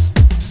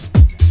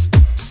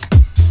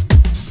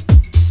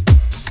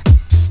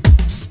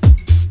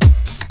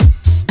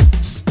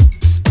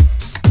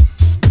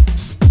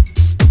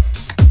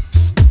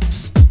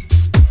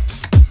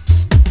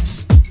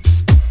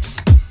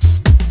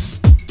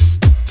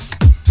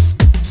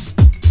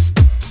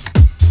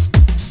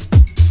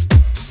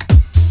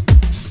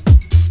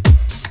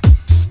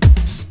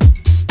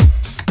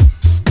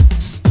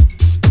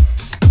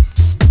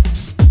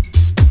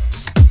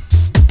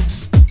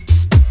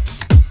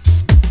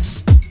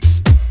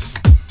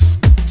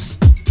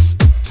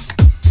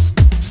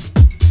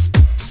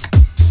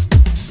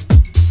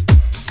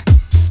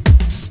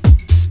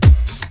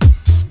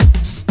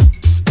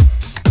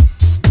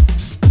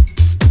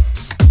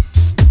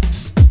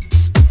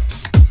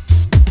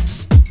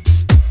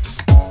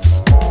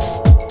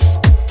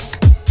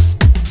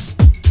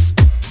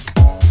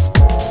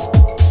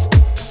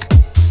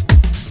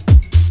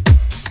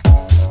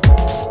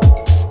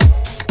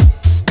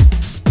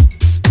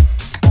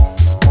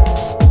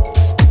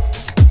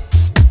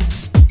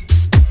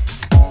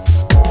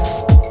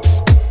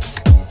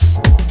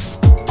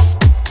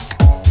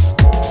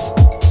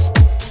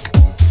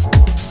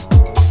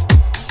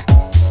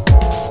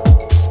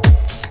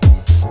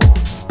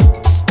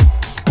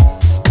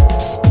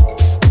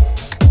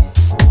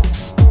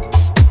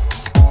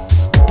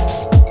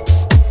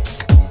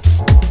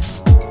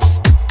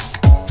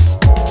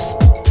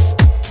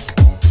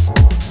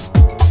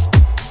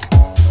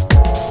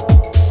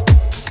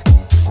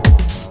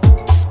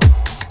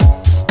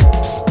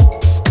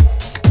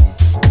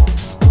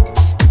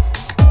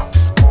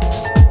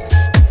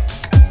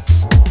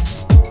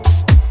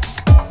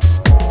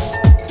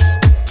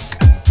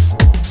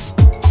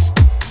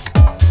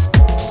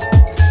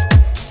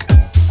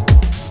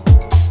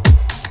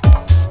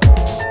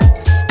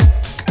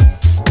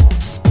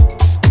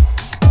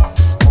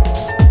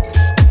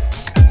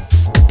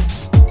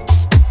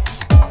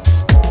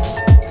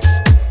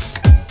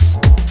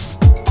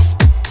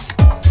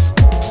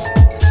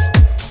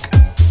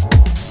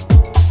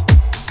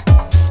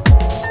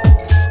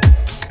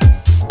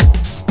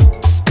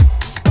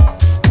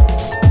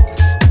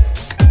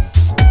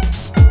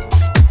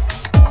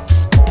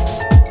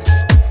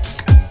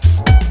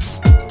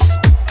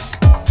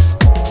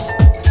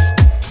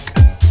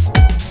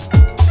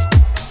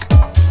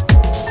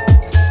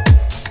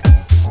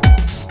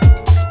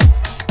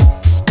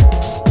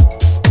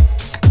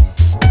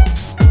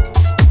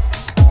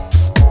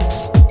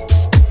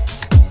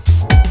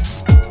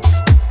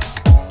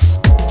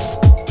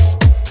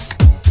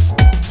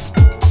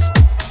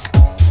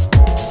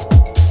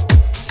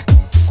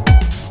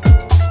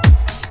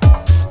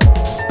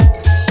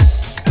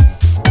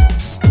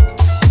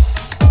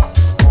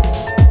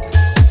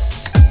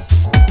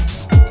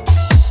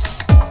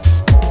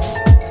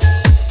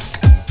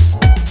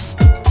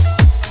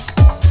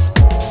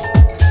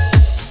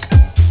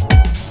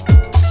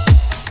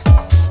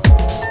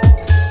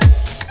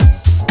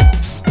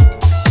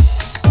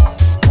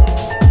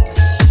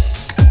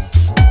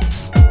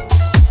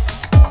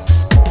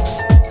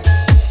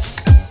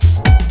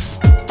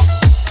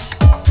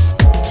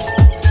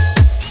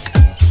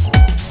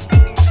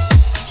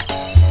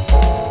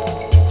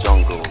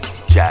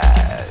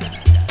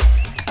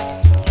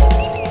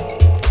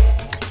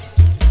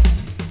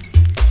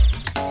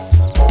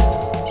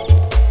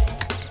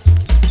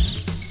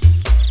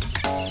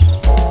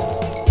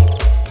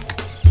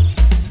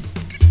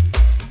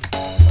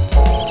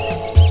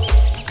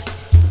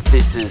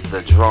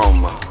 the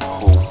drum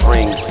who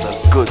brings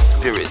the good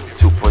spirit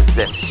to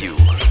possess you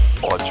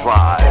or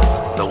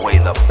drive the way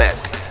the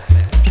best.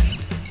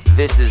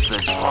 This is the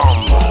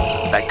drum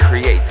that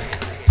creates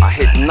a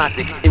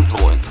hypnotic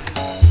influence.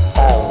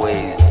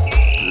 Always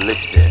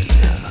listen.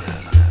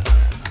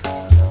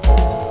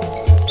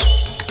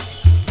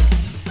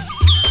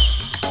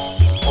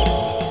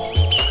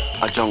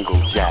 A jungle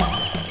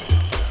jazz.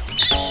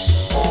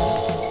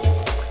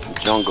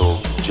 Jungle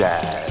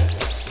jazz.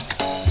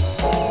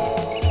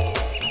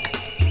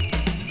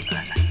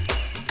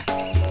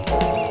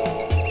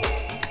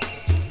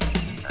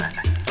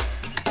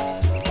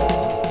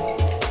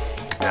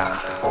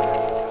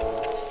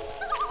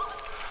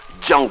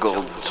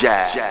 Jungle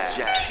jazz.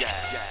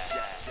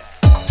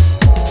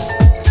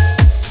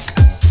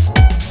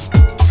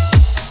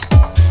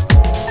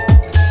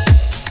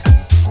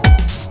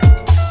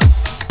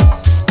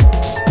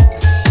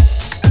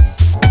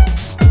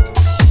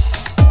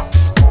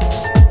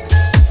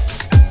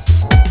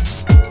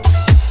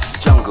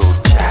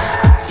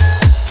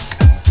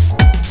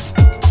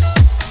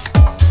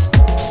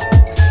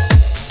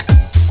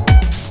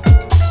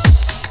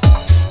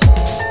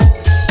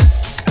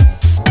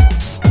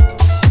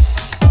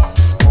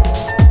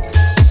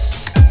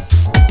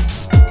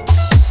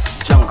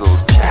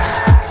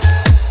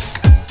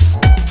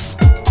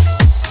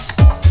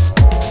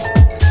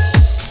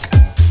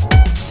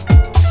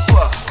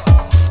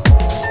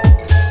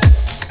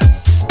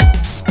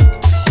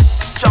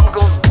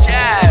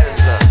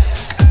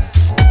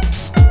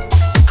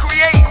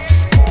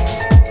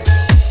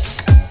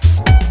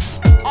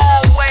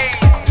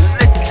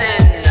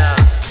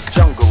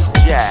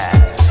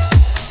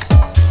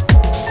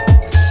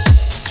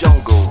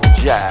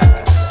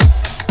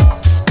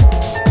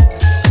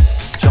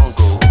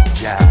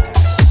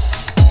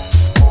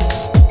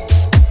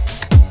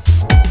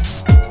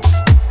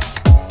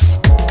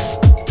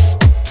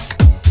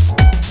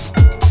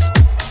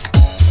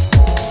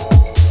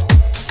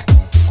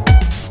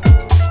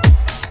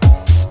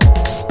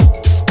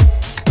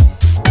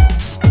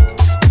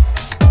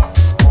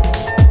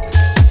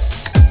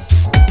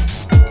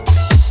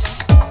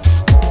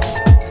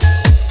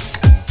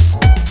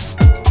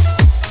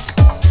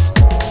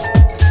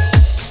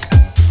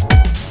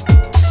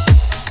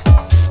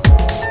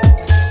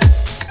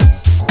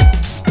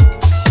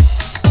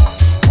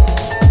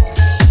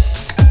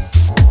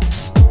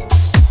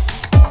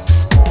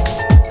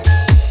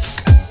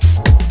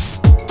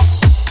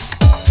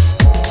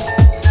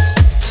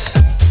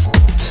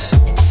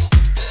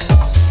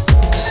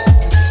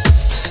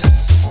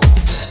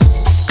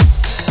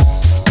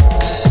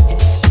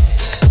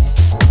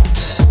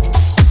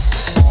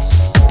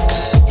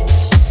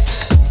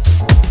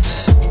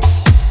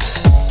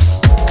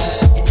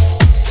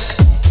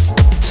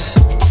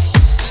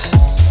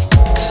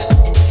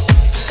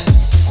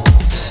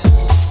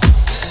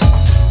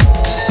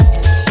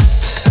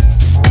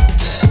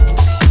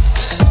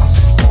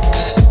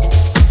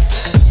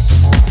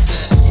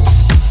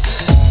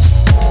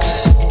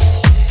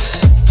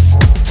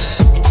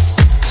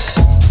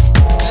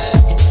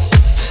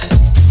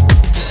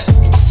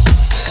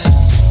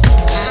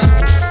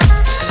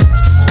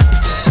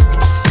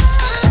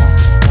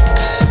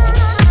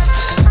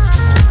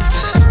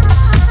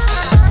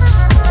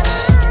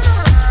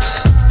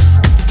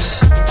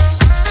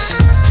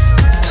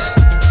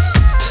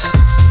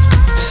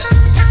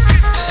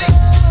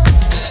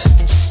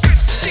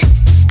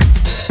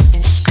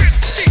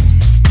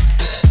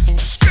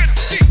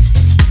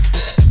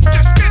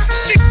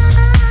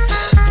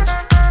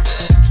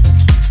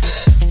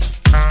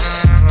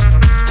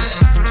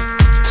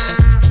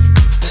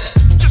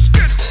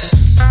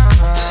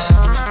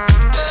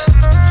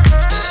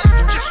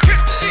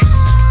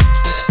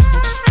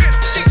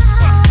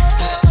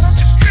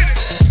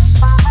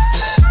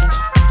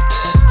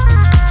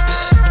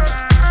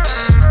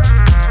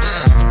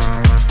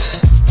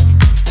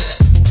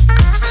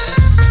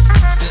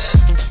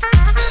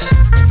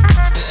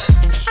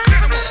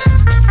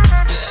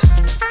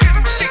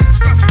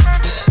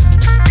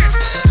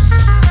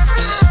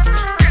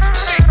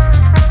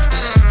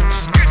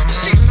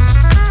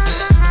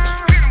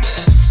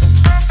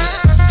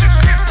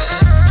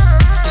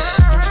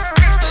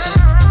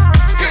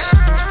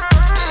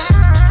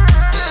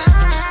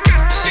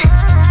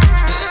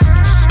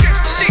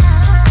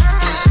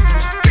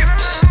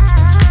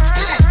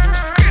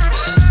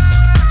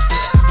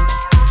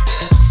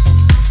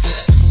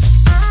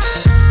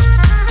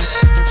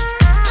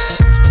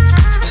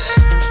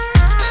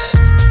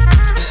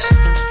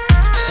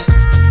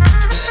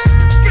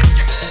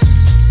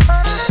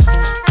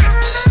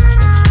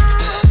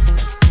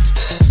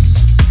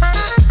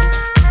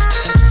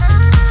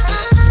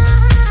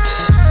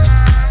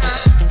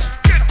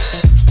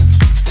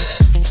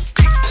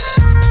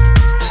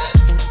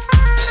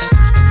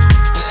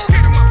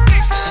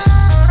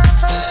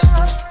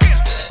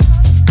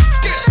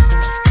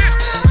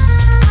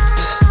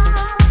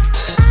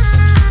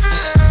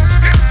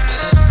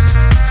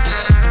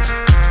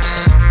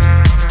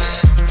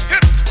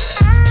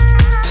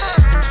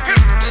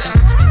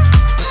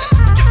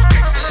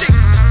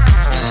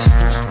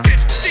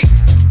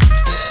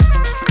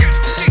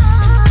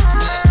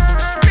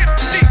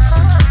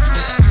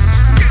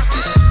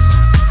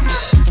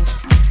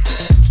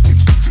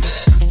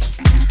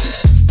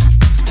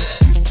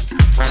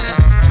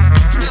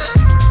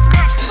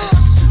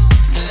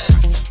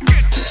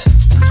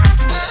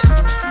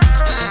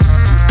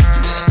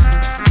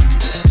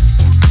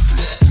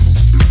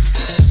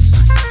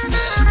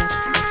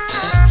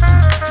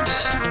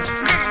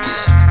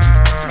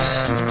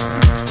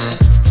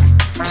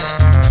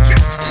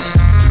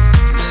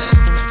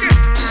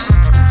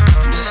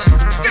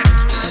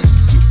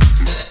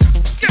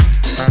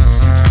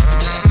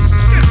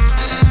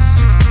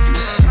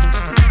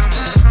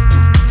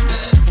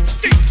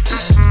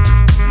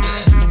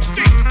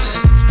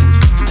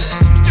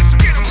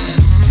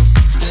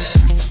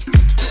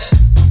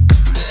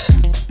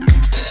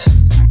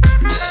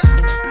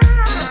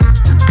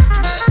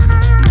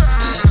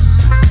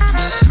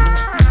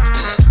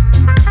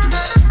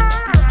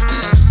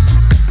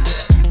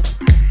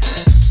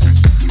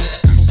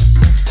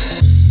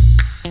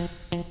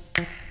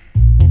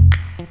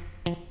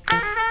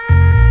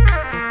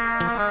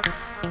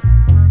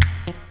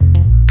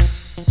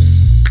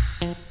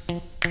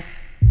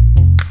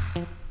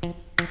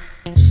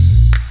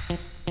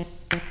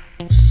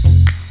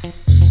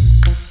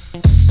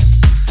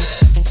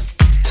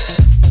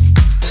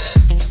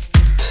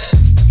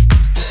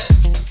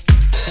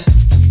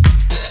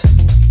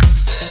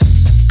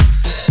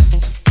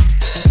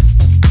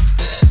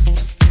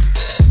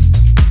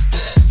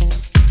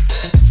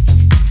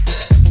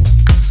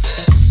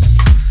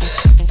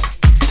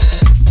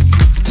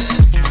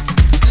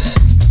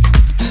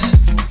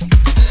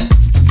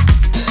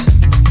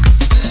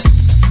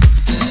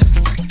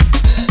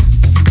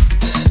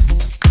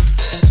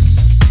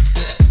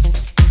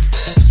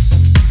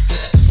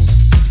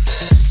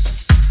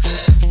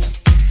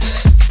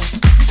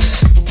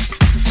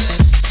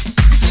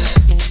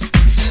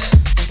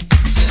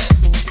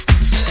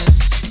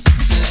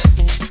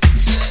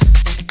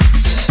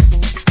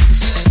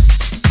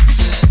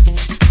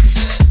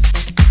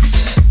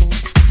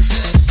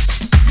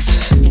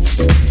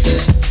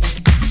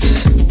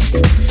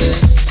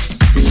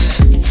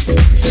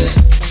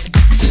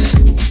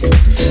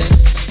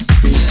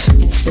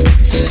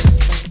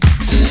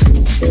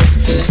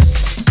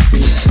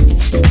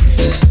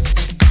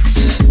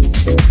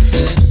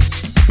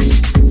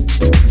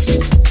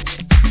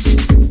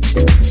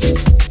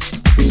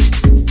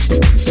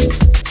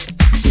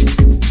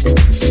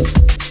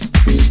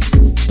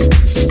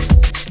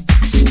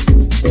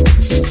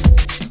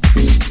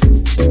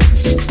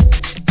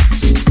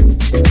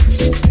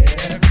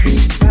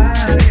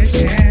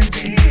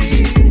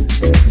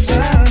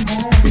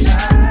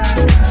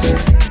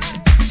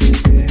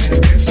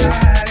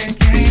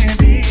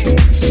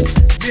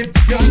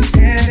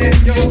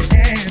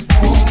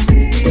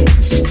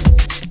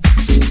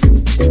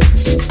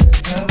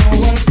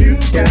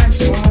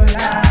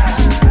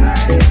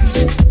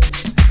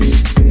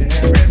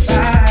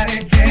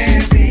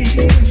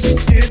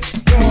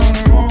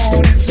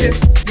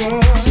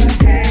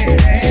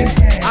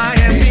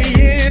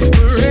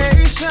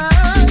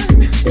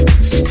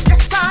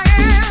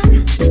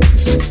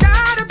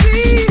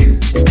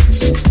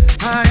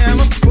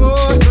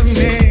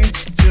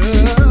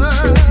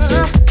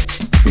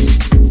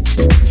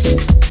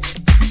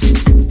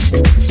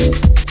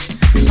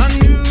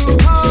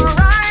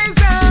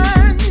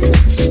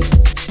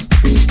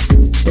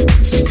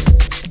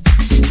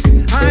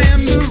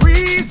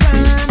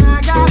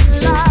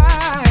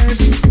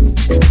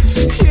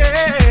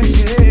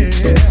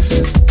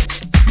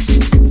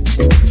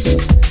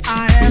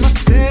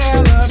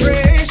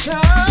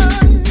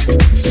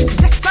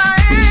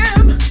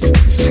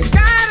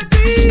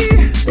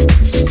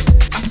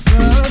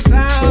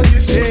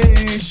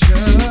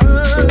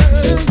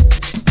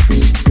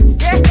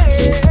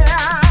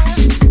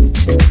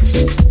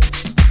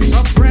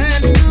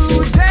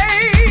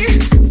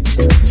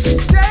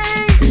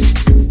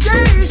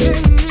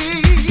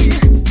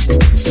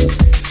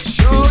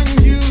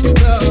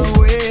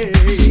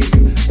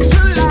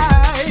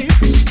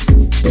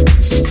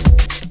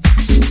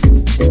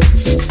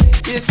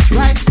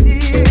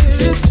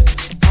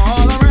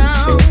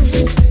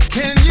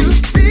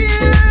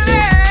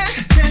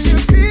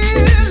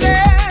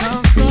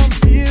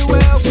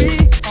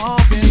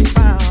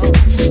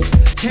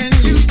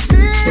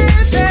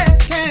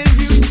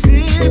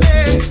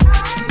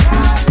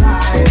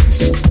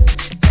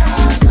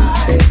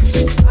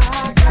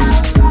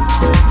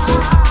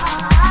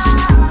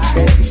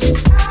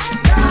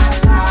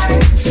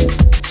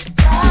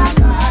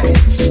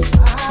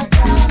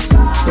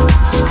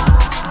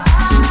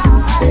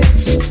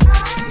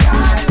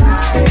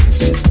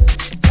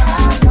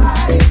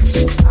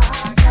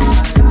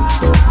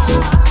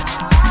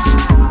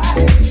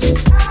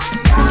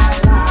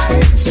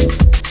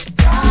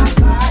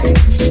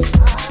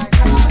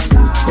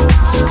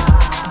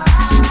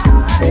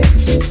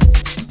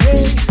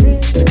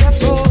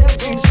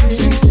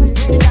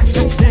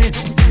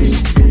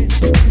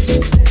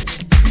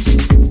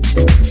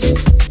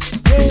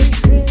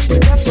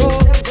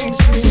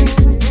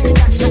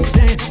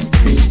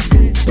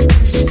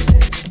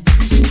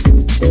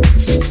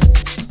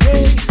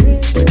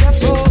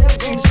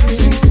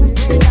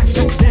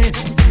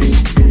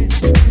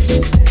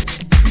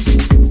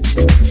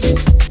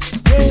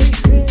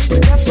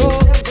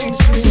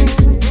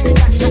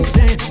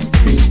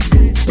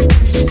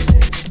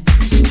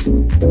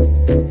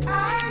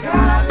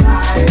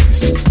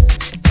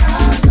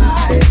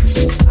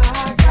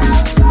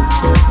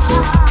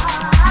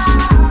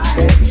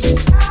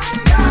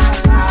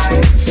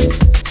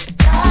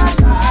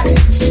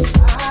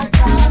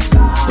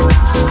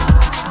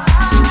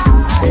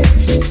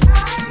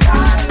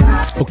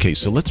 Okay,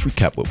 so let's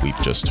recap what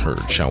we've just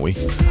heard, shall we?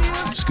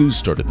 Scooze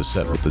started the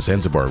set with the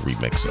Zanzibar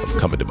remix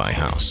of Come Into My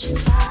House.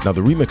 Now,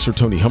 the remixer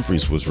Tony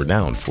Humphries was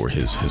renowned for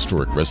his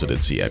historic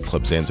residency at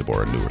Club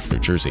Zanzibar in Newark, New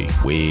Jersey,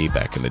 way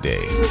back in the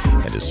day,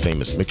 and his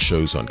famous mix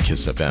shows on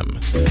Kiss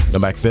FM. Now,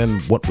 back then,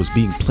 what was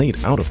being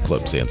played out of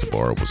Club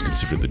Zanzibar was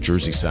considered the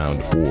Jersey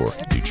Sound or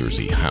New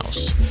Jersey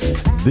House.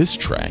 This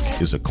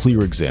track is a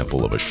clear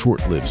example of a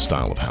short-lived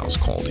style of house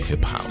called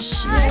hip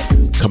house.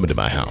 Come Into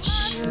My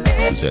House,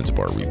 the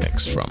Zanzibar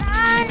remix from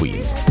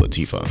Queen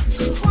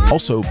Latifah.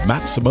 Also,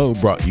 Matt Samo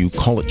brought you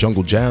Call It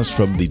Jungle Jazz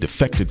from the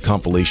defected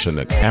compilation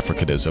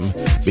Africanism,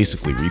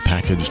 basically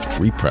repackaged,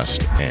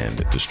 repressed,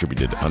 and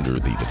distributed under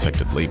the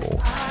defected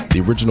label.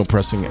 The original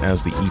pressing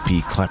as the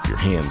EP Clap Your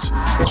Hands,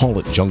 Call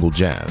It Jungle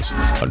Jazz,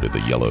 under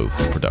the Yellow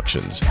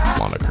Productions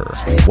moniker.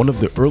 One of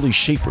the early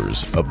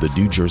shapers of the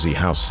New Jersey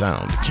house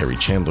sound, Kerry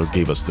Chandler,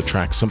 gave us the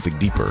track Something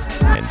Deeper,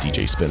 and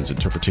DJ Spin's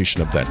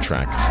interpretation of that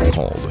track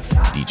called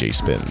DJ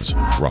Spin's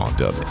Raw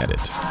Dub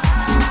Edit.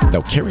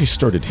 Now, Kerry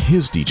started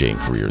his DJing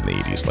career in the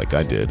 80s like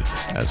I did,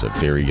 as a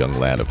very young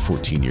lad of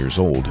 14 years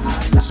old,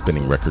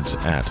 spinning records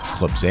at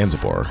Club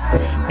Zanzibar,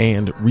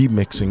 and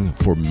remixing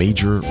for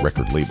major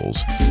record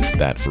labels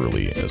that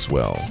early as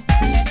well.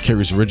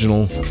 Kerry's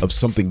original of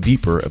Something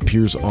Deeper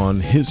appears on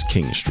his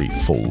King Street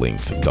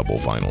full-length double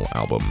vinyl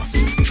album,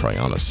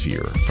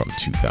 Trionosphere, from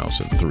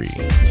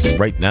 2003.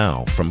 Right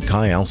now, from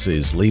Kai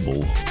Alce's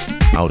label,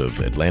 out of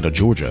Atlanta,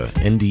 Georgia,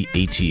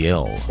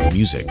 NDATL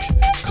Music,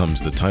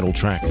 comes the title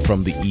track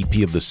from the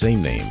EP of the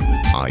same name,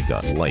 I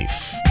Got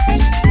Life.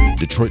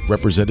 Detroit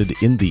represented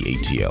in the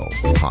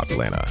ATL, Hot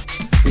Atlanta.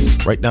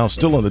 Right now,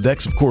 still on the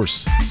decks, of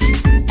course,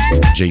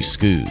 Jay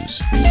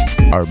Scooze,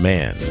 our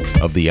man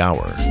of the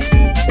hour,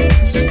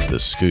 the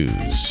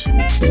Scooze,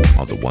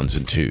 on the ones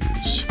and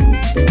twos.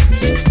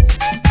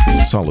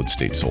 Solid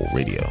State Soul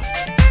Radio,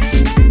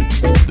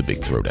 the Big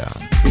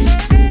Throwdown.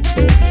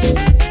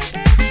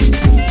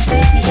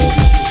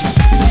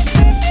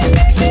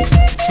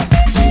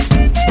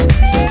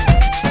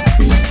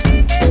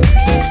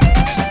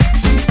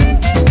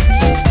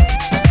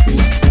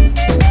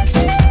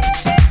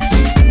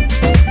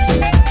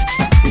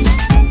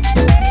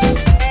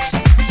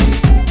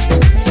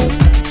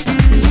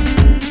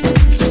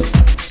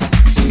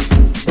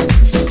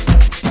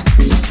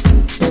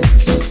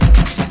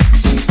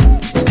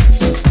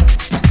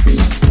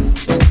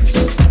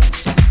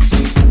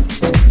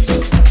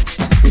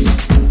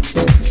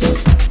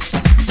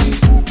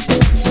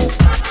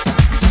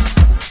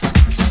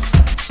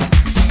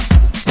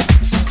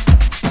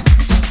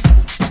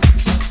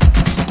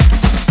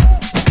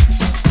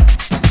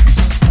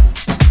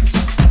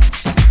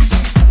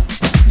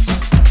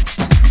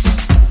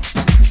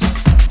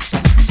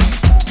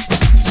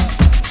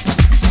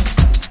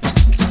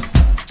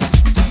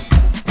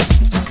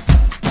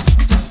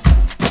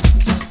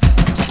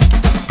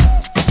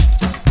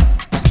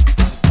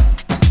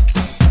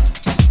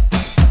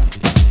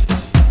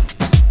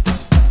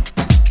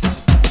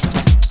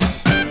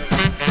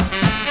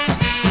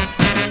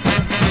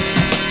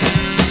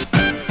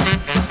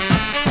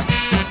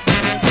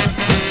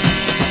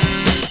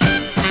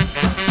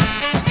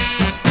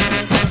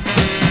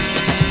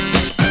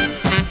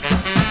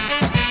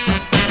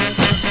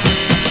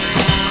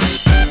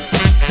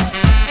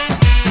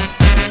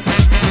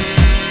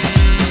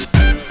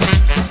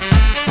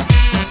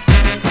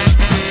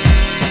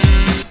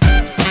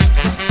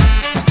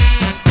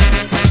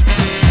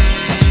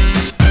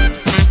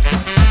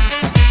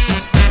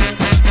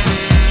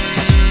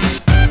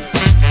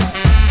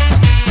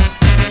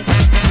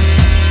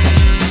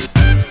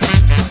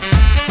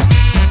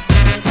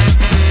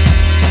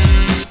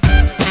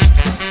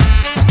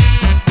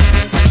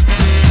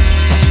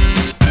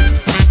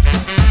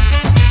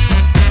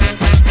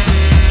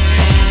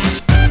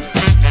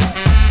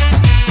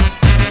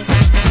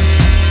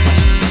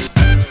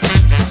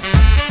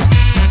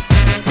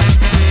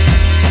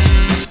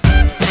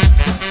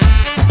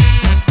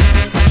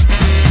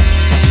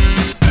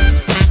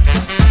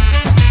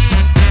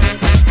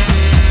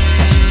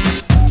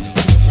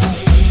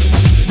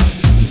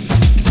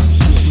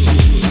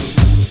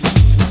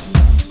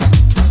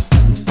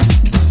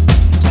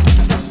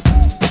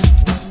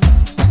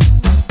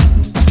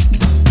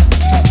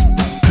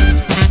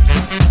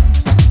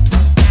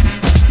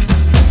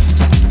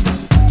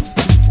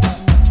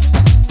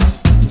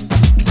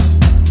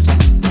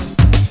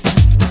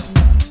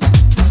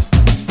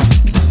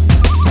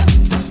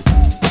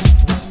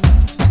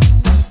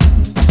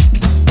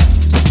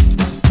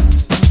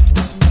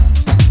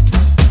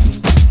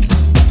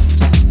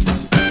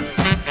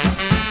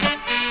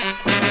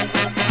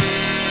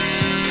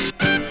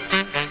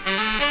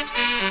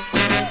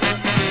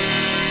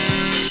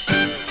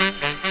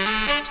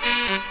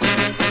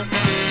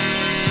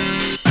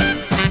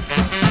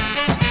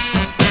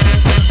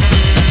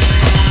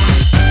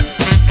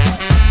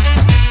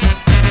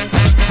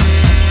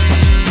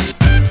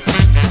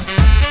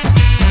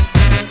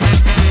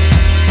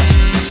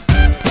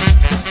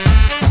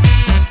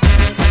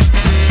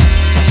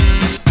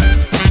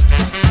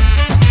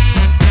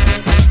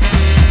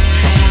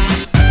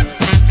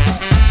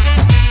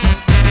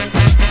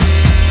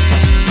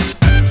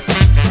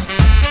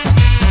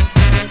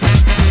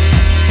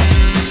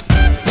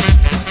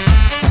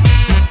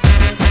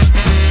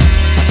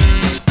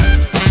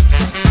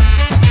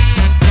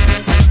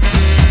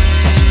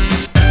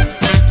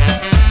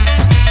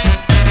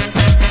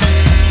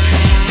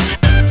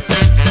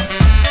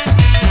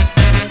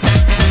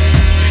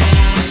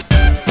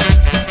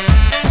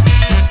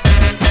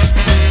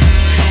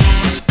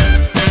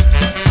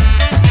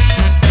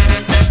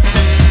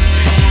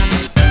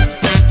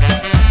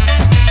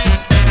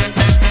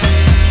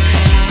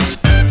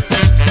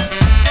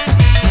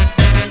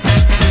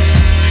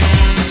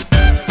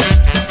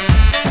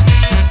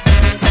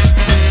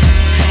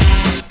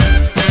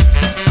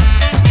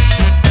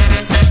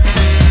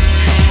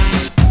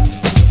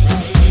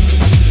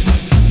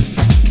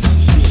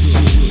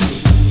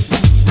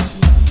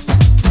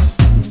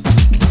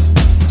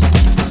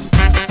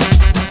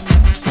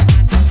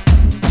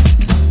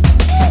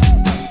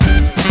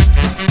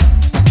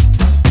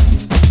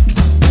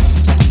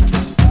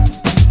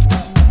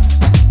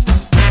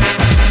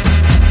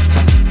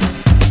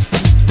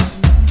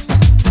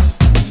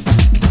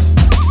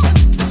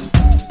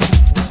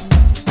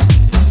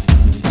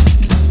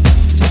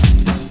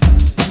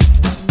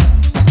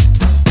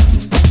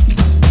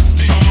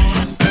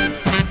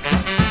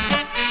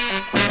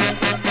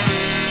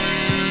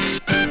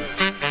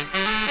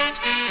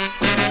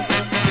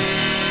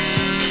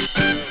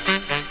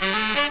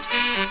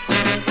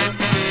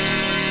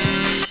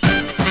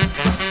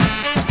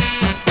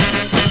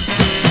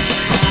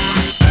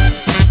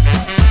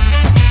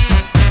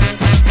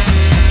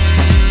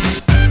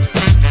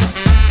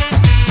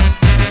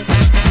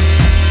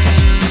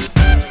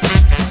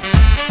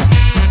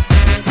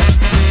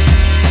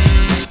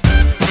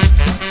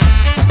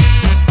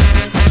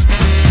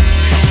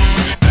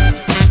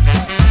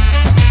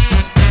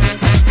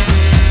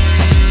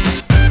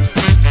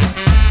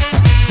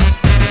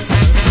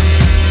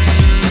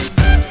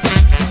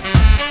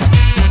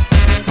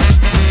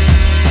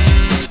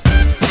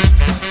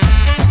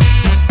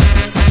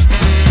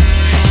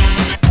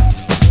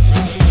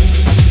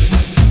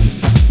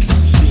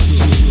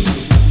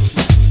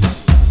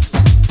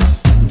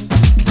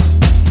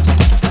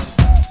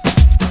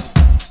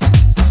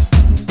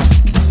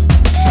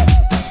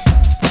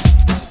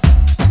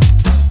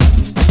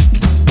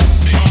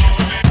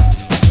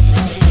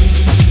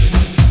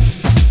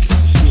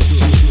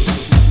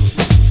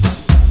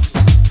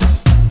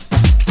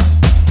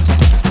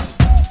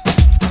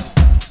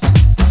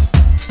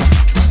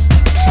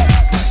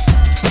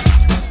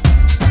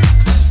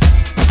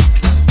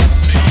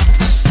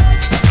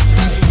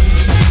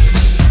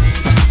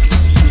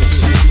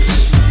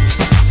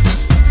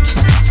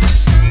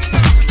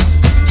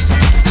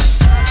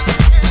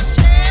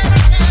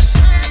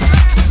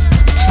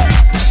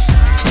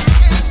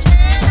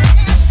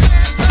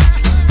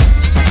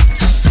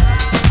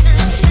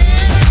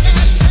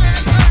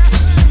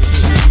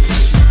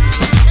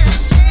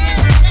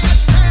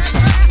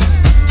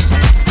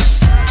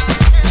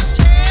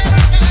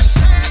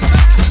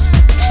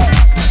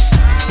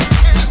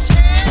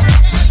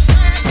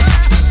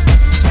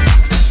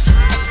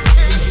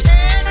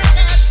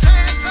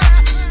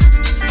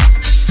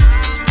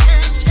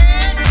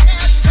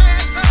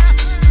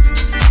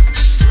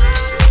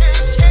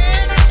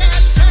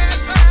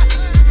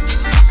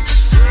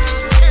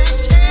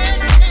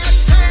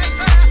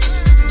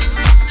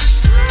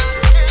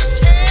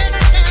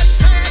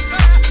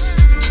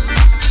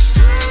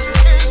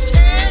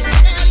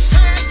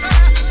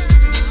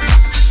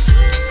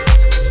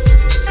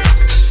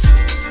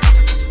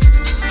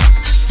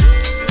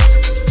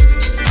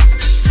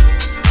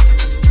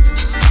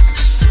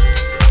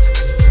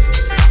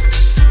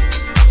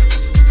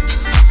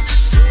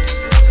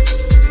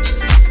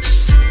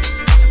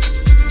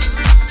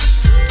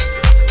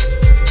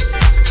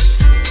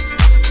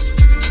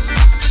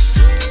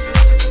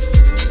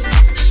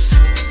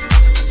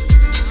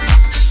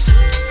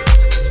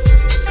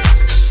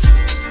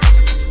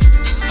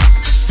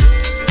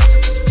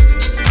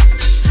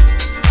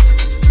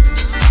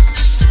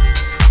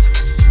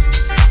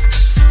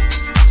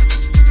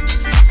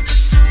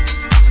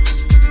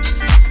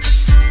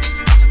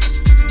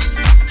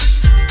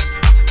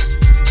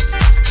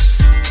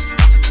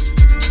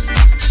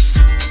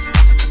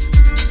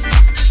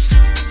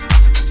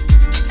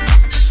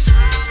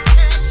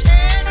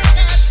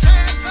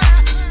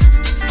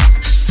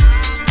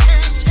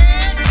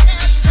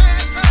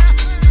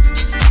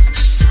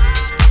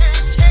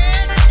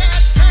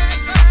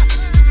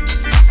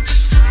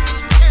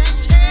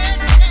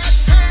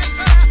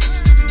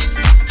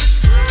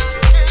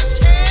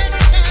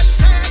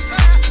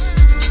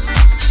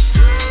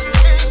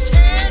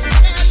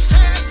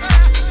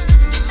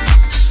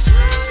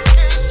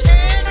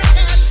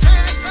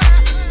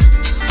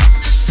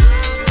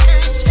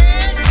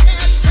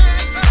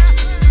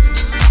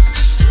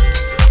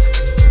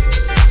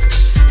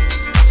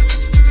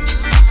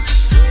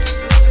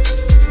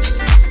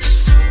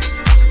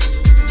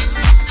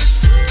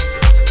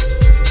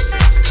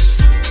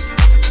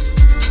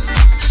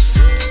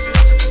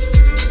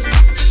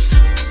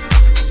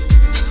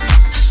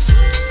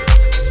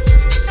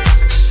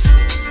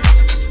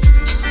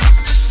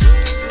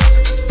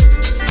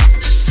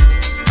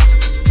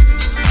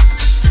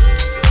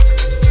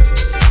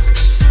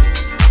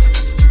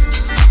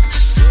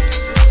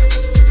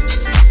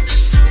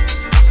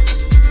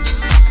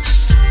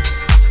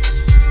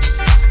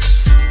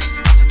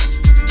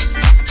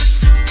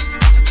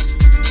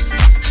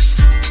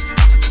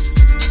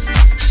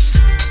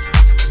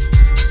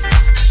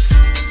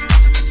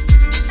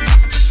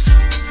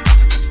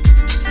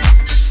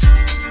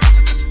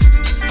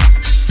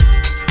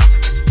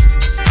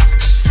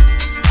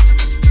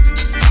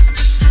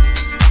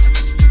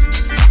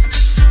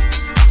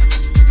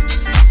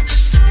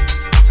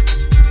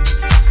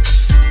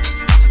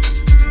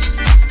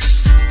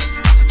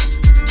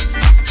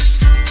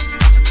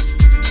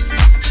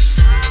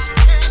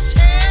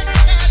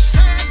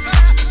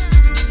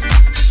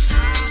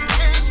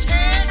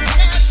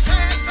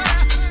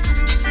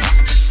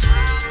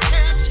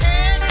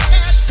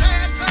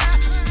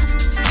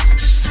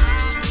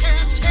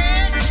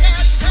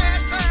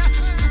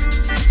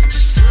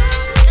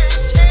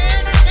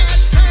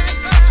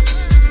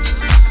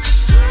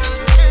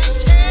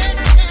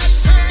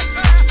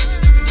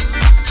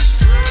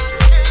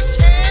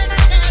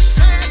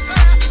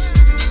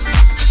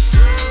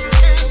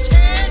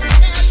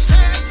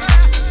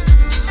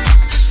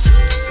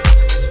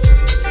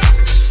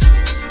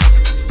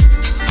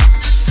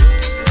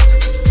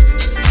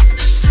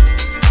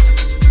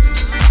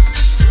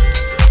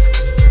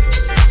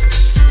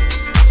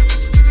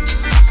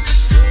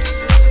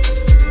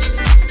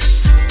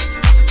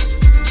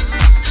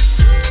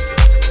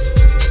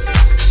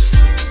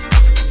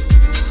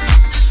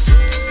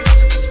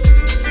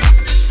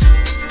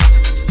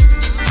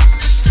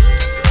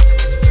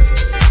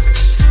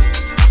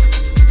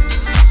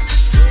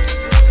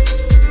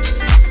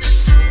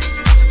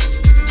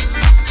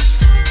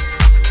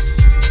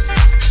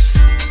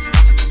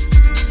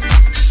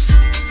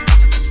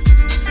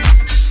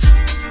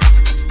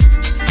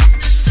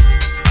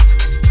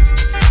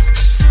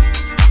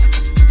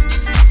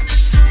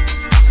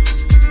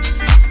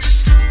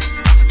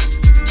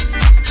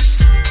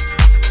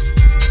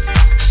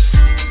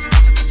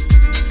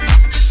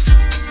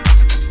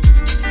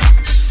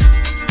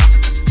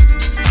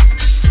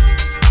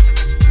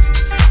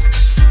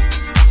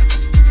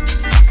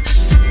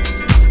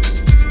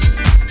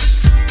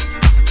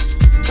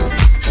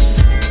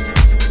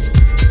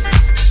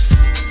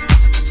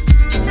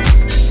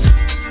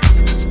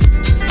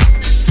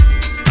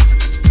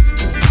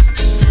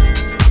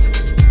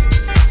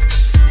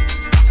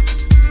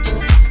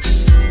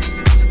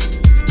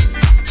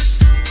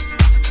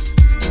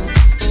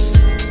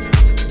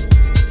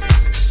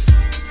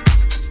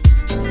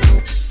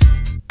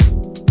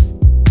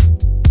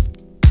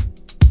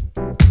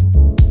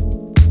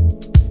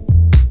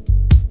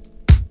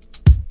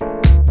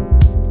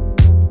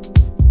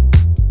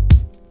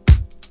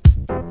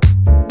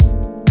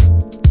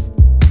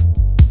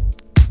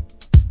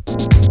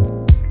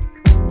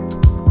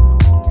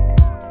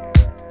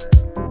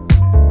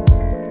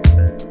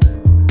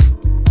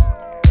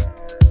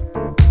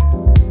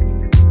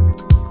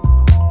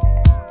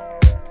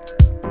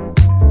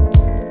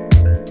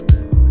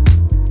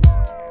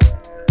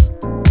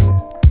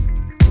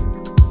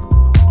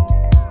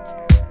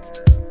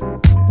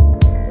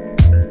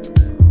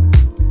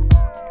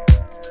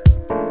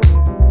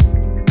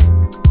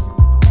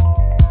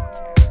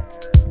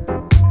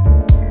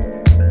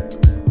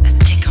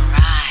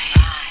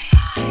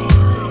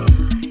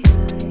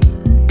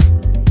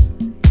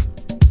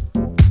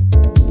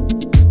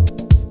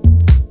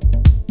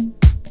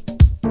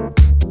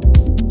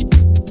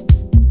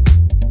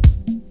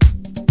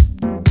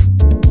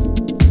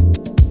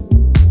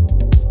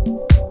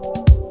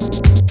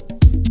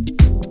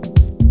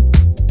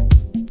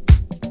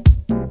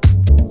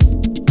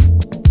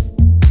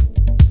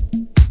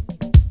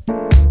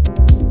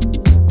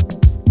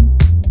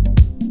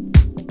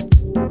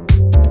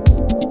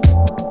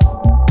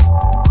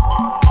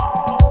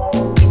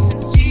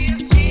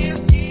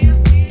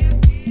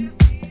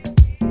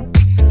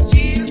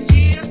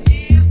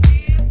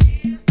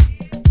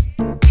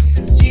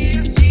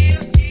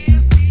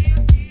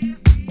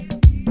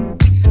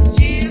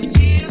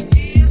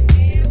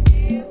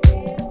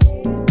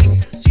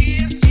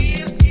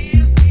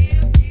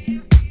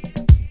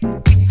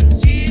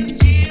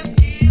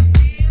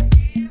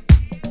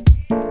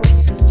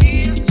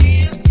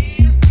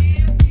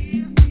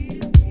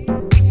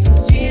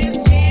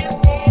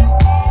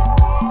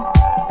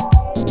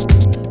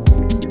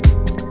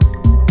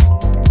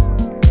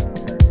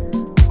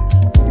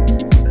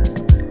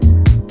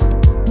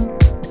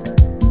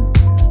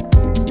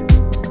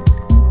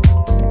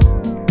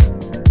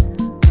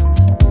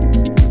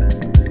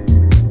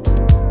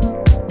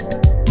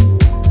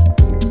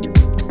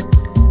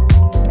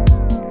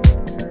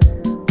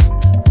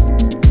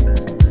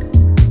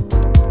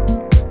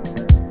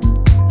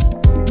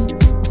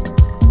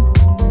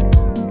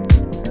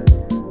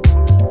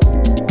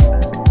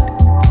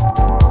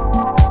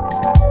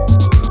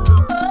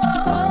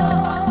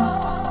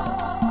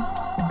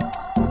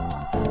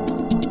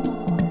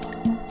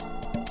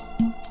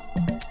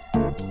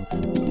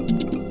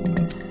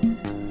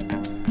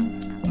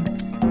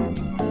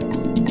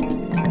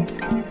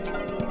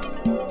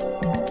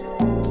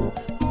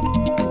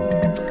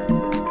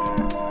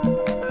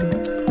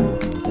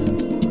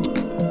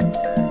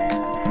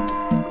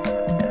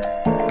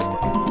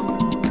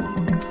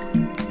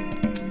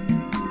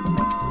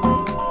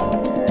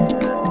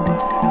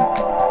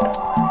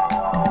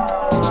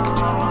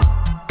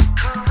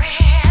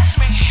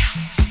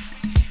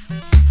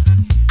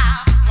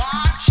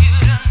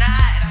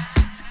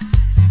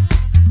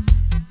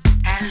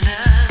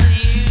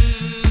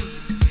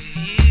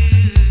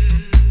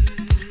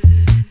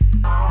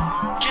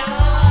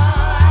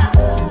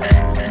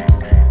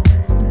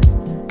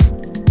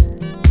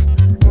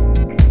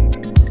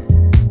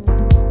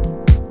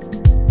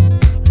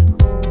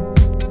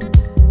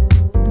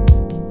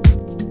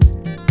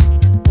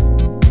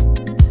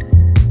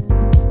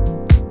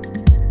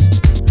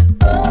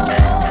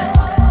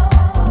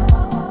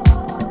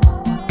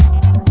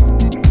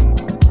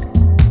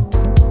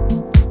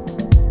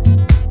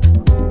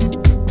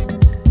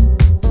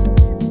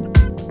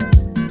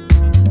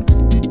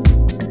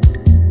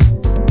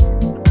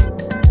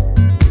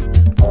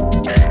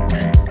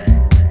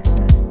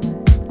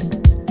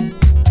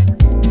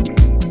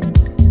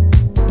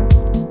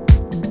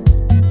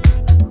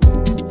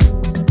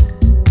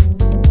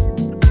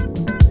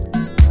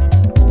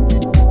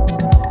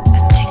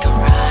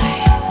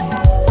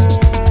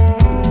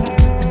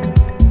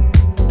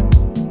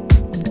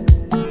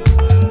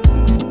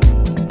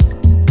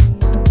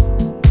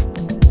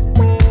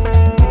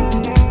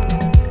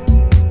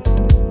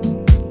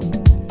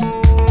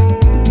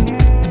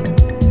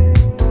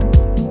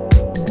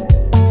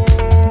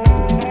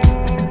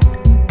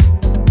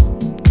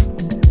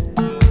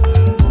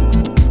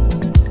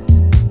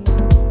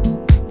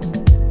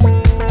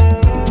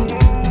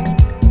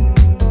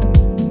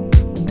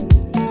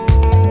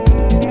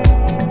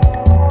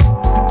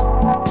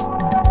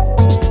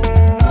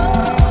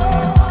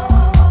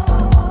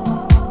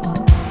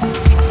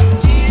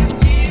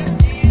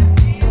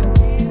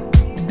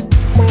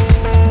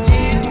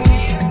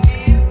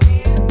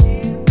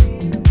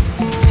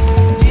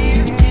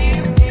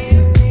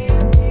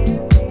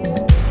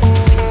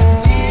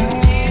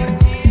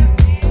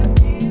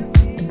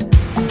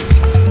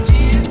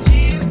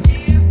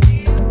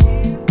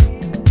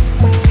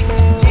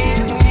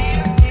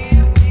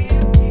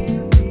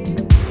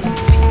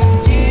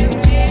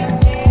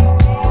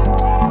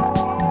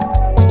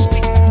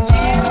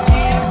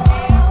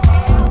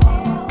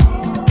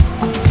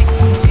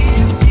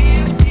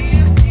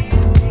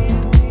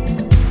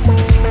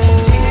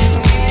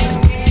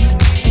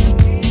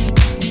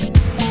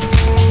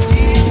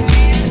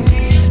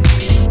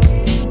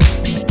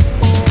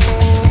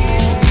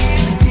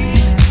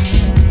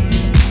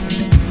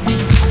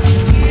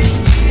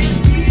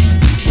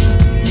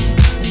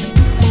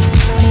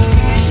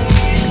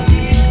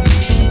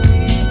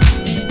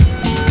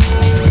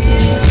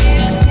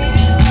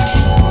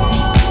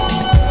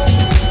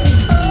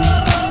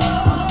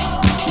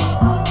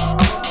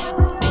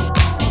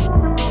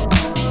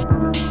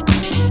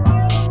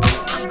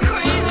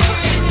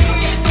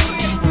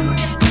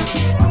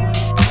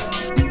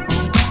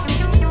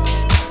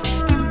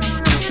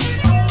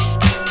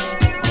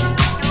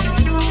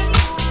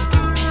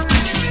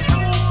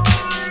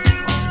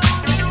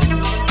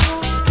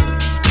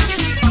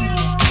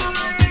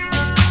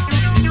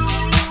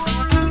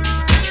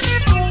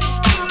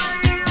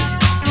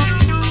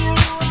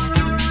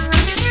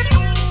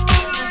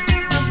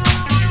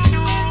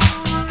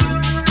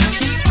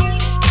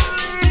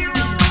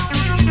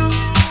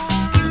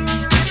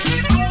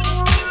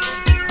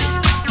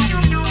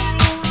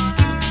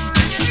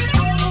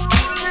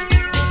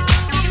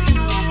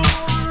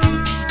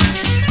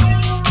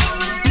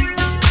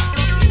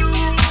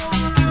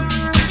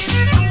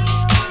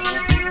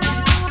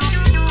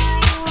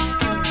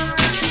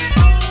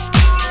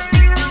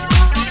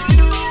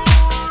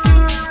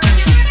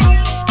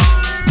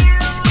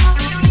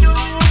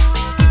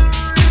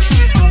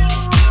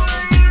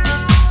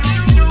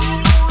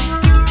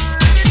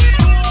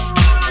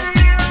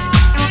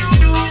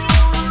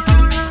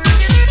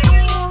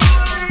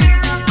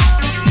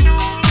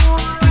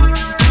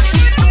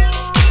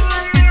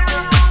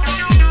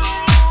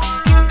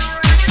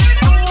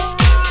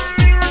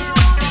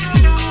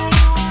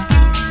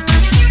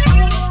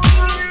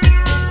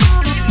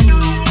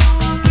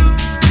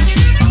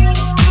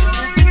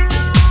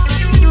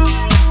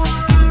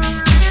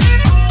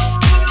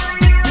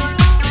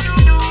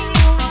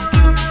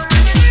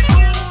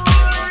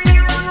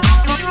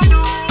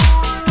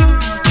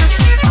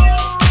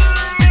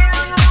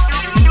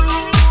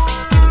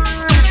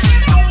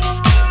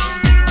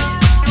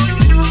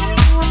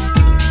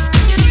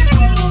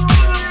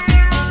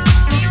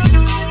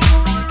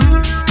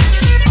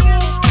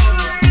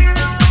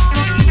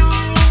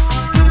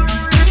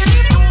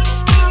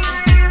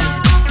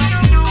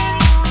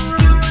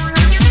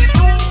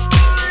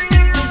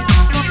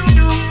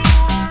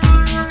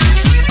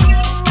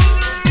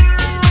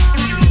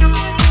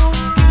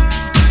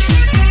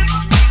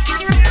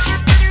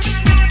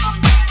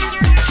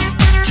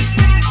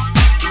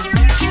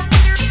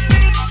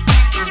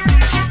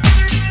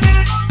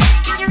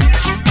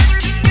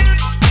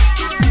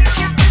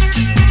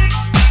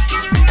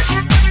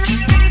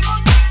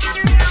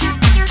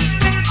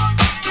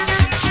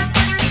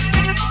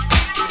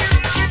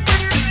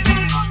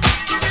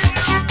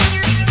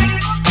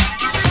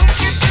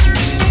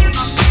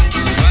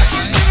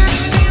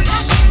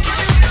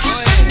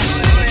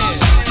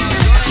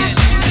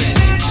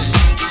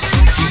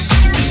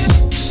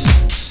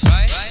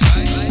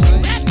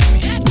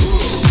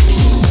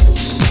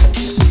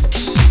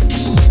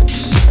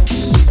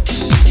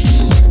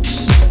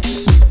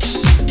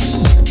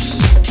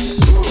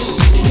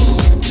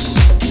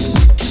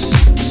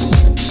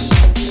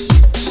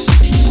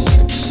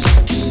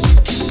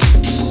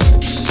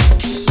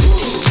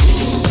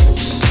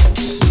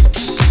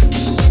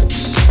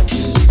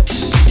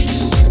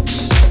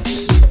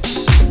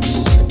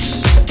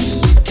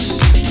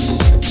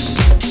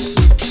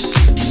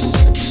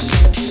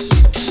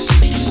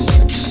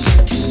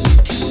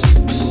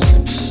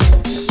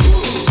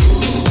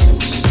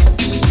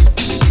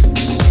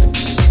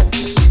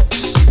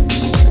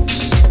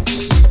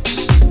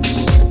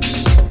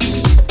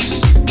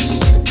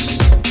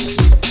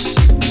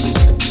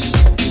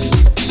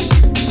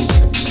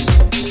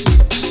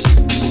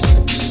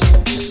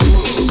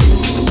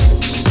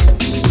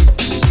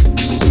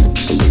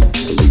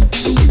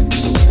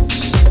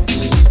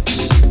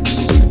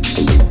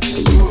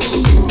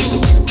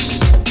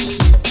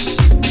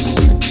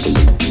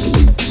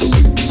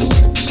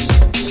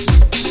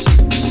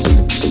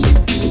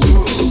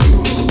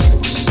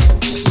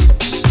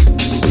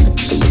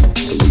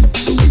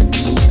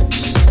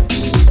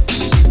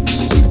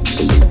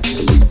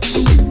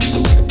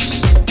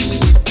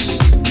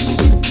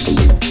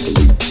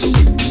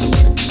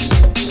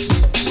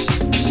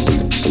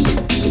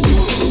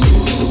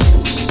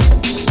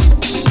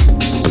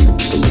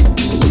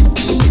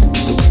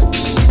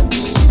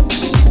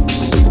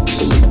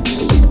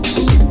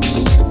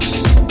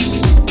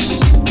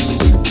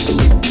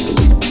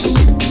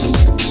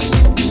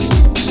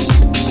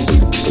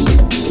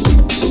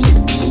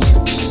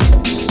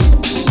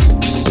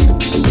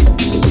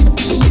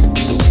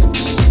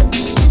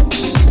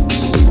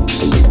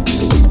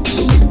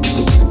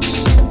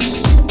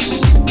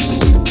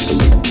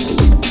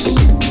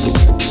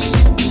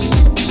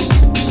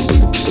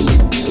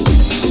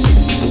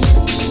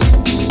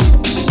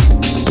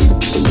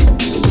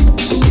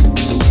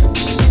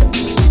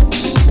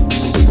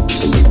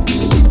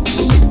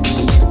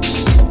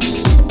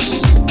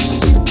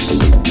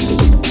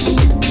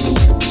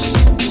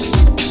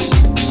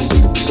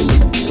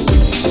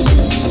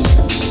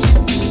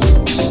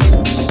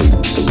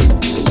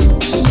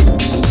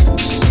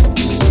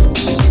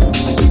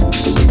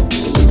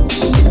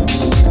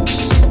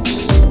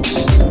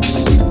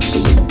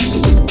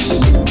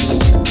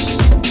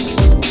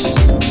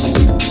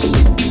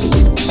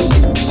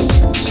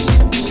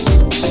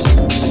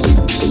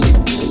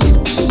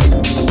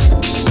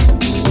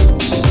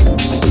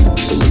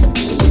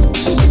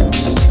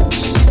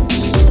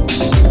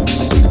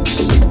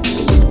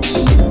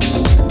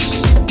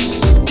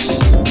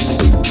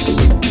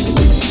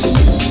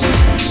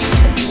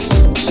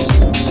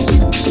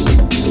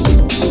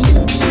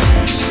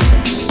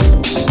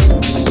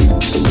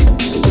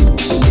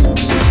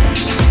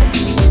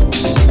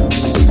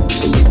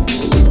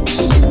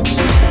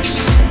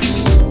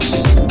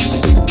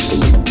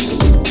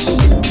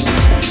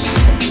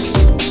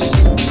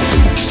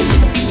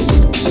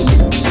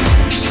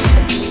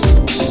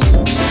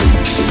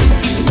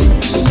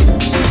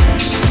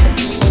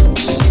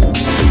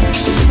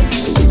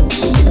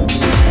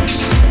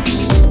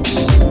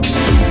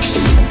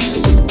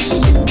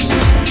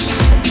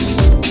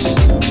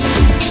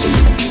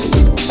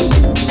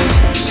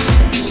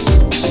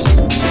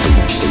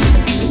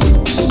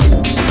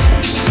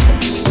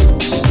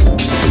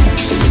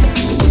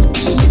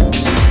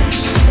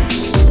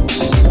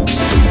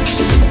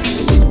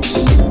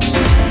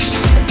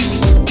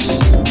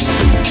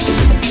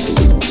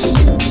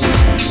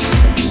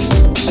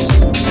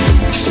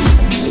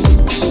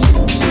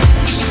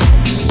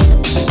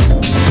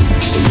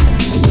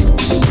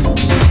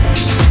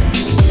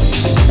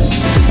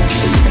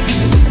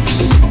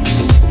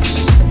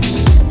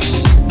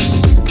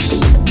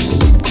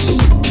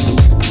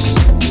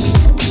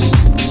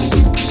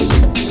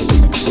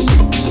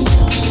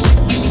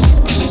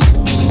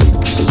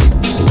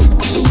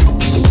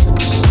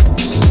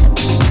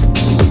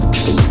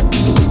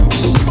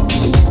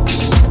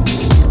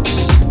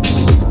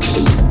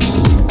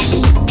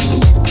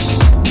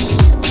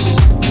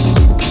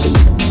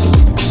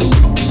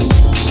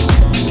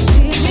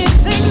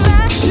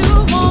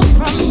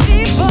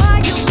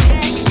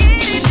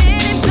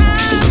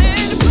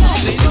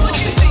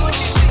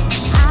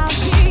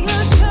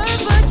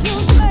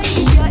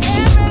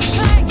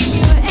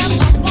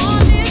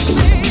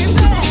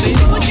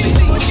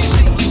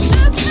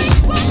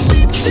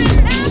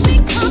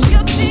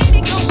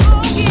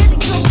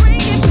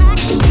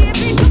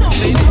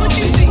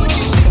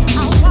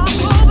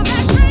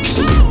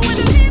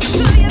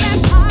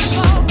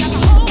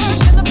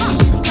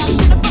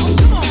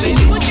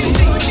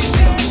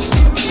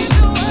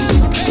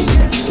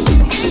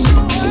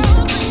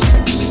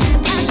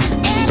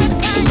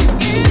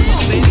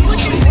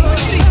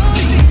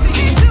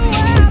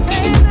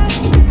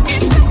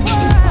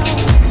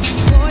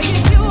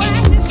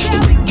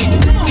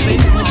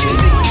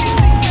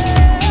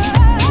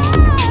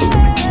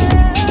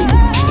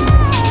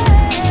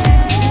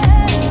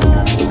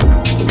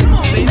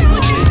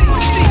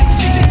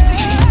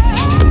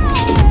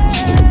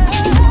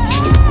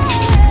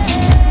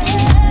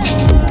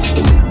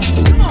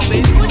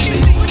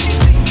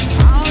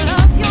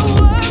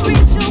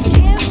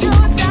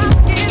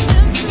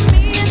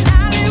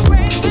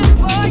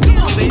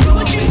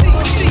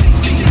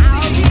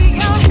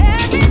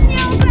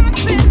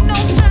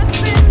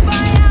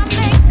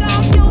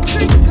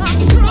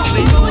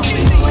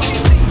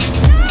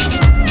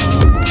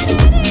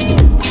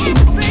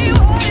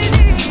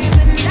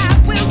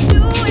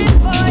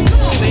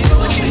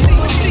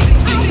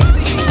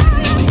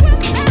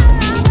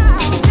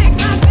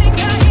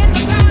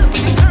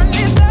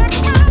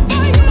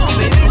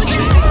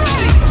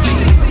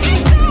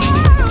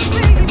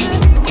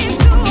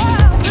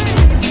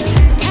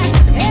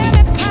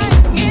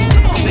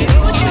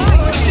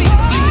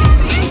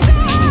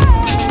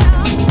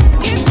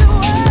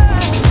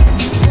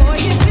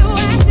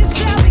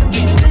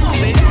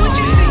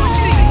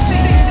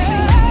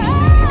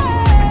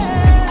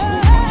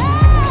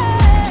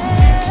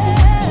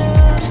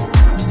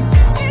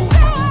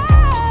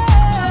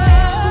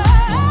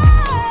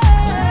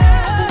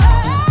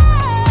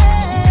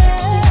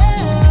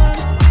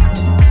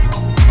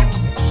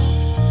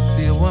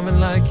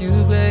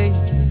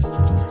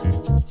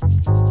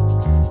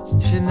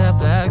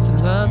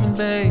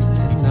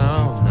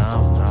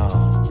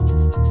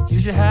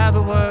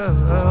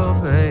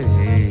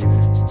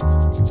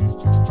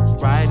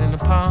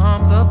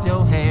 palms of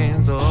your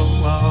hands.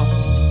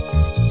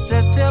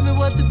 Just tell me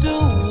what to do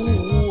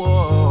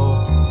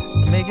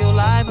to make your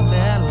life a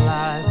better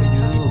life for you.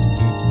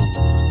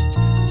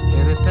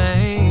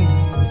 Anything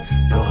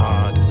your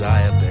heart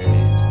desire,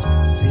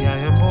 babe. See, I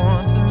am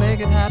born to make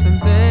it happen,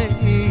 babe.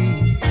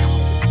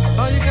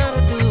 All you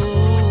gotta do,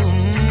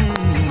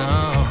 no,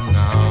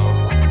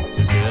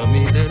 just tell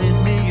me that it's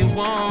me you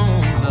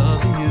want,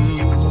 loving you.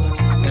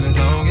 And as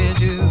long as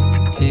you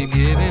keep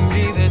giving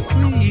me that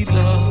sweet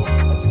love,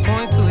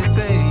 point to it,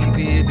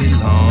 baby, it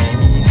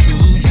belongs to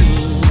you.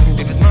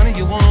 If it's money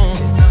you want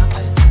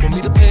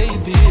me to pay your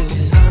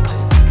bills,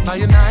 buy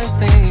your nice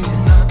things,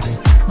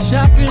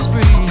 shopping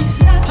sprees.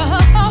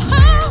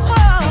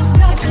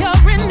 If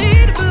you're in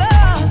need of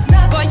love,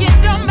 boy,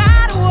 it don't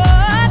matter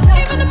what.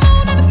 Even the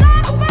moon and the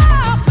stars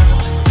above.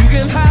 You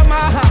can have my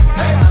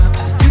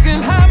house, you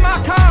can have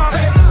my car.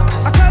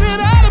 I cut it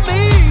out of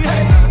me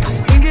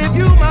and give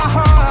you my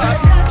heart.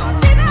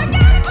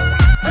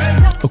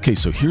 Okay,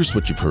 so here's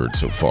what you've heard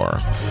so far.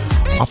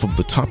 Off of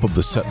the top of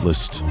the set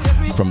list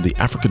from the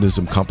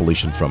Africanism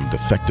compilation from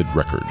Defected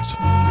Records,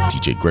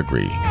 DJ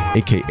Gregory,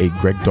 aka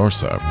Greg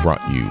Darsa,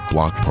 brought you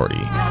Block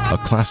Party, a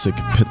classic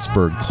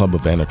Pittsburgh Club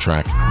Havana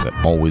track that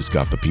always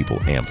got the people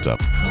amped up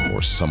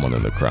or someone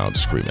in the crowd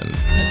screaming.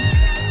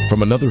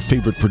 From another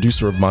favorite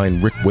producer of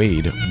mine, Rick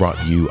Wade, brought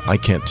you I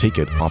Can't Take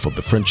It off of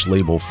the French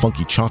label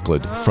Funky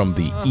Chocolate from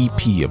the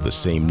EP of the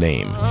same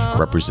name,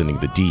 representing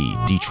the D,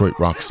 Detroit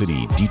Rock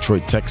City,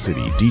 Detroit Tech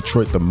City,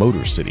 Detroit the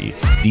Motor City,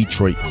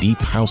 Detroit Deep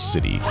House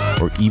City,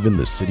 or even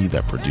the city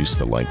that produced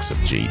the likes of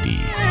J.D.,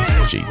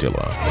 J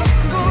Dilla.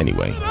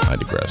 Anyway, I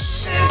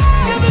digress.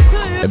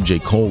 MJ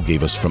Cole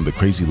gave us from the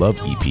Crazy Love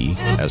EP,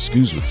 as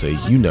Scooze would say,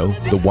 you know,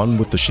 the one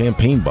with the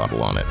champagne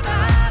bottle on it.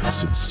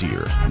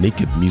 Sincere,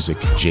 Naked Music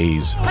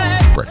Jay's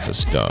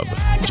Breakfast Dub.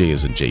 Jay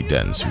is in Jay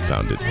Dens, who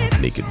founded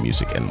Naked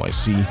Music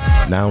NYC,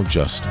 now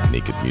just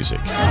Naked Music.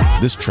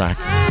 This track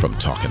from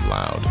Talkin'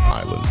 Loud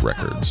Island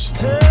Records.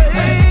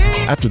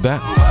 After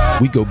that,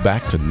 we go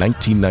back to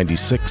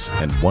 1996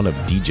 and one of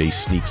DJ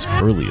Sneak's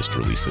earliest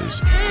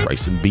releases,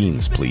 Rice and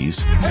Beans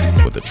Please,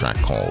 with a track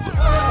called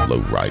Low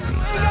Ridin',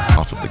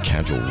 off of the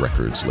Casual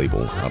Records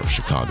label out of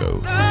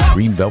Chicago.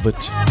 Green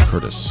Velvet,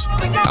 Curtis,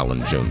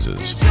 Alan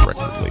Jones's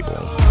record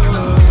label.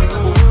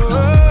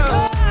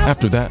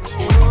 After that,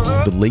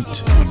 the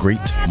late,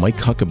 great Mike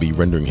Huckabee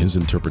rendering his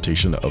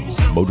interpretation of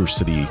Motor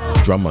City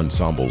Drum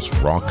Ensemble's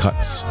Raw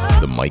Cuts,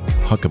 the Mike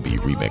Huckabee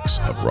remix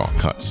of Raw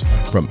Cuts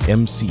from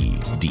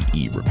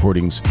MCDE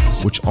Recordings,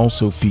 which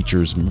also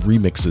features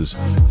remixes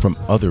from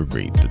other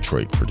great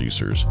Detroit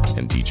producers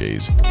and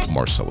DJs,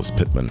 Marcellus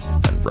Pittman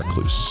and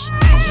Recluse.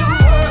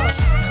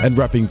 And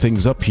wrapping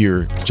things up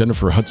here,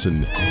 Jennifer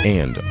Hudson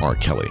and R.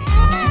 Kelly.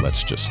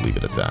 Let's just leave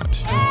it at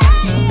that.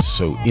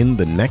 So in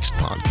the next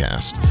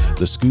podcast,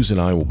 the Scooze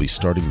and I will be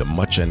starting the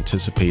much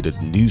anticipated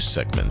news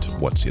segment,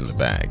 What's in the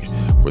Bag,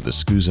 where the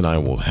Scooze and I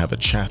will have a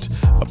chat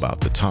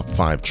about the top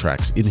 5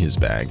 tracks in his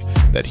bag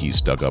that he's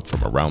dug up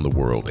from around the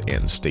world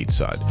and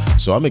stateside.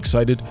 So I'm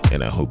excited,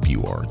 and I hope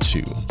you are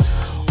too.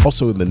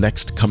 Also in the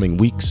next coming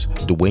weeks,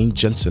 Dwayne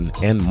Jensen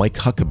and Mike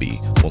Huckabee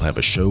will have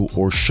a show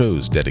or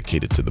shows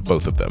dedicated to the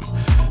both of them.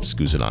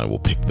 Scooze and I will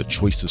pick the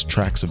choicest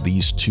tracks of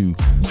these two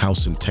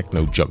house and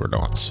techno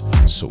juggernauts,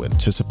 so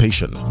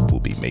anticipation will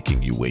be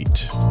making you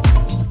wait.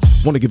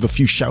 Want to give a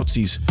few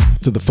shoutsies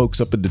to the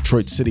folks up in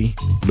Detroit City,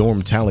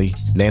 Norm Talley,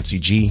 Nancy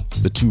G,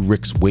 the two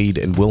Ricks Wade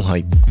and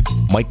Wilhite,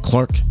 Mike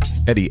Clark,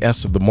 Eddie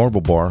S. of the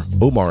Marble Bar,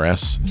 Omar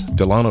S.,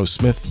 Delano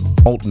Smith,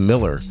 Alton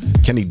Miller,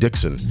 Kenny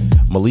Dixon,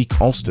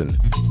 Malik Alston,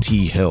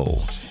 T.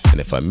 Hill. And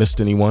if I missed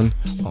anyone,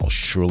 I'll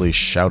surely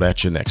shout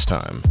at you next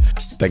time.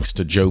 Thanks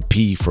to Joe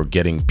P. for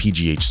getting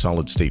PGH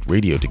Solid State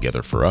Radio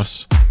together for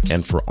us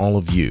and for all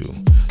of you.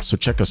 So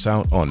check us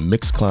out on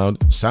Mixcloud,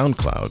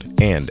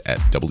 SoundCloud, and at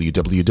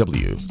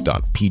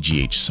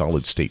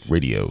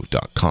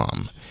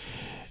www.pghsolidstateradio.com.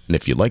 And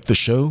if you like the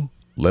show,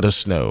 let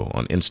us know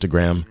on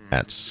Instagram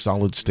at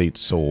Solid State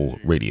Soul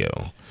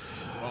Radio.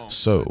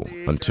 So,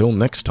 until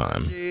next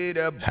time,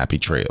 happy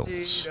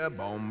trails.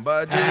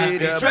 Happy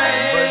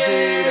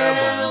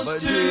trails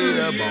to you.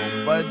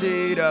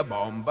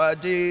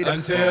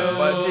 Until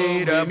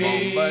we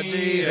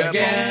meet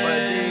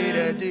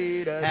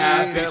again.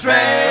 Happy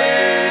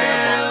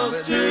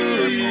trails to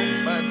you.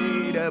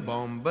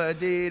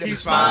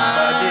 He's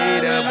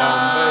fine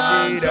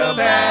until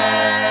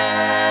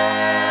then.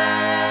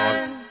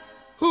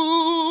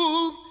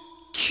 Who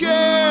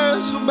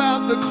cares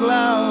about the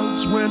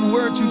clouds when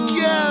we're together?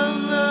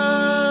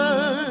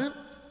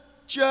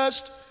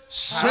 Just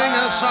sing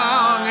a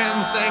song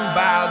and think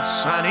about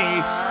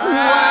sunny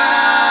weather.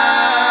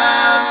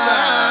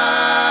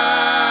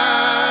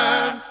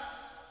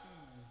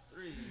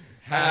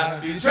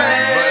 Happy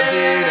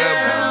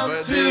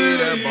trails to you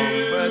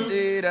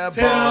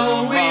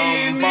till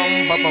we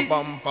meet again.